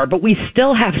waiting for? But we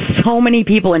still have so many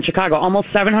people in Chicago, almost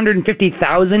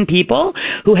 750,000 people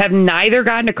who have neither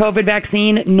gotten a COVID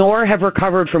vaccine nor have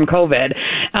recovered from COVID.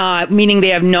 meaning they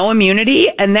have no immunity,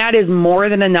 and that is more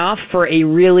than enough for a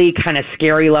really kind of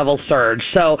scary level surge.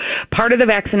 So part of the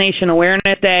Vaccination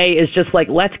Awareness Day is just like,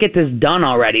 let's get this done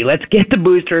already. Let's get the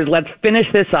boosters. Let's finish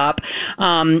this up.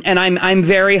 And I'm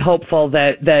very hopeful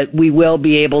that we will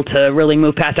be able to really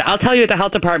move past it. I'll tell you, at the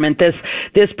health department,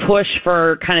 this push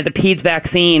for kind of the PEDS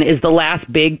vaccine is the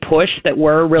last big push that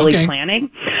we're really planning.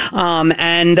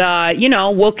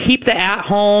 We'll keep the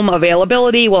at-home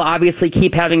availability. We'll obviously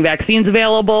keep having vaccines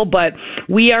available, but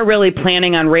we are really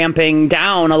planning on ramping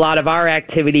down a lot of our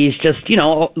activities just,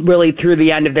 really through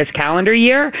the end of this calendar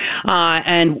year.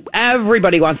 And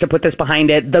everybody wants to put this behind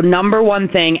it. The number one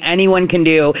thing anyone can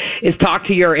do is talk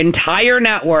to your entire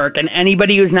network and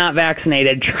anybody who's not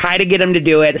vaccinated. Try to get them to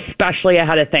do it, especially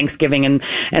ahead of Thanksgiving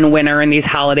and winter and these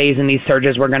holidays and these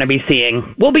surges we're going to be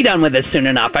seeing. We'll be done with this soon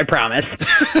enough, I promise.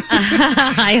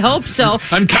 I hope so.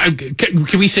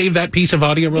 Can we save that piece of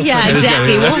audio real quick? Yeah,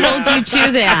 exactly. We'll hold you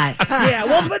to that. Yeah,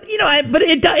 well, but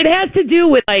it has to do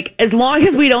with, like, as long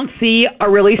as we don't see a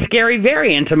really scary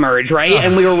variant emerge, right?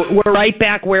 And we're right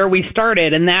back where we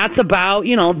started, and that's about,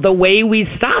 the way we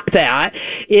stop that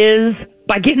is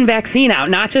by getting vaccine out,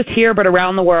 not just here, but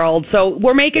around the world. So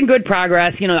we're making good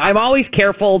progress. I'm always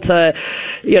careful to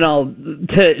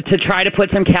try to put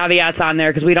some caveats on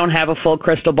there because we don't have a full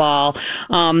crystal ball.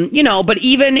 But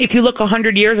even if you look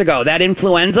 100 years ago, that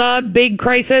influenza big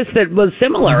crisis that was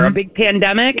similar, a big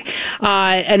pandemic,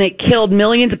 and it killed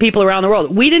millions of people around the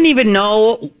world. We didn't even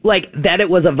know, that it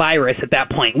was a virus at that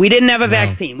point. We didn't have a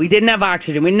vaccine. We didn't have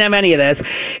oxygen. We didn't have any of this.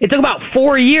 It took about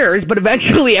 4 years, but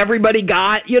eventually everybody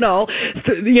got,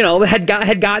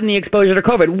 had gotten the exposure to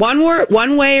COVID.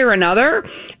 One way or another,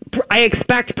 I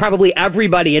expect probably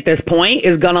everybody at this point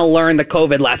is going to learn the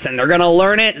COVID lesson. They're going to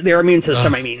learn it, their immune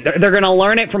system, They're going to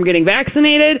learn it from getting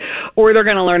vaccinated, or they're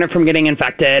going to learn it from getting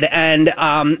infected. And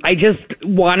I just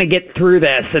want to get through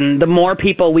this. And the more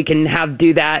people we can have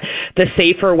do that the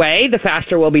safer way, the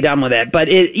faster we'll be done with it. But,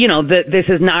 this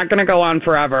is not going to go on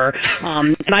forever.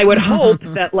 And I would hope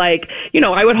that,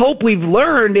 I would hope we've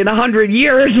learned in 100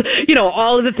 years,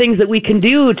 all of the things that we can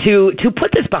do to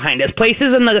put this behind us.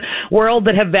 Places in the world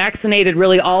that have vaccinated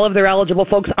really all of their eligible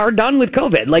folks are done with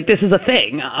COVID. This is a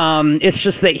thing. It's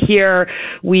just that here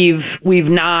we've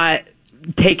not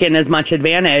taken as much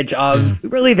advantage of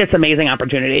really this amazing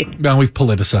opportunity. Well, we've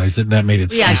politicized it. That made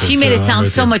it stupid, she made it sound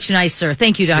so much nicer.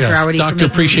 Thank you, Dr. Arwady. Doctor,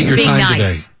 appreciate your time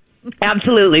today.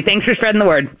 Absolutely. Thanks for spreading the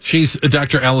word. She's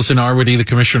Dr. Allison Arwady, the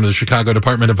commissioner of the Chicago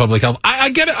Department of Public Health. I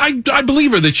get it. I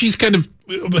believe her that she's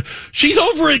she's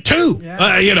over it too,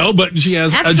 but she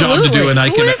has a job to do, and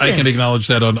I can acknowledge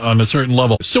that on a certain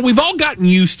level. So we've all gotten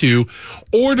used to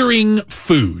ordering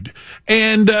food,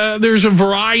 and there's a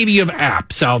variety of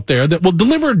apps out there that will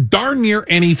deliver darn near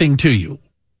anything to you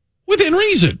within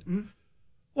reason.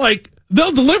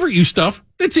 They'll deliver you stuff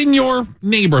that's in your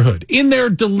neighborhood, in their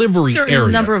delivery area.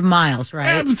 Number of miles,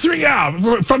 right?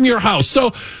 From your house.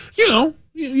 So,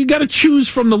 you got to choose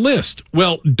from the list.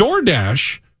 Well,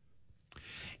 DoorDash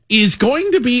is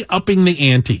going to be upping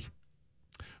the ante.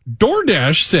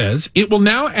 DoorDash says it will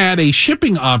now add a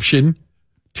shipping option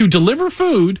to deliver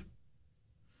food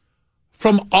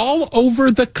from all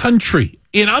over the country.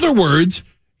 In other words,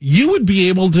 you would be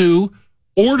able to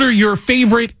order your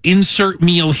favorite insert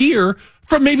meal here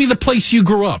from maybe the place you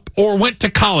grew up or went to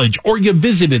college or you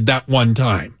visited that one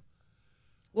time.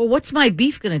 Well, what's my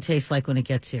beef going to taste like when it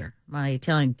gets here? My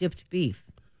Italian dipped beef.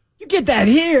 You get that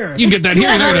here. You get that here.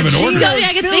 You're not going to have an order.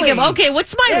 I can think of,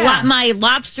 what's my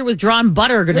lobster with drawn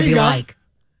butter going to be like?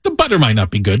 The butter might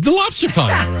not be good. The lobster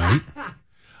probably all right.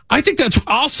 I think that's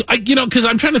also, because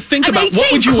I'm trying to think about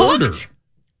what would you order?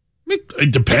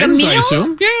 It depends, I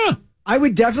assume. Yeah. I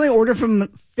would definitely order from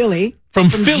Philly. From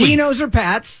Philly. Geno's or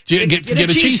Pat's. Get a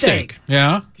cheesesteak.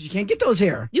 Yeah. Because you can't get those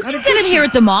here. You can get them here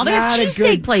at the mall. They have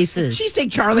cheesesteak places.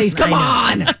 Cheesesteak Charlie's. Come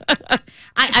on.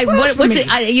 What's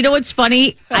it? You know what's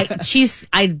funny?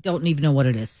 I don't even know what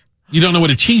it is. You don't know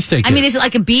what a cheesesteak is? I mean, is it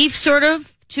like a beef sort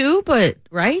of too? But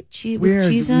right? With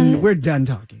cheese on it? We're done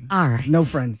talking. All right. No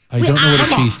friends. I don't know what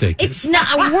a cheesesteak is. It's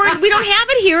not. We don't have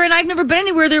it here, and I've never been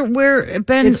anywhere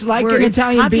It's like an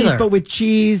Italian beef, but with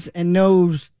cheese and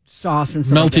no sauce and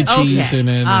stuff. Melted cheese in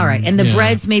it. All right. And the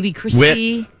breads maybe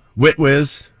crispy. Whit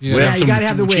whiz. Yeah, you got to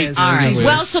have the whiz. All right.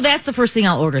 Well, so that's the first thing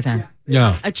I'll order then.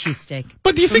 Yeah. A cheesesteak.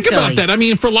 But do you think about that? I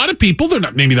mean, for a lot of people, they're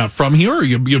maybe not from here, or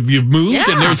you've moved,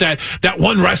 and there's that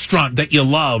one restaurant that you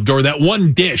loved, or that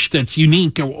one dish that's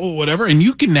unique, or whatever, and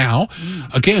you can now,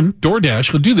 again,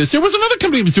 DoorDash will do this. There was another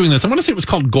company that was doing this. I want to say it was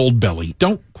called Goldbelly.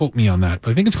 Don't quote me on that,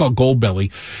 but I think it's called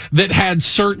Goldbelly, that had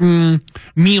certain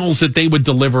meals that they would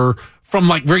deliver from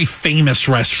like very famous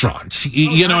restaurants.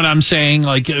 You know what I'm saying?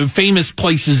 Like famous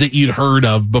places that you'd heard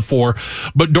of before.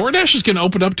 But DoorDash is going to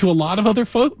open up to a lot of other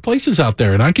places out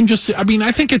there. And I think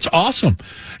it's awesome.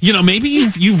 You know, maybe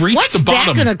you've reached the bottom. What's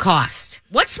that going to cost?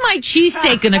 What's my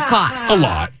cheesesteak going to cost? A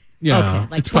lot. Yeah. Okay,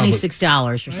 like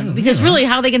 $26 or something. Because really,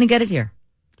 how are they going to get it here?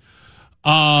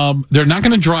 They're not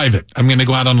going to drive it. I'm going to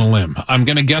go out on a limb. I'm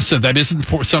going to guess that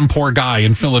isn't some poor guy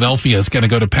in Philadelphia is going to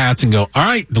go to Pat's and go, all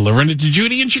right, delivering it to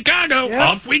Judy in Chicago. Yep.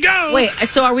 Off we go. Wait,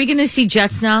 so are we going to see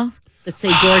jets now that say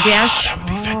DoorDash? That would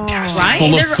be fantastic. Right?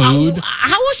 Full of food.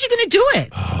 How else are you going to do it?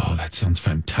 Oh, that sounds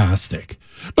fantastic.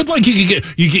 But like you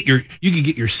could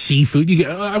get your seafood. You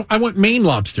get. I want Maine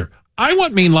lobster. I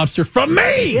want Maine lobster from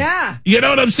Maine. Yeah. You know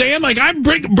what I'm saying? Like, I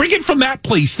bring it from that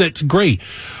place. That's great.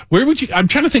 Where would you? I'm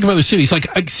trying to think of other cities. Like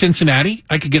Cincinnati,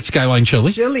 I could get Skyline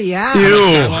chili. Chili, yeah.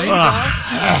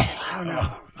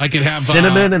 I could have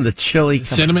cinnamon and the chili.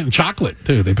 Cinnamon and chocolate,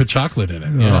 too. They put chocolate in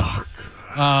it.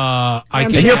 Yeah.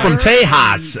 And you're from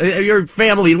Tejas. Your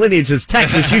family lineage is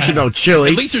Texas. You should know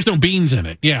chili. At least there's no beans in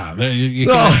it. Yeah. You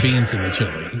can't have beans in the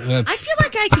chili. I feel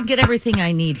like I can get everything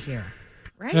I need here.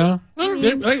 Right? Yeah,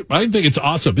 I think it's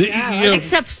awesome. Yeah,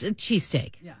 except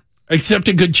cheesesteak. Yeah. Except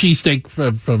a good cheesesteak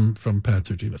from Pat's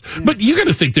or Gina's. Yeah. But you got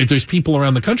to think that there's people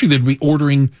around the country that would be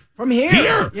ordering from here.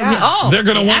 Yeah. They're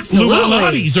going to want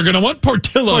Lumalottis. They're going to want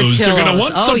Portillo's. They're going to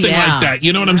want something like that.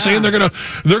 You know what I'm saying? They're going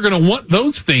to want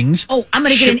those things. Oh, I'm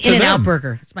going to get an In-N-Out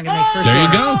burger. That's my going to make first. There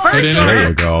you go. There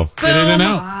you go. Get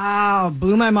In-N-Out. Wow,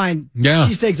 blew my mind. Yeah.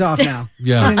 Cheesesteak's off now.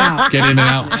 Yeah. Get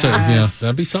In-N-Out. So, yeah,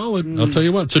 that'd be solid. I'll tell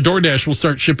you what. So DoorDash will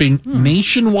start shipping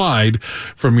nationwide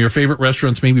from your favorite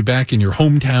restaurants, maybe back in your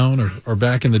hometown or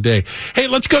back in the day. Hey,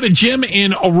 let's go to Jim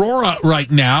in Aurora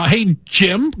right now. Hey,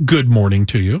 Jim, good morning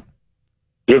to you.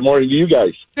 Good morning to you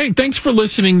guys. Hey, thanks for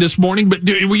listening this morning. But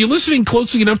were you listening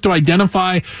closely enough to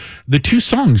identify the two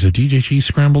songs that DJ G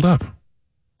scrambled up?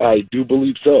 I do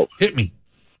believe so. Hit me.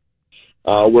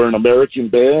 We're an American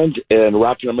band and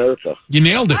Rockin' America. You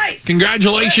nailed it. Nice.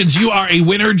 Congratulations. You are a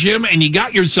winner, Jim, and you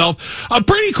got yourself a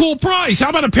pretty cool prize. How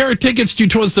about a pair of tickets to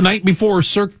 'Twas the Night Before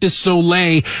Cirque du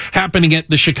Soleil happening at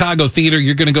the Chicago Theater?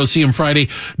 You're going to go see him Friday,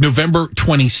 November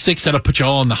 26th. That'll put you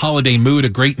all in the holiday mood, a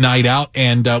great night out,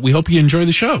 and we hope you enjoy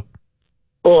the show.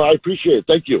 Oh, I appreciate it.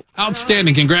 Thank you.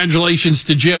 Outstanding. Congratulations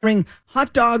to Jim. Bring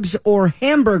hot dogs or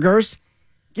hamburgers.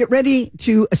 Get ready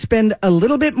to spend a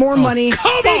little bit more money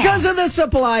because of the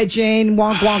supply chain.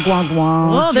 Wonk, wonk, wonk,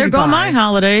 wonk. Well, there go my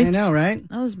holidays. I know, right?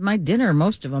 That was my dinner,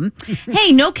 most of them.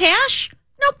 Hey, no cash?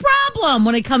 No problem.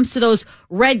 When it comes to those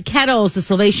red kettles, the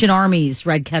Salvation Army's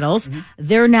red kettles,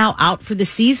 they're now out for the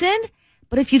season.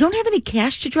 But if you don't have any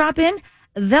cash to drop in,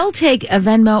 they'll take a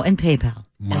Venmo and PayPal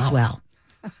as well.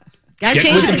 Got to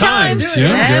change the times.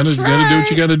 Yeah, got to do what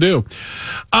you got to do.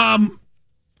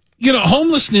 You know,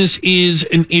 homelessness is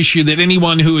an issue that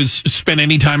anyone who has spent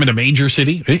any time in a major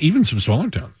city, even some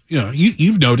smaller towns, you know,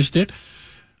 you've noticed it.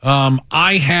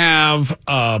 I have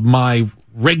my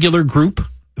regular group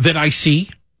that I see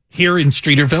here in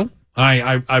Streeterville.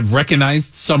 I've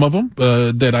recognized some of them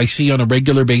that I see on a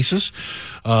regular basis,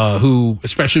 who,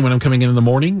 especially when I'm coming in the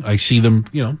morning, I see them,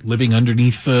 you know, living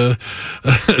underneath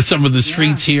some of the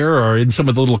streets here or in some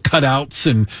of the little cutouts,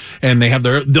 and they have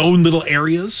their own little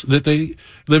areas that they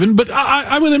live in. But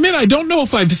I would admit, I don't know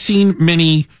if I've seen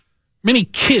many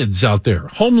kids out there,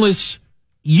 homeless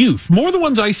youth. More of the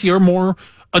ones I see are more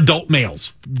adult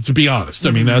males, to be honest.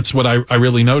 I mean, that's what I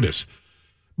really notice.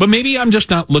 But maybe I'm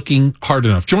just not looking hard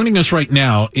enough. Joining us right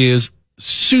now is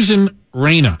Susan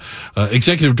Reyna,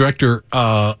 Executive Director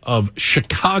of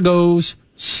Chicago's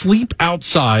Sleep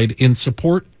Outside in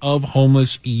support of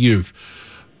homeless youth.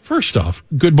 First off,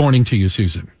 good morning to you,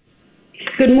 Susan.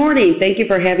 Good morning. Thank you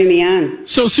for having me on.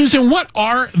 So, Susan, what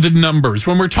are the numbers?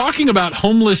 When we're talking about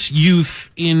homeless youth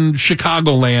in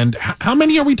Chicagoland, how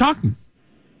many are we talking?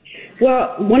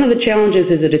 Well, one of the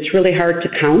challenges is that it's really hard to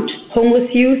count homeless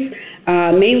youth.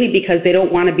 Mainly because they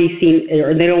don't want to be seen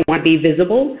or they don't want to be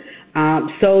visible.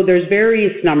 So there's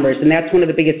various numbers, and that's one of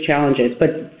the biggest challenges.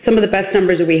 But some of the best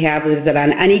numbers that we have is that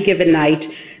on any given night,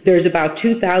 there's about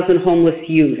 2,000 homeless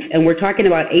youth, and we're talking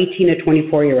about 18 to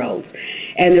 24-year-olds.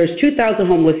 And there's 2,000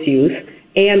 homeless youth,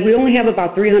 and we only have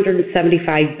about 375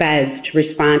 beds to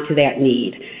respond to that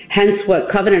need. Hence, what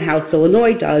Covenant House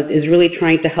Illinois does is really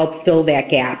trying to help fill that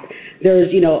gap.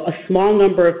 There's, a small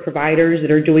number of providers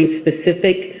that are doing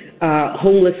specific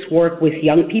homeless work with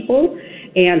young people,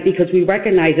 and because we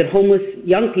recognize that homeless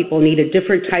young people need a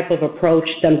different type of approach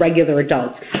than regular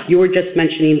adults. You were just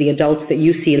mentioning the adults that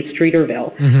you see in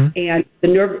Streeterville, and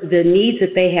the needs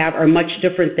that they have are much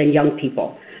different than young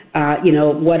people.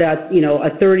 what a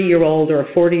 30-year-old or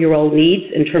a 40-year-old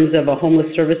needs in terms of a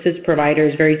homeless services provider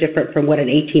is very different from what an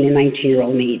 18 and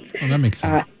 19-year-old needs. Oh, that makes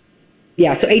sense.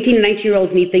 So 18 and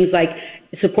 19-year-olds need things like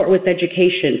support with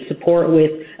education, support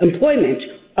with employment,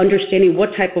 understanding what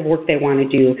type of work they want to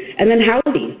do, and then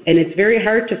housing. And it's very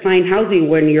hard to find housing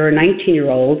when you're a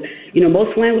 19-year-old.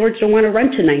 Most landlords don't want to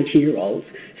rent to 19-year-olds.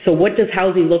 So what does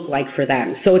housing look like for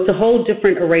them? So it's a whole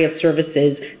different array of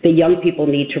services that young people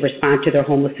need to respond to their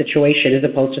homeless situation as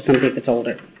opposed to somebody that's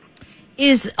older.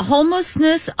 Is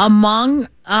homelessness among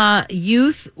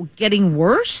youth getting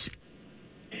worse?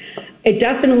 It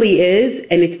definitely is,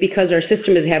 and it's because our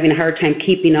system is having a hard time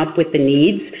keeping up with the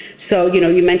needs. So, you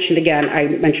mentioned again, I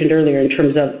mentioned earlier in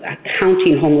terms of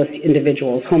counting homeless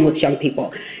individuals, homeless young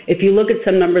people. If you look at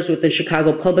some numbers within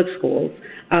Chicago public schools,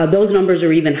 those numbers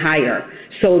are even higher.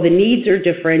 So the needs are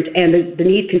different, and the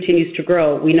need continues to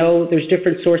grow. We know there's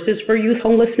different sources for youth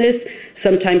homelessness.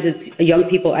 Sometimes it's young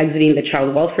people exiting the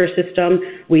child welfare system.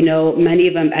 We know many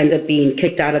of them end up being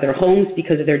kicked out of their homes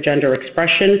because of their gender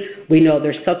expression. We know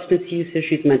there's substance use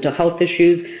issues, mental health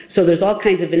issues. So there's all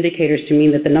kinds of indicators to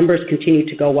mean that the numbers continue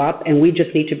to go up, and we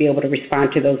just need to be able to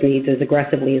respond to those needs as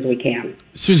aggressively as we can.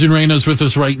 Susan Reyna is with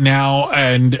us right now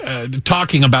and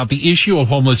talking about the issue of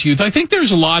homeless youth. I think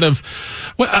there's a lot of,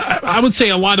 I would say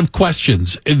a lot of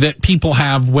questions that people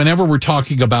have whenever we're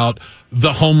talking about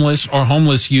the homeless or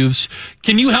homeless youths.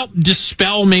 Can you help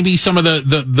dispel maybe some of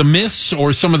the myths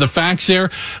or some of the facts there?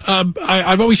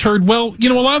 I've always heard, a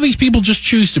lot of these people just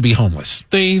choose to be homeless.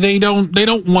 They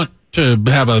don't want to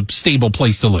have a stable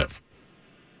place to live.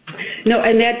 No,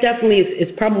 and that definitely is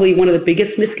probably one of the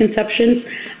biggest misconceptions.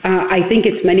 I think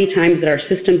it's many times that our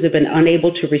systems have been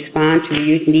unable to respond to the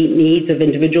unique needs of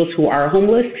individuals who are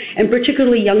homeless, and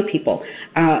particularly young people.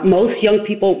 Most young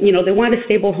people, they want a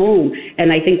stable home.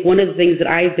 And I think one of the things that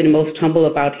I've been most humble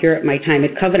about here at my time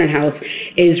at Covenant House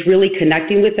is really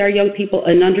connecting with our young people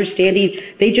and understanding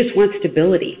they just want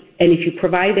stability. And if you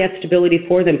provide that stability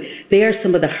for them, they are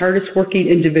some of the hardest working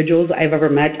individuals I've ever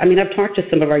met. I mean, I've talked to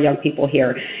some of our young people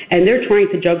here, and they're trying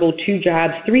to juggle 2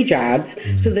 jobs, 3 jobs,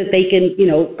 so that they can,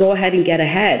 go ahead and get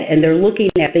ahead. And they're looking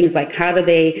at things like how do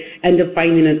they end up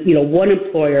finding one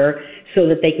employer so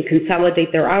that they can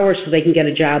consolidate their hours so they can get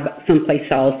a job someplace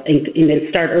else and then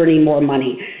start earning more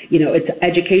money. It's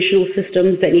educational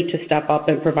systems that need to step up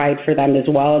and provide for them as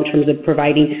well in terms of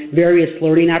providing various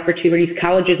learning opportunities.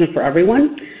 College isn't for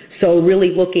everyone. So really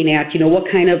looking at, what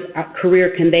kind of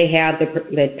career can they have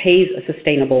that pays a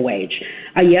sustainable wage?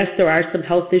 Yes, there are some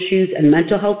health issues and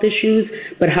mental health issues,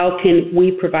 but how can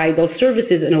we provide those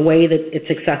services in a way that it's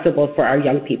accessible for our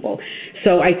young people?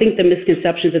 So I think the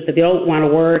misconceptions that they don't want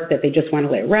to work, that they just want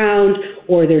to lay around,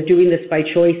 or they're doing this by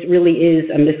choice really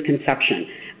is a misconception.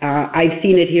 I've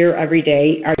seen it here every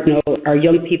day. Our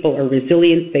young people are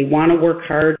resilient. They want to work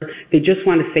hard. They just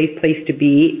want a safe place to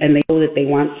be, and they know that they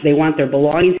want their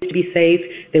belongings to be safe.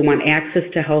 They want access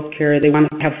to health care. They want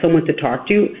to have someone to talk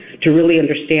to really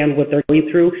understand what they're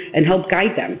going through and help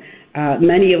guide them.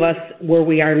 Many of us, where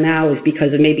we are now, is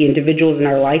because of maybe individuals in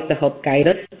our life that help guide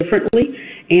us differently.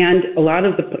 And a lot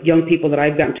of the young people that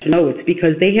I've gotten to know, it's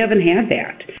because they haven't had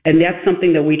that. And that's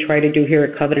something that we try to do here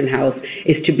at Covenant House,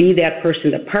 is to be that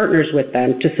person that partners with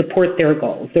them to support their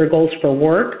goals for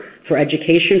work, for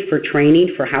education, for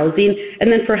training, for housing, and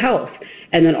then for health.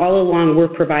 And then all along we're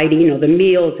providing, the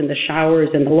meals and the showers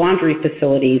and the laundry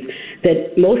facilities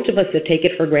that most of us that take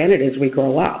it for granted as we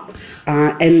grow up.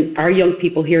 And our young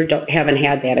people here haven't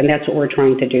had that, and that's what we're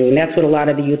trying to do. And that's what a lot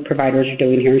of the youth providers are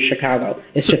doing here in Chicago,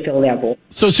 is to fill that void.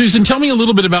 So, Susan, tell me a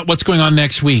little bit about what's going on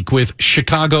next week with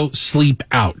Chicago Sleep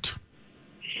Out.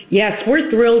 Yes, we're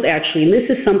thrilled, actually. And this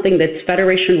is something that's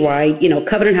federation-wide.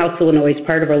 Covenant House, Illinois is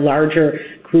part of a larger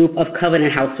group of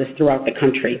Covenant Houses throughout the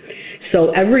country.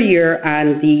 So every year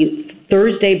on the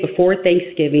Thursday before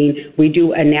Thanksgiving, we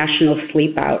do a national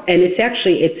sleep out. And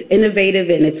it's innovative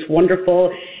and it's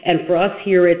wonderful. And for us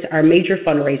here, it's our major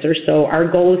fundraiser. So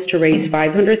our goal is to raise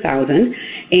 $500,000.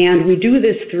 And we do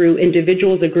this through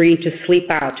individuals agreeing to sleep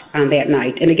out on that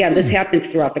night. And again, this happens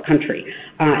throughout the country.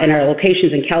 In our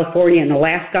locations in California and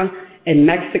Alaska and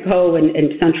Mexico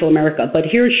and Central America. But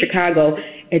here in Chicago,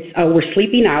 we're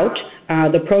sleeping out.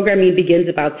 The programming begins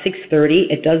about 6:30.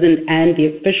 It doesn't end.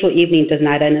 The official evening does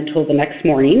not end until the next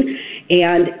morning.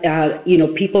 And,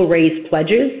 people raise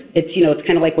pledges. It's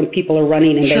kind of like when people are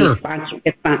running and Sure. they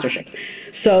get sponsorship.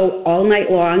 So all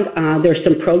night long, there's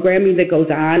some programming that goes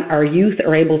on. Our youth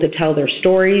are able to tell their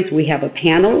stories. We have a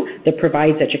panel that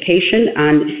provides education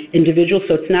on individuals.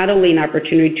 So it's not only an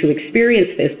opportunity to experience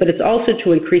this, but it's also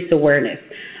to increase awareness.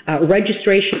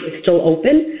 Registration is still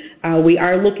open. We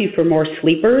are looking for more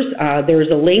sleepers. There's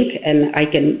a link, and I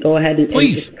can go ahead and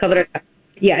please. It's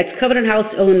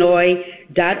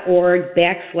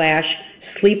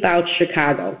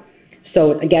covenanthouseinllinois.org/sleepoutchicago.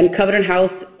 So again,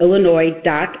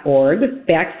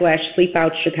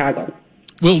 covenanthouseinllinois.org/sleepoutchicago.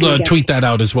 We'll tweet that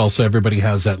out as well, so everybody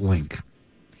has that link.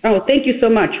 Oh, thank you so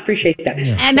much. Appreciate that.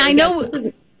 Yeah. And I know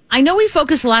we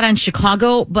focus a lot on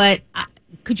Chicago, but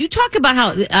could you talk about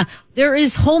how there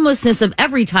is homelessness of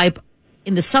every type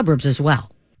in the suburbs as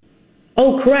well?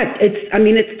 Oh, correct. It's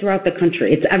throughout the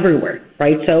country. It's everywhere,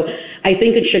 right? So I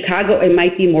think in Chicago it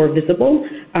might be more visible,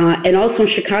 and also in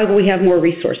Chicago we have more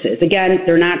resources. Again,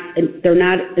 they're not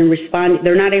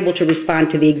able to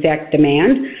respond to the exact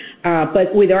demand,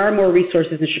 but there are more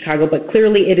resources in Chicago. But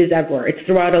clearly, it is everywhere. It's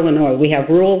throughout Illinois. We have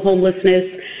rural homelessness.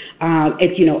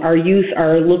 Our youth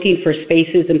are looking for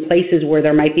spaces and places where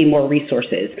there might be more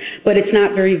resources, but it's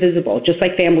not very visible. Just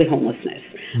like family homelessness,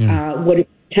 what it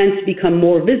tends to become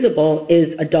more visible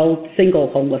is adult single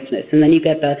homelessness, and then you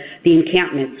get the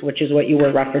encampments, which is what you were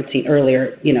referencing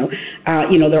earlier.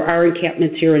 There are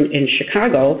encampments here in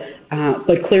Chicago,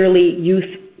 but clearly youth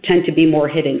tend to be more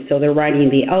hidden. So they're riding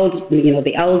the L's,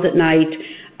 the L's at night.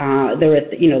 They're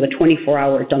at the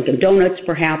 24-hour Dunkin' Donuts,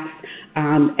 perhaps.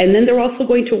 And then they're also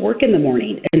going to work in the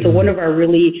morning. And so one of our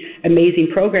really amazing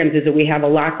programs is that we have a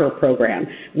locker program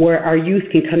where our youth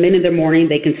can come in the morning,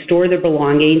 they can store their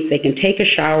belongings, they can take a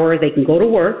shower, they can go to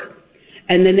work,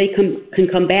 and then they can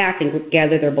come back and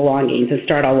gather their belongings and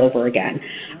start all over again.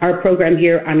 Our program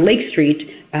here on Lake Street,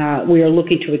 we are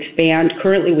looking to expand.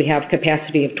 Currently we have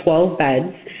capacity of 12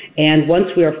 beds, and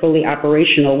once we are fully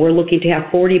operational, we're looking to have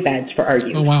 40 beds for our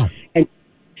youth. Oh, wow.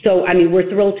 So, we're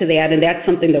thrilled to that, and that's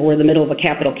something that we're in the middle of a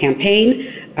capital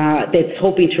campaign that's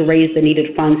hoping to raise the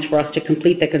needed funds for us to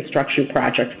complete the construction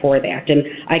project for that. And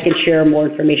I can share more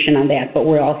information on that, but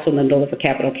we're also in the middle of a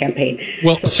capital campaign.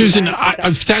 Well, so, Susan,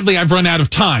 sadly, I've run out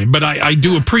of time, but I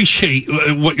do appreciate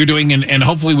what you're doing, and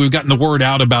hopefully we've gotten the word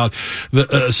out about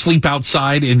the Sleep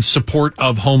Outside in support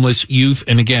of homeless youth.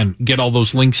 And again, get all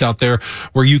those links out there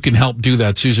where you can help do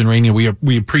that. Susan, Reyna, we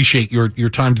appreciate your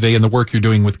time today and the work you're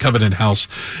doing with Covenant House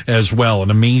as well,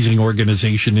 an amazing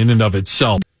organization in and of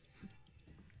itself.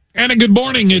 And a good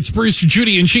morning. It's Bruce,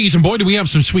 Judy, and Cheese. And boy, do we have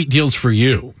some sweet deals for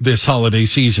you this holiday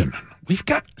season. We've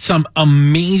got some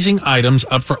amazing items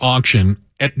up for auction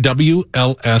at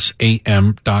WLSAM.com.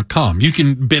 You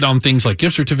can bid on things like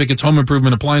gift certificates, home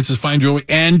improvement, appliances, fine jewelry,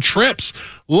 and trips.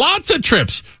 Lots of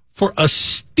trips for a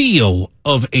steal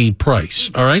of a price.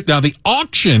 All right. Now, the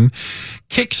auction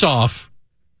kicks off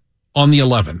on the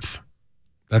 11th.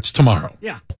 That's tomorrow.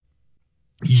 Yeah.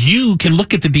 You can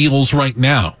look at the deals right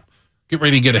now. Get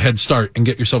ready to get a head start and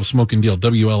get yourself a smoking deal.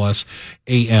 WLSAM.com.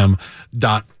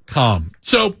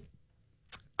 So,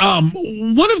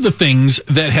 one of the things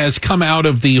that has come out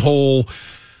of the whole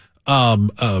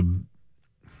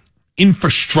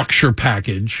infrastructure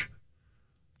package,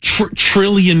 $1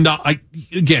 trillion,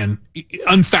 again,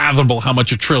 unfathomable how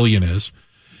much $1 trillion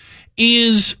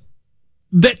is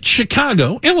that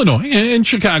Chicago, Illinois, and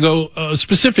Chicago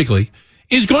specifically,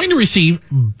 is going to receive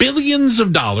billions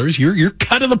of dollars, your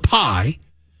cut of the pie,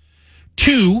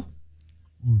 to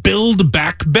build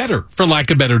back better, for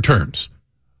lack of better terms.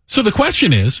 So the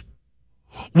question is,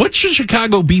 what should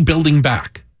Chicago be building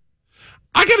back?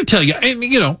 I got to tell you, and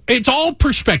it's all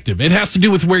perspective. It has to do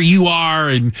with where you are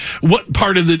and what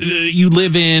part of you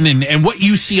live in and what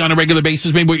you see on a regular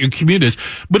basis, maybe what your commute is.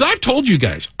 But I've told you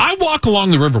guys, I walk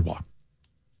along the Riverwalk.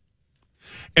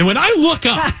 And when I look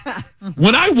up,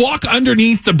 when I walk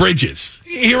underneath the bridges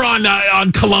here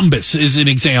on Columbus is an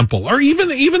example, or even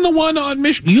the one on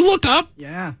Michigan, you look up.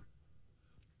 Yeah.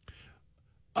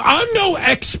 I'm no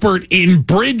expert in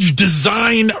bridge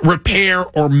design, repair,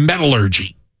 or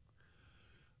metallurgy,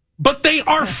 but they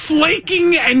are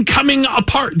flaking and coming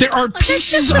apart. There are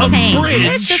pieces of bridge.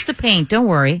 It's just a paint. Don't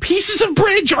worry. Pieces of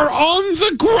bridge are on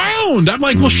the ground. I'm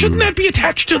like, well, shouldn't that be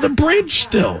attached to the bridge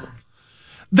still?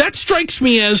 That strikes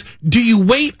me as, do you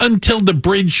wait until the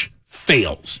bridge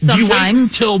fails? Sometimes. Do you wait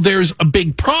until there's a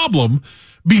big problem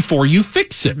before you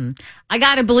fix it? Mm-hmm. I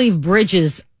got to believe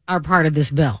bridges are part of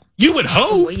this bill. You would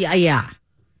hope. Yeah.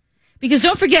 Because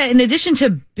don't forget, in addition to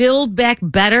Build Back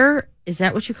Better, is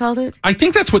that what you called it? I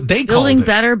think that's what they called it. Building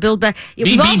Better, Build Back.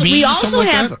 We also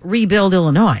have Rebuild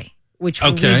Illinois, which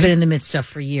we've been in the midst of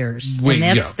for years.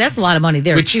 That's a lot of money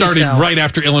there, which started right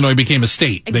after Illinois became a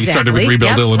state. Exactly. They started with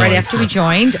Rebuild Illinois. Right after we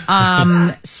joined.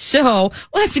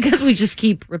 That's because we just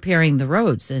keep repairing the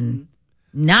roads and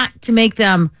not to make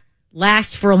them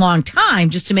last for a long time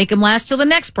just to make them last till the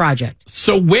next project.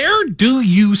 So where do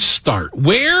you start?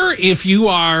 Where, if you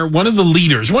are one of the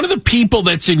leaders, one of the people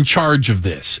that's in charge of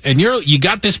this, and you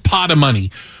got this pot of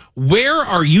money, where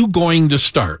are you going to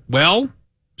start? Well,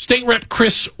 State Rep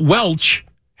Chris Welch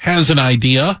has an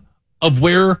idea of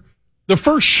where the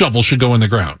first shovel should go in the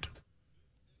ground.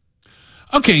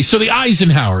 Okay, so the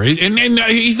Eisenhower, and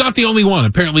he's not the only one.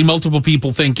 Apparently, multiple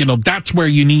people think, that's where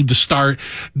you need to start.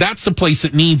 That's the place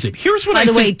that needs it. Here's what By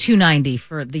the way, $2.90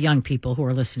 for the young people who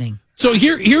are listening. So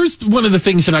here's one of the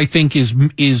things that I think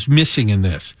is missing in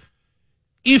this.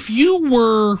 If you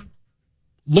were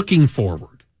looking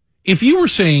forward, if you were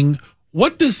saying,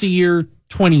 what does the year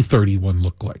 2031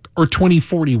 look like, or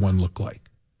 2041 look like?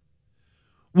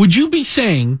 Would you be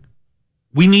saying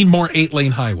we need more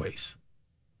 8-lane highways?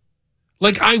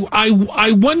 Like,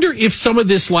 I wonder if some of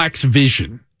this lacks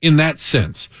vision in that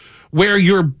sense, where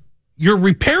you're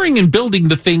repairing and building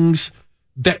the things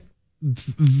that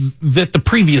the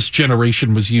previous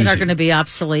generation was using. That are going to be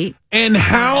obsolete. And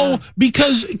how,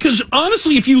 because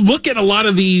honestly, if you look at a lot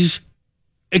of these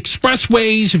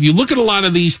expressways, if you look at a lot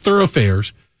of these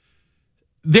thoroughfares,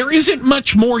 there isn't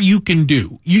much more you can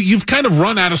do. You've kind of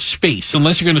run out of space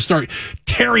unless you're going to start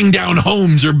tearing down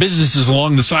homes or businesses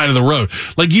along the side of the road.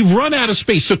 Like, you've run out of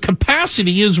space. So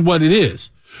capacity is what it is.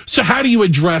 So how do you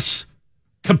address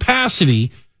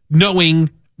capacity knowing,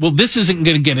 well, this isn't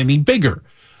going to get any bigger?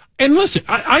 And listen,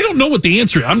 I don't know what the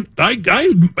answer is.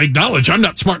 I acknowledge I'm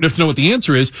not smart enough to know what the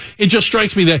answer is. It just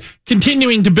strikes me that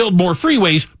continuing to build more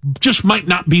freeways just might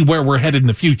not be where we're headed in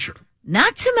the future.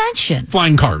 Not to mention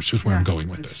flying cars is where I'm going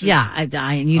with this. Yeah, I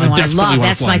love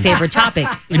that's my favorite topic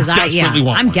because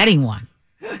I'm getting one.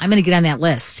 I'm going to get on that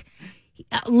list.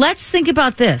 Let's think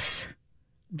about this.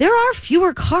 There are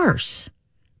fewer cars.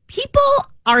 People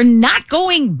are not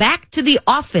going back to the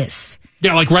office.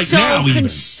 Yeah, like now.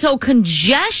 So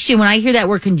congestion. When I hear that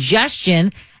word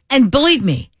congestion, and believe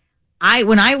me,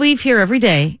 when I leave here every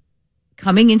day,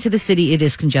 coming into the city, it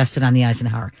is congested on the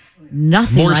Eisenhower.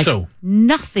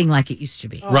 Nothing like it used to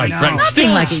be. Right.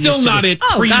 Still not at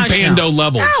pre-Bando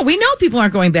levels. No, we know people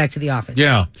aren't going back to the office.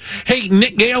 Yeah. Hey,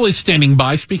 Nick Gale is standing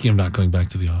by. Speaking of not going back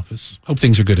to the office, hope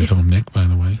things are good at home, Nick, by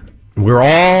the way. We're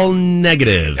all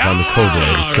negative on the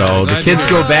COVID, so the kids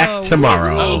go back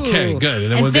tomorrow. Okay,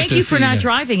 good. And then thank you for not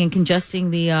driving and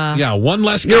congesting the... one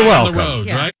less guy on the road,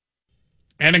 right?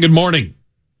 Anna, good morning.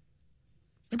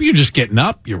 Maybe you're just getting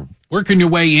up. You're working your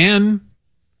way in.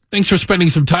 Thanks for spending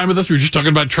some time with us. We were just talking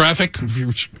about traffic. If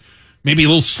you're maybe a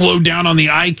little slowed down on the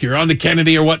Ike, you're on the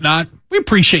Kennedy or whatnot. We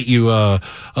appreciate you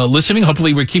listening.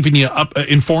 Hopefully we're keeping you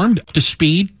informed, up to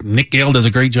speed. Nick Gale does a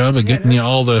great job of getting you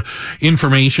all the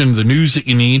information, the news that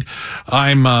you need.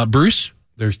 I'm Bruce.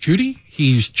 There's Judy.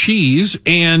 He's Cheese.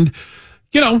 And,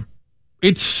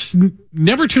 it's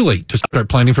never too late to start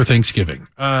planning for Thanksgiving.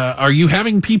 Are you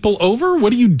having people over?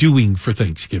 What are you doing for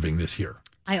Thanksgiving this year?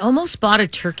 I almost bought a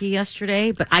turkey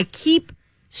yesterday, but I keep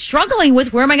struggling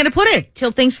with where am I going to put it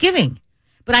till Thanksgiving.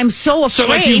 But I'm so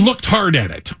afraid. So you looked hard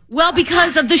at it. Well,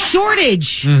 because of the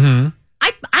shortage. Mm-hmm.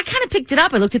 I kind of picked it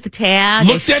up. I looked at the tag.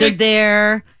 I stood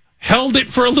there. Held it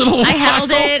for a little while. I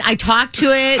held it. I talked to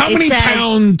it. How many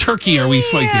pound turkey are we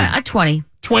spiking? A 20.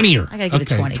 20-er. I got to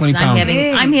get a 20 pounds.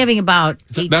 I'm having about...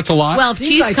 That's a lot? Well, if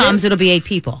cheese comes, it'll be 8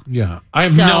 people. Yeah. I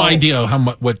have no idea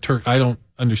what turkey... I don't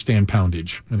understand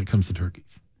poundage when it comes to turkeys.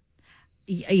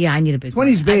 Yeah, I need a big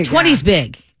 20's big. 20's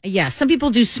big. Yeah, some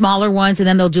people do smaller ones, and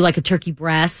then they'll do like a turkey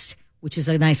breast, which is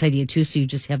a nice idea, too, so you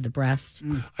just have the breast.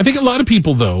 I think a lot of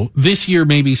people, though, this year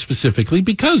maybe specifically,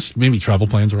 because maybe travel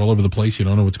plans are all over the place, you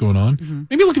don't know what's going on,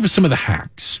 maybe looking for some of the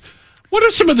hacks. What are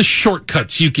some of the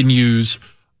shortcuts you can use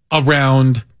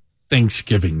around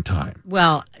Thanksgiving time?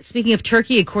 Well, speaking of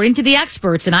turkey, according to the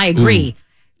experts, and I agree,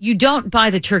 you don't buy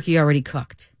the turkey already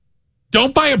cooked.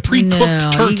 Don't buy a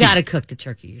pre-cooked turkey. You got to cook the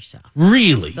turkey yourself.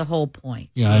 Really? That's the whole point.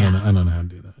 Yeah, I don't know how to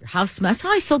do that. Your house, that's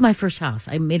how I sold my first house.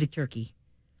 I made a turkey.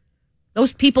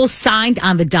 Those people signed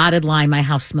on the dotted line. My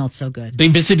house smelled so good. They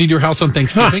visited your house on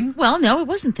Thanksgiving? Well, no, it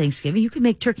wasn't Thanksgiving. You could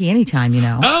make turkey anytime,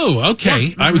 Oh, okay.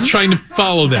 Yeah. I was trying to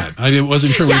follow that. I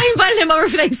wasn't sure. Yeah, I invited him over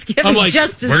for Thanksgiving. I'm like,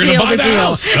 just to we're going to buy the deal.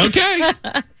 house. Okay.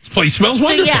 This place smells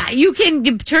wonderful. So, yeah, you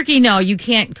can, turkey, no, you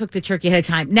can't cook the turkey ahead of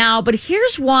time. Now, but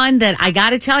here's one that I got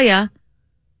to tell you.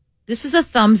 This is a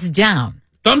thumbs down.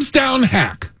 Thumbs down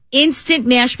hack. Instant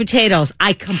mashed potatoes.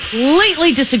 I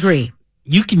completely disagree.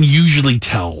 You can usually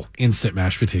tell instant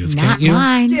mashed potatoes, can't you? Not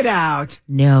mine. Get out.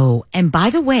 No. And by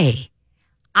the way,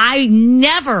 I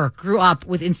never grew up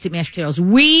with instant mashed potatoes.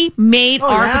 We made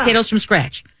our potatoes from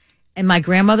scratch. And my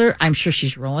grandmother, I'm sure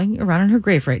she's rolling around in her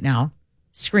grave right now,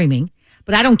 screaming.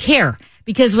 But I don't care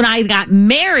because when I got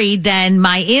married, then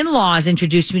my in-laws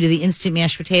introduced me to the instant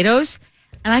mashed potatoes.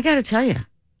 And I got to tell you,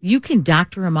 you can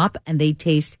doctor them up and they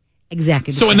taste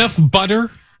exactly the same. So enough butter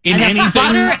in anything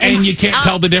and you can't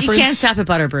tell the difference? You can't stop at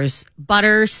butter, Bruce.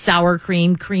 Butter, sour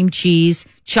cream, cream cheese,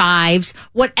 chives,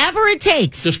 whatever it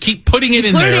takes. Just keep putting it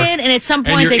in Put there. it in, and at some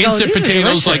point and your they go, instant these are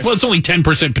potatoes, like, delicious. well, it's only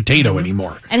 10% potato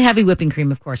anymore. And heavy whipping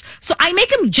cream, of course. So I make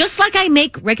them just like I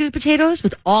make regular potatoes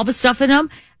with all the stuff in them.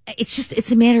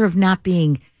 It's a matter of not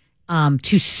being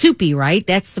too soupy, right?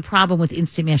 That's the problem with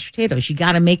instant mashed potatoes. You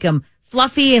got to make them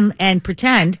fluffy and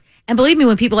pretend. And believe me,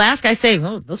 when people ask, I say,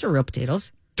 "Oh, those are real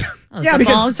potatoes."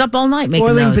 It's up all night making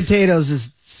boiling those. potatoes is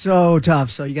so tough.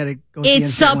 So you got to go. With the It's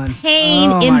instant a ones. pain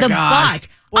in the butt.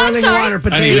 I'm Boiling sorry. water I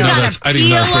didn't even know I didn't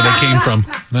know that's where they came from.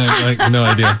 I have no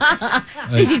idea.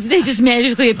 They just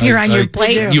magically appear on your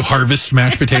plate. You harvest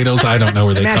mashed potatoes. I don't know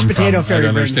where they come potato from. I fairy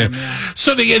don't brings understand. them, yeah.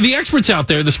 So the experts out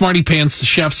there, the smarty pants, the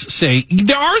chefs say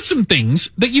there are some things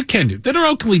that you can do that are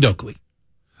oakley dokley,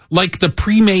 like the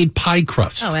pre-made pie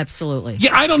crust. Oh, absolutely.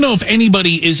 Yeah, I don't know if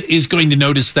anybody is going to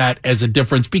notice that as a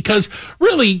difference because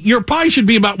really your pie should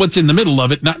be about what's in the middle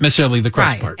of it, not necessarily the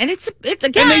crust part. And it's again,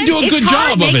 And they do a good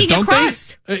job of it, don't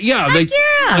crust. they? Yeah,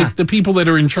 yeah. the people that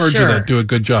are in charge of that do a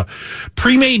good job.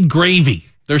 Pre-made gravy,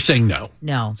 they're saying no.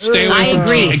 No, Stay away I from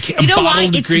agree. You know why?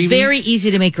 bottled It's gravy. very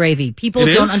easy to make gravy. People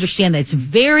It don't is? understand that. It's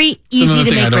very It's easy another to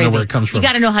thing make I don't gravy. know where it comes from. You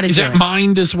got to know how to is do that it.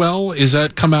 mined as well? Is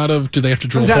that come out of? Do they have to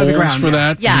drill Comes out of holes the ground, for yeah.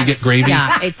 that? Yes. And you get gravy.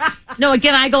 Yeah, no.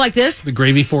 Again, I go like this, The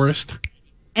gravy forest.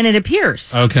 and it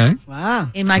appears Okay. Wow.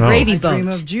 in my gravy boat. Dream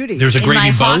of Judy. There's a in gravy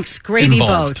my boat. Hawks gravy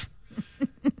involved.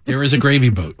 There is a gravy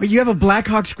boat. Wait, you have a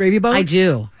Blackhawks gravy boat? I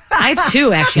do. I have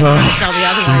two, actually. I'm trying to sell the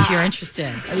other one if you're interested.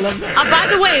 I love that.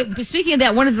 By the way, speaking of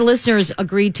that, one of the listeners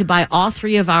agreed to buy all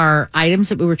three of our items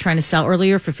that we were trying to sell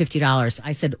earlier for $50.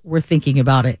 I said, we're thinking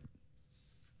about it.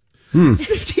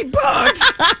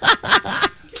 $50.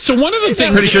 So one of the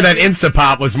things, Pretty sure that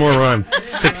Instapot was more around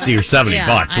 60 or 70 Yeah,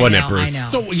 bucks, I wasn't know, it, Bruce? I know.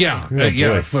 So yeah, boy.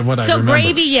 yeah. From what I So remember.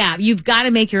 gravy, yeah, you've got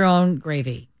to make your own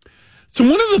gravy. So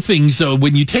one of the things, though,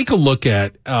 when you take a look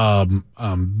at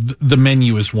the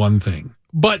menu is one thing,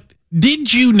 but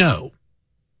did you know?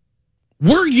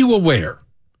 Were you aware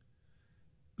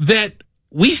that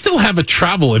we still have a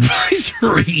travel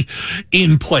advisory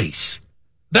in place?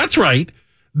 That's right.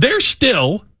 There's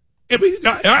still.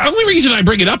 The only reason I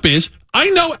bring it up is I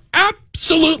know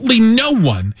absolutely no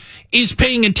one is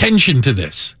paying attention to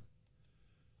this.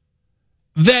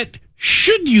 That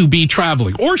should you be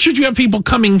traveling or should you have people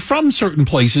coming from certain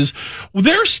places,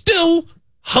 they're still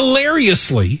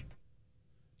hilariously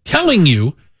telling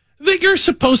you that you're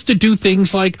supposed to do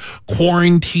things like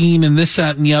quarantine and this,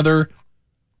 that, and the other.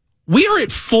 We are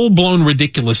at full-blown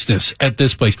ridiculousness at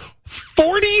this place.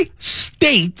 40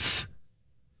 states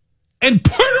and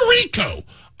Puerto Rico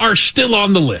are still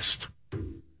on the list.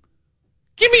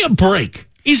 Give me a break.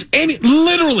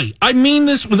 Literally, I mean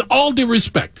this with all due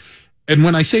respect. And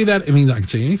when I say that, it means I can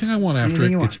say anything I want after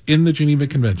it. It's in the Geneva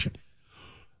Convention.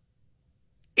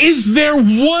 Is there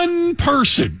one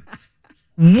person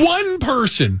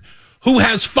who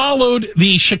has followed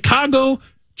the Chicago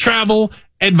travel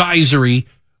advisory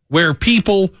where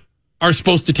people are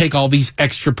supposed to take all these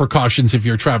extra precautions if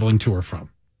you're traveling to or from?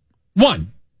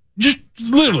 One. Just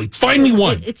literally, find me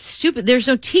one. It's stupid. There's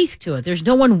no teeth to it. There's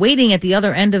no one waiting at the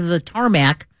other end of the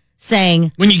tarmac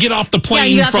saying, when you get off the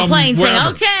plane, you get off from the plane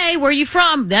wherever. saying, okay, where are you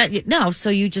from? No, so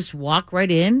you just walk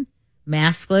right in,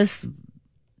 maskless,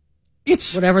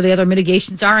 whatever the other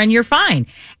mitigations are, and you're fine.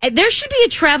 And there should be a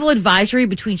travel advisory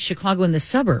between Chicago and the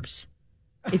suburbs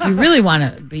if you really want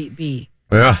to be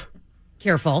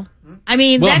careful. I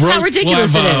mean, that's how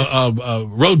ridiculous it is.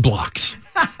 Roadblocks.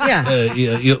 Yeah.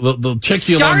 They'll check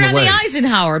you Start along the on way. the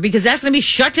Eisenhower because that's going to be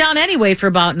shut down anyway for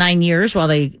about 9 years while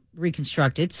they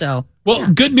reconstruct it. So,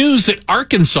 good news that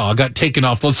Arkansas got taken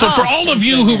off the list. So for all of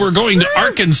you who were going to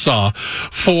Arkansas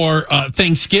for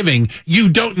Thanksgiving, you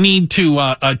don't need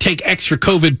to take extra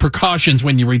COVID precautions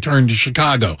when you return to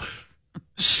Chicago.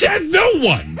 Said no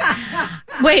one.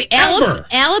 Wait, Ever.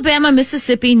 Alabama,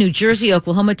 Mississippi, New Jersey,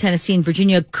 Oklahoma, Tennessee, and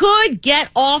Virginia could get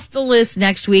off the list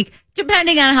next week,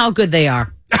 depending on how good they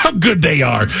are. How good they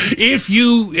are. If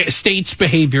you states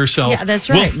behave yourself, Yeah, that's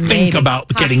right. we'll think Maybe. about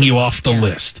getting you off the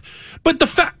list. But the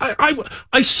fact,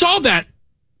 I saw that,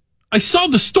 I saw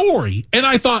the story, and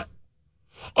I thought,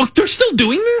 oh, they're still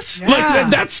doing this? Yeah.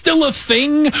 Like, that's still a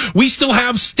thing? We still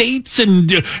have states and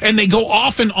they go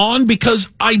off and on? Because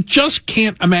I just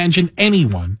can't imagine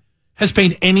anyone has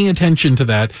paid any attention to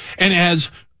that and has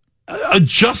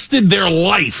adjusted their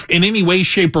life in any way,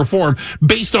 shape, or form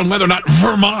based on whether or not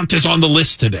Vermont is on the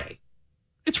list today.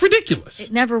 It's ridiculous.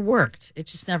 It never worked. It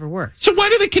just never worked. So why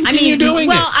do they continue doing it?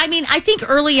 Well, I mean, I think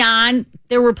early on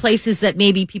there were places that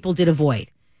maybe people did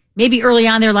avoid. Maybe early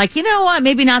on they're like, you know what?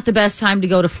 Maybe not the best time to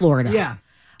go to Florida. Yeah.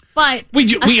 But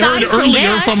we heard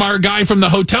earlier from our guy from the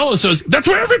hotel association. That's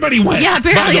where everybody went. Yeah,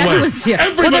 apparently everyone's here.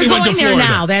 Everybody went to Florida there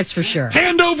now. That's for sure.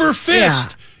 Hand over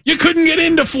fist. Yeah. You couldn't get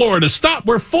into Florida. Stop.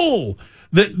 We're full.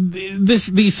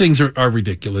 These things are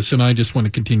ridiculous, and I just want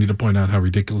to continue to point out how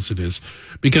ridiculous it is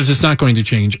because it's not going to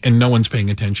change, and no one's paying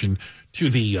attention to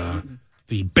the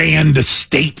banned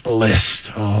state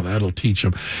list. Oh, that'll teach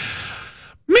them.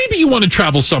 Maybe you want to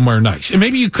travel somewhere nice, and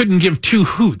maybe you couldn't give two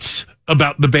hoots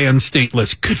about the banned state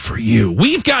list. Good for you.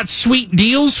 We've got sweet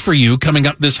deals for you coming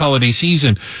up this holiday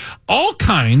season. All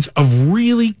kinds of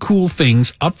really cool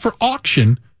things up for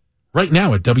auction right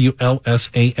now at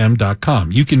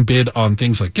WLSAM.com. You can bid on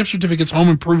things like gift certificates, home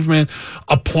improvement,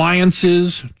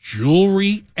 appliances,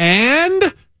 jewelry,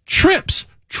 and trips.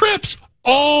 Trips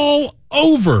all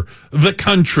over the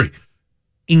country,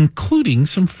 including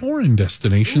some foreign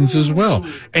destinations as well.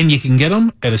 And you can get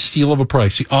them at a steal of a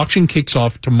price. The auction kicks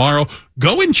off tomorrow.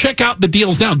 Go and check out the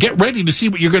deals now. Get ready to see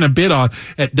what you're going to bid on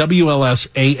at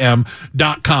WLSAM.com.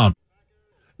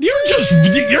 You're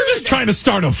just trying to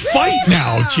start a fight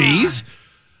now, Cheese.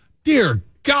 Dear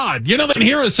God. You know, they can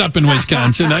hear us up in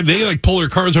Wisconsin. They like pull their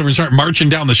cars over and start marching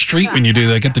down the street when you do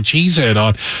that. Get the cheese head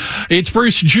on. It's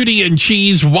Bruce, Judy, and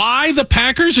Cheese. Why the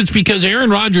Packers? It's because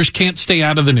Aaron Rodgers can't stay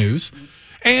out of the news.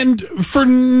 And for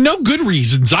no good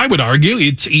reasons, I would argue.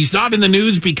 He's not in the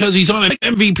news because he's on an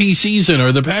MVP season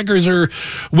or the Packers are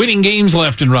winning games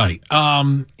left and right.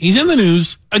 He's in the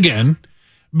news again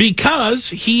because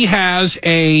he has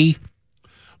he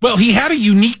had a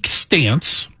unique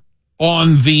stance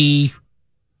on the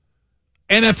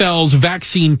NFL's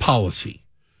vaccine policy,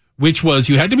 which was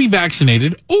you had to be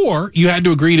vaccinated or you had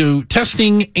to agree to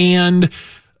testing and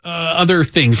other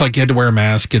things like you had to wear a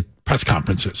mask at press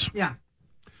conferences. Yeah.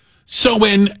 So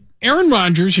when Aaron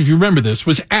Rodgers, if you remember this,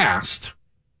 was asked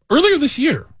earlier this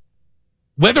year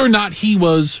whether or not he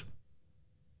was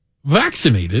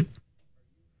vaccinated,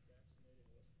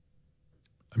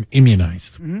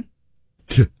 immunized. Mm-hmm.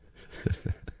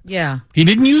 Yeah. He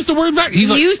didn't use the word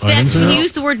vaccine. He used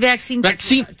the word vaccine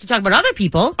to talk about other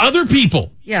people. Other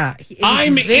people. Yeah.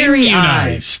 I'm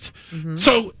immunized. Mm-hmm.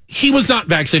 So he was not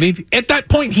vaccinated. At that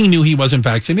point, he knew he wasn't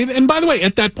vaccinated. And by the way,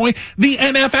 at that point, the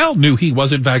NFL knew he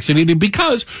wasn't vaccinated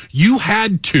because you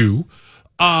had to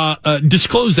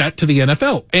disclose that to the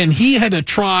NFL. And he had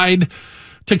tried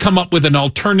to come up with an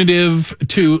alternative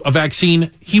to a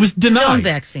vaccine. He was denied. His own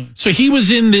vaccine. So he was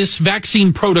in this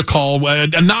vaccine protocol, a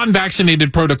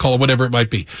non-vaccinated protocol, whatever it might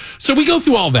be. So we go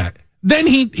through all that. Then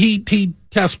he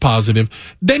tests positive.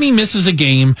 Then he misses a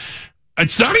game.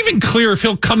 It's not even clear if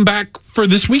he'll come back for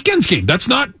this weekend's game. That's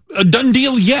not a done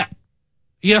deal yet.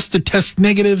 He has to test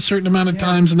negative a certain amount of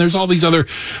times, and there's all these other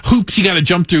hoops you got to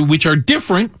jump through, which are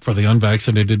different for the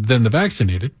unvaccinated than the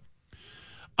vaccinated.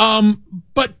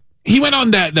 But he went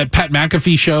on that Pat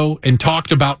McAfee show and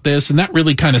talked about this, and that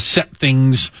really kind of set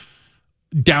things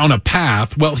down a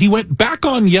path. Well, he went back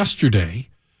on yesterday,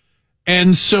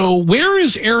 and so where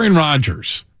is Aaron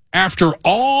Rodgers after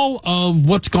all of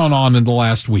what's gone on in the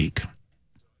last week?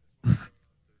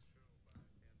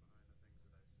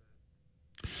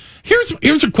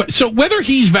 Here's a question. So whether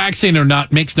he's vaccinated or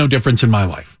not makes no difference in my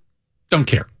life. Don't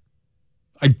care.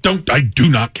 I do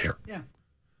not care. Yeah.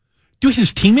 Do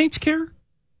his teammates care?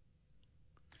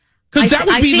 Because that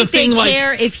would be the thing. They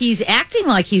care if he's acting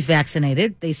like he's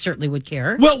vaccinated. They certainly would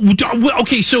care. Well,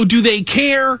 okay. So do they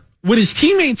care? Would his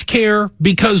teammates care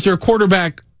because their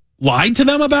quarterback lied to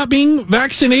them about being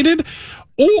vaccinated,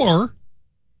 or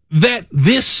that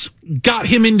this got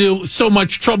him into so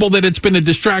much trouble that it's been a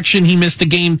distraction, he missed a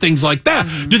game, things like that?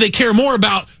 Mm-hmm. Do they care more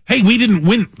about, hey, we didn't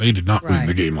win. They did not win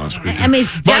the game last week. I mean,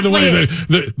 it's by the way,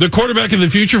 the quarterback of the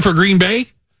future for Green Bay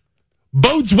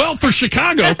bodes well for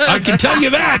Chicago. I can tell you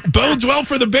that. Bodes well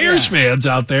for the Bears fans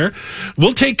out there.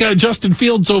 We'll take Justin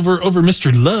Fields over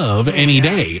Mr. Love any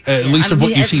day, at least of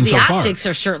what you've seen so far. The optics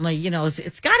are certainly,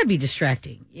 it's got to be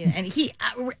distracting. And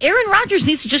Aaron Rodgers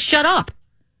needs to just shut up.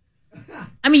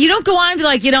 I mean, you don't go on and be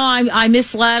like, I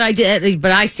misled, I did,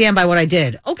 but I stand by what I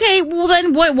did. Okay, well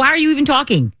then why are you even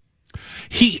talking?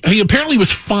 He apparently was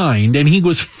fined, and he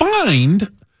was fined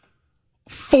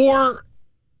for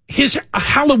his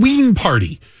Halloween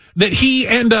party that he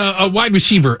and a wide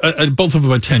receiver, both of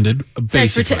them attended,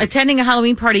 basically. For attending a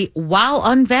Halloween party while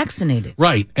unvaccinated.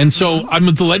 Right. And so I'm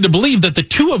led to believe that the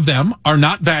two of them are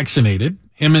not vaccinated,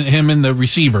 him and the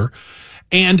receiver,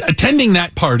 and attending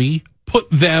that party put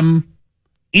them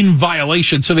in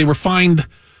violation. So they were fined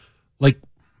like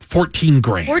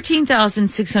 $14,000.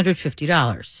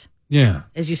 $14,650. Yeah.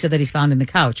 As you said that he's found in the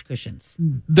couch cushions.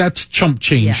 That's chump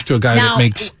change to a guy that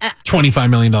makes $25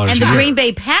 million a year. And the Green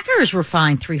Bay Packers were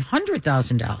fined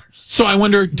 $300,000. So I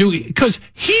wonder, because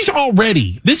he's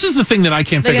already, this is the thing that I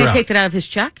can't figure out. They're going to take that out of his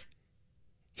check?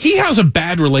 He has a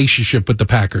bad relationship with the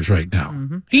Packers right now.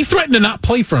 Mm-hmm. He threatened to not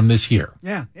play for him this year.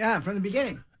 Yeah, from the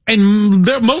beginning. And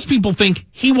most people think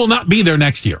he will not be there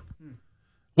next year.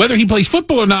 Whether he plays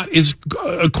football or not is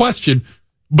a question,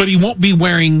 but he won't be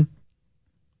wearing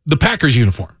the Packers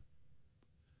uniform.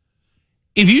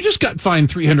 If you just got fined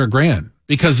 $300,000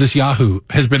 because this Yahoo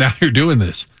has been out here doing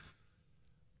this,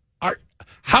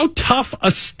 how tough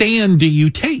a stand do you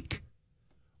take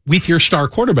with your star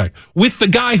quarterback? With the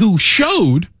guy who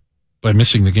showed, by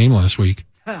missing the game last week,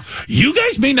 you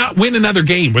guys may not win another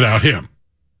game without him.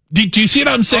 Do you see what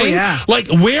I'm saying? Oh, yeah. Like,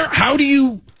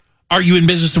 are you in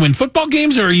business to win football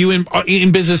games, or are you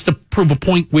in business to prove a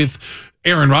point with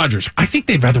Aaron Rodgers? I think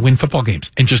they'd rather win football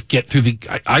games and just get through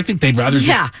I think they'd rather.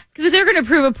 Yeah, because if they're going to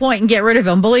prove a point and get rid of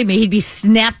him, believe me, he'd be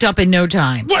snapped up in no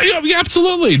time. Well, yeah,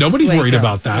 absolutely. Nobody's worried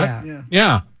about that.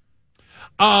 Yeah.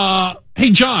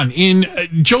 Hey, John, in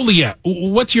Joliet,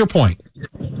 what's your point?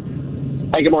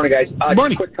 Hey, good morning, guys. Good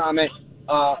morning. Just a quick comment.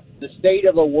 The state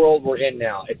of the world we're in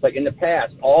now, it's like in the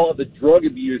past, all of the drug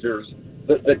abusers,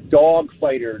 the dog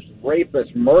fighters,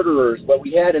 rapists, murderers, what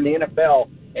we had in the NFL,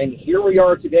 and here we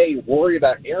are today worried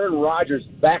about Aaron Rodgers'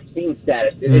 vaccine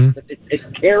status. It's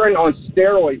Karen on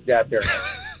steroids out there.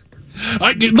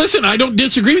 Listen, I don't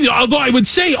disagree with you, although I would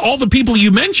say all the people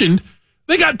you mentioned,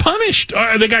 they got punished,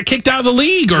 or they got kicked out of the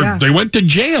league, or they went to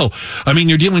jail. I mean,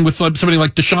 you're dealing with somebody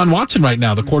like Deshaun Watson right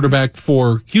now, the quarterback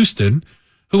for Houston,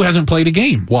 who hasn't played a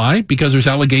game. Why? Because there's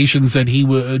allegations that he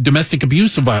domestic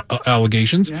abuse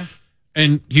allegations,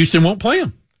 and Houston won't play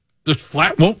him. Just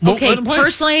flat won't let him play.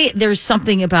 Personally, there's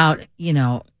something about,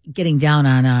 getting down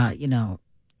on,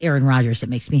 Aaron Rodgers that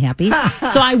makes me happy.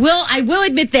 So I will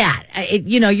admit that.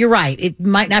 You're right. It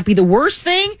might not be the worst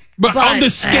thing, but on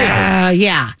the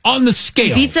scale. On the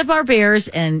scale. He beats up our Bears,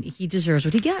 and he deserves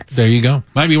what he gets. There you go.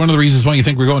 Might be one of the reasons why you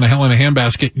think we're going to hell in a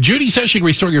handbasket. Judy says she can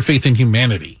restore your faith in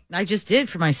humanity. I just did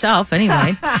for myself,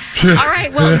 anyway. All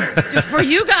right, well, for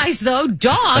you guys, though,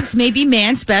 dogs may be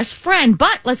man's best friend,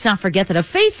 but let's not forget that a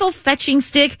faithful fetching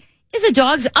stick is a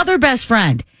dog's other best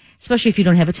friend, especially if you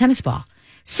don't have a tennis ball.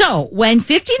 So, when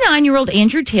 59-year-old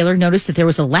Andrew Taylor noticed that there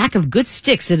was a lack of good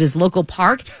sticks at his local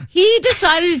park, he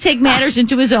decided to take matters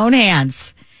into his own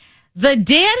hands. The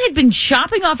dad had been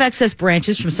chopping off excess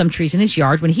branches from some trees in his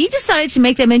yard when he decided to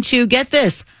make them into, get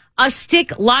this, a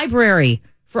stick library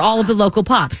for all of the local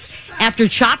pups. After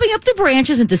chopping up the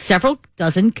branches into several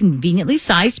dozen conveniently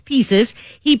sized pieces,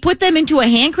 he put them into a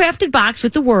handcrafted box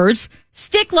with the words,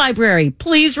 "Stick Library,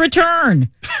 please return."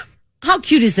 How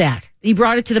cute is that? He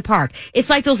brought it to the park. It's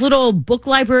like those little book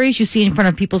libraries you see in front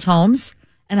of people's homes.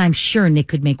 And I'm sure Nick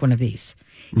could make one of these.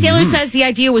 Taylor says the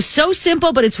idea was so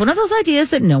simple, but it's one of those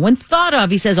ideas that no one thought of.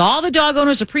 He says all the dog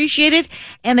owners appreciate it,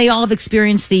 and they all have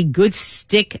experienced the good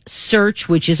stick search,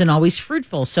 which isn't always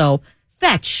fruitful. So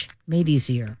fetch made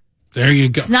easier. There you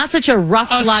go. It's not such a rough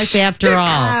life after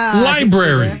all.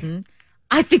 Library.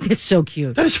 I think that's so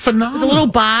cute. That is phenomenal. With a little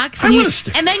box. I want a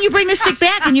stick. And then you bring the stick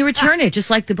back and you return it, just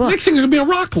like the book. Next thing, it'll be a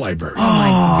rock library. Oh,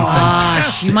 my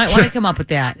gosh. You might want to come up with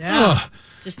that. Yeah.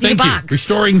 Just need a Thank box. you.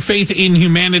 Restoring faith in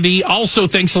humanity. Also,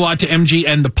 thanks a lot to MG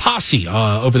and the posse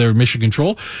over there in Mission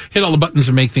Control. Hit all the buttons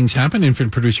and make things happen.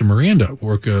 Infant producer Miranda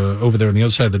work over there on the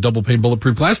other side of the double pane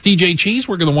bulletproof glass. DJ Cheese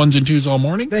working the ones and twos all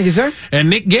morning. Thank you, sir.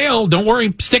 And Nick Gale, don't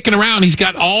worry, sticking around. He's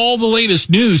got all the latest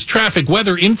news, traffic,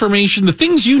 weather, information, the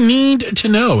things you need to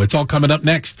know. It's all coming up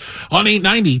next on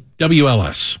 890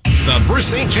 WLS. The Bruce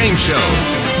St. James Show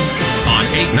on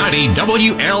 890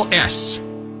 WLS.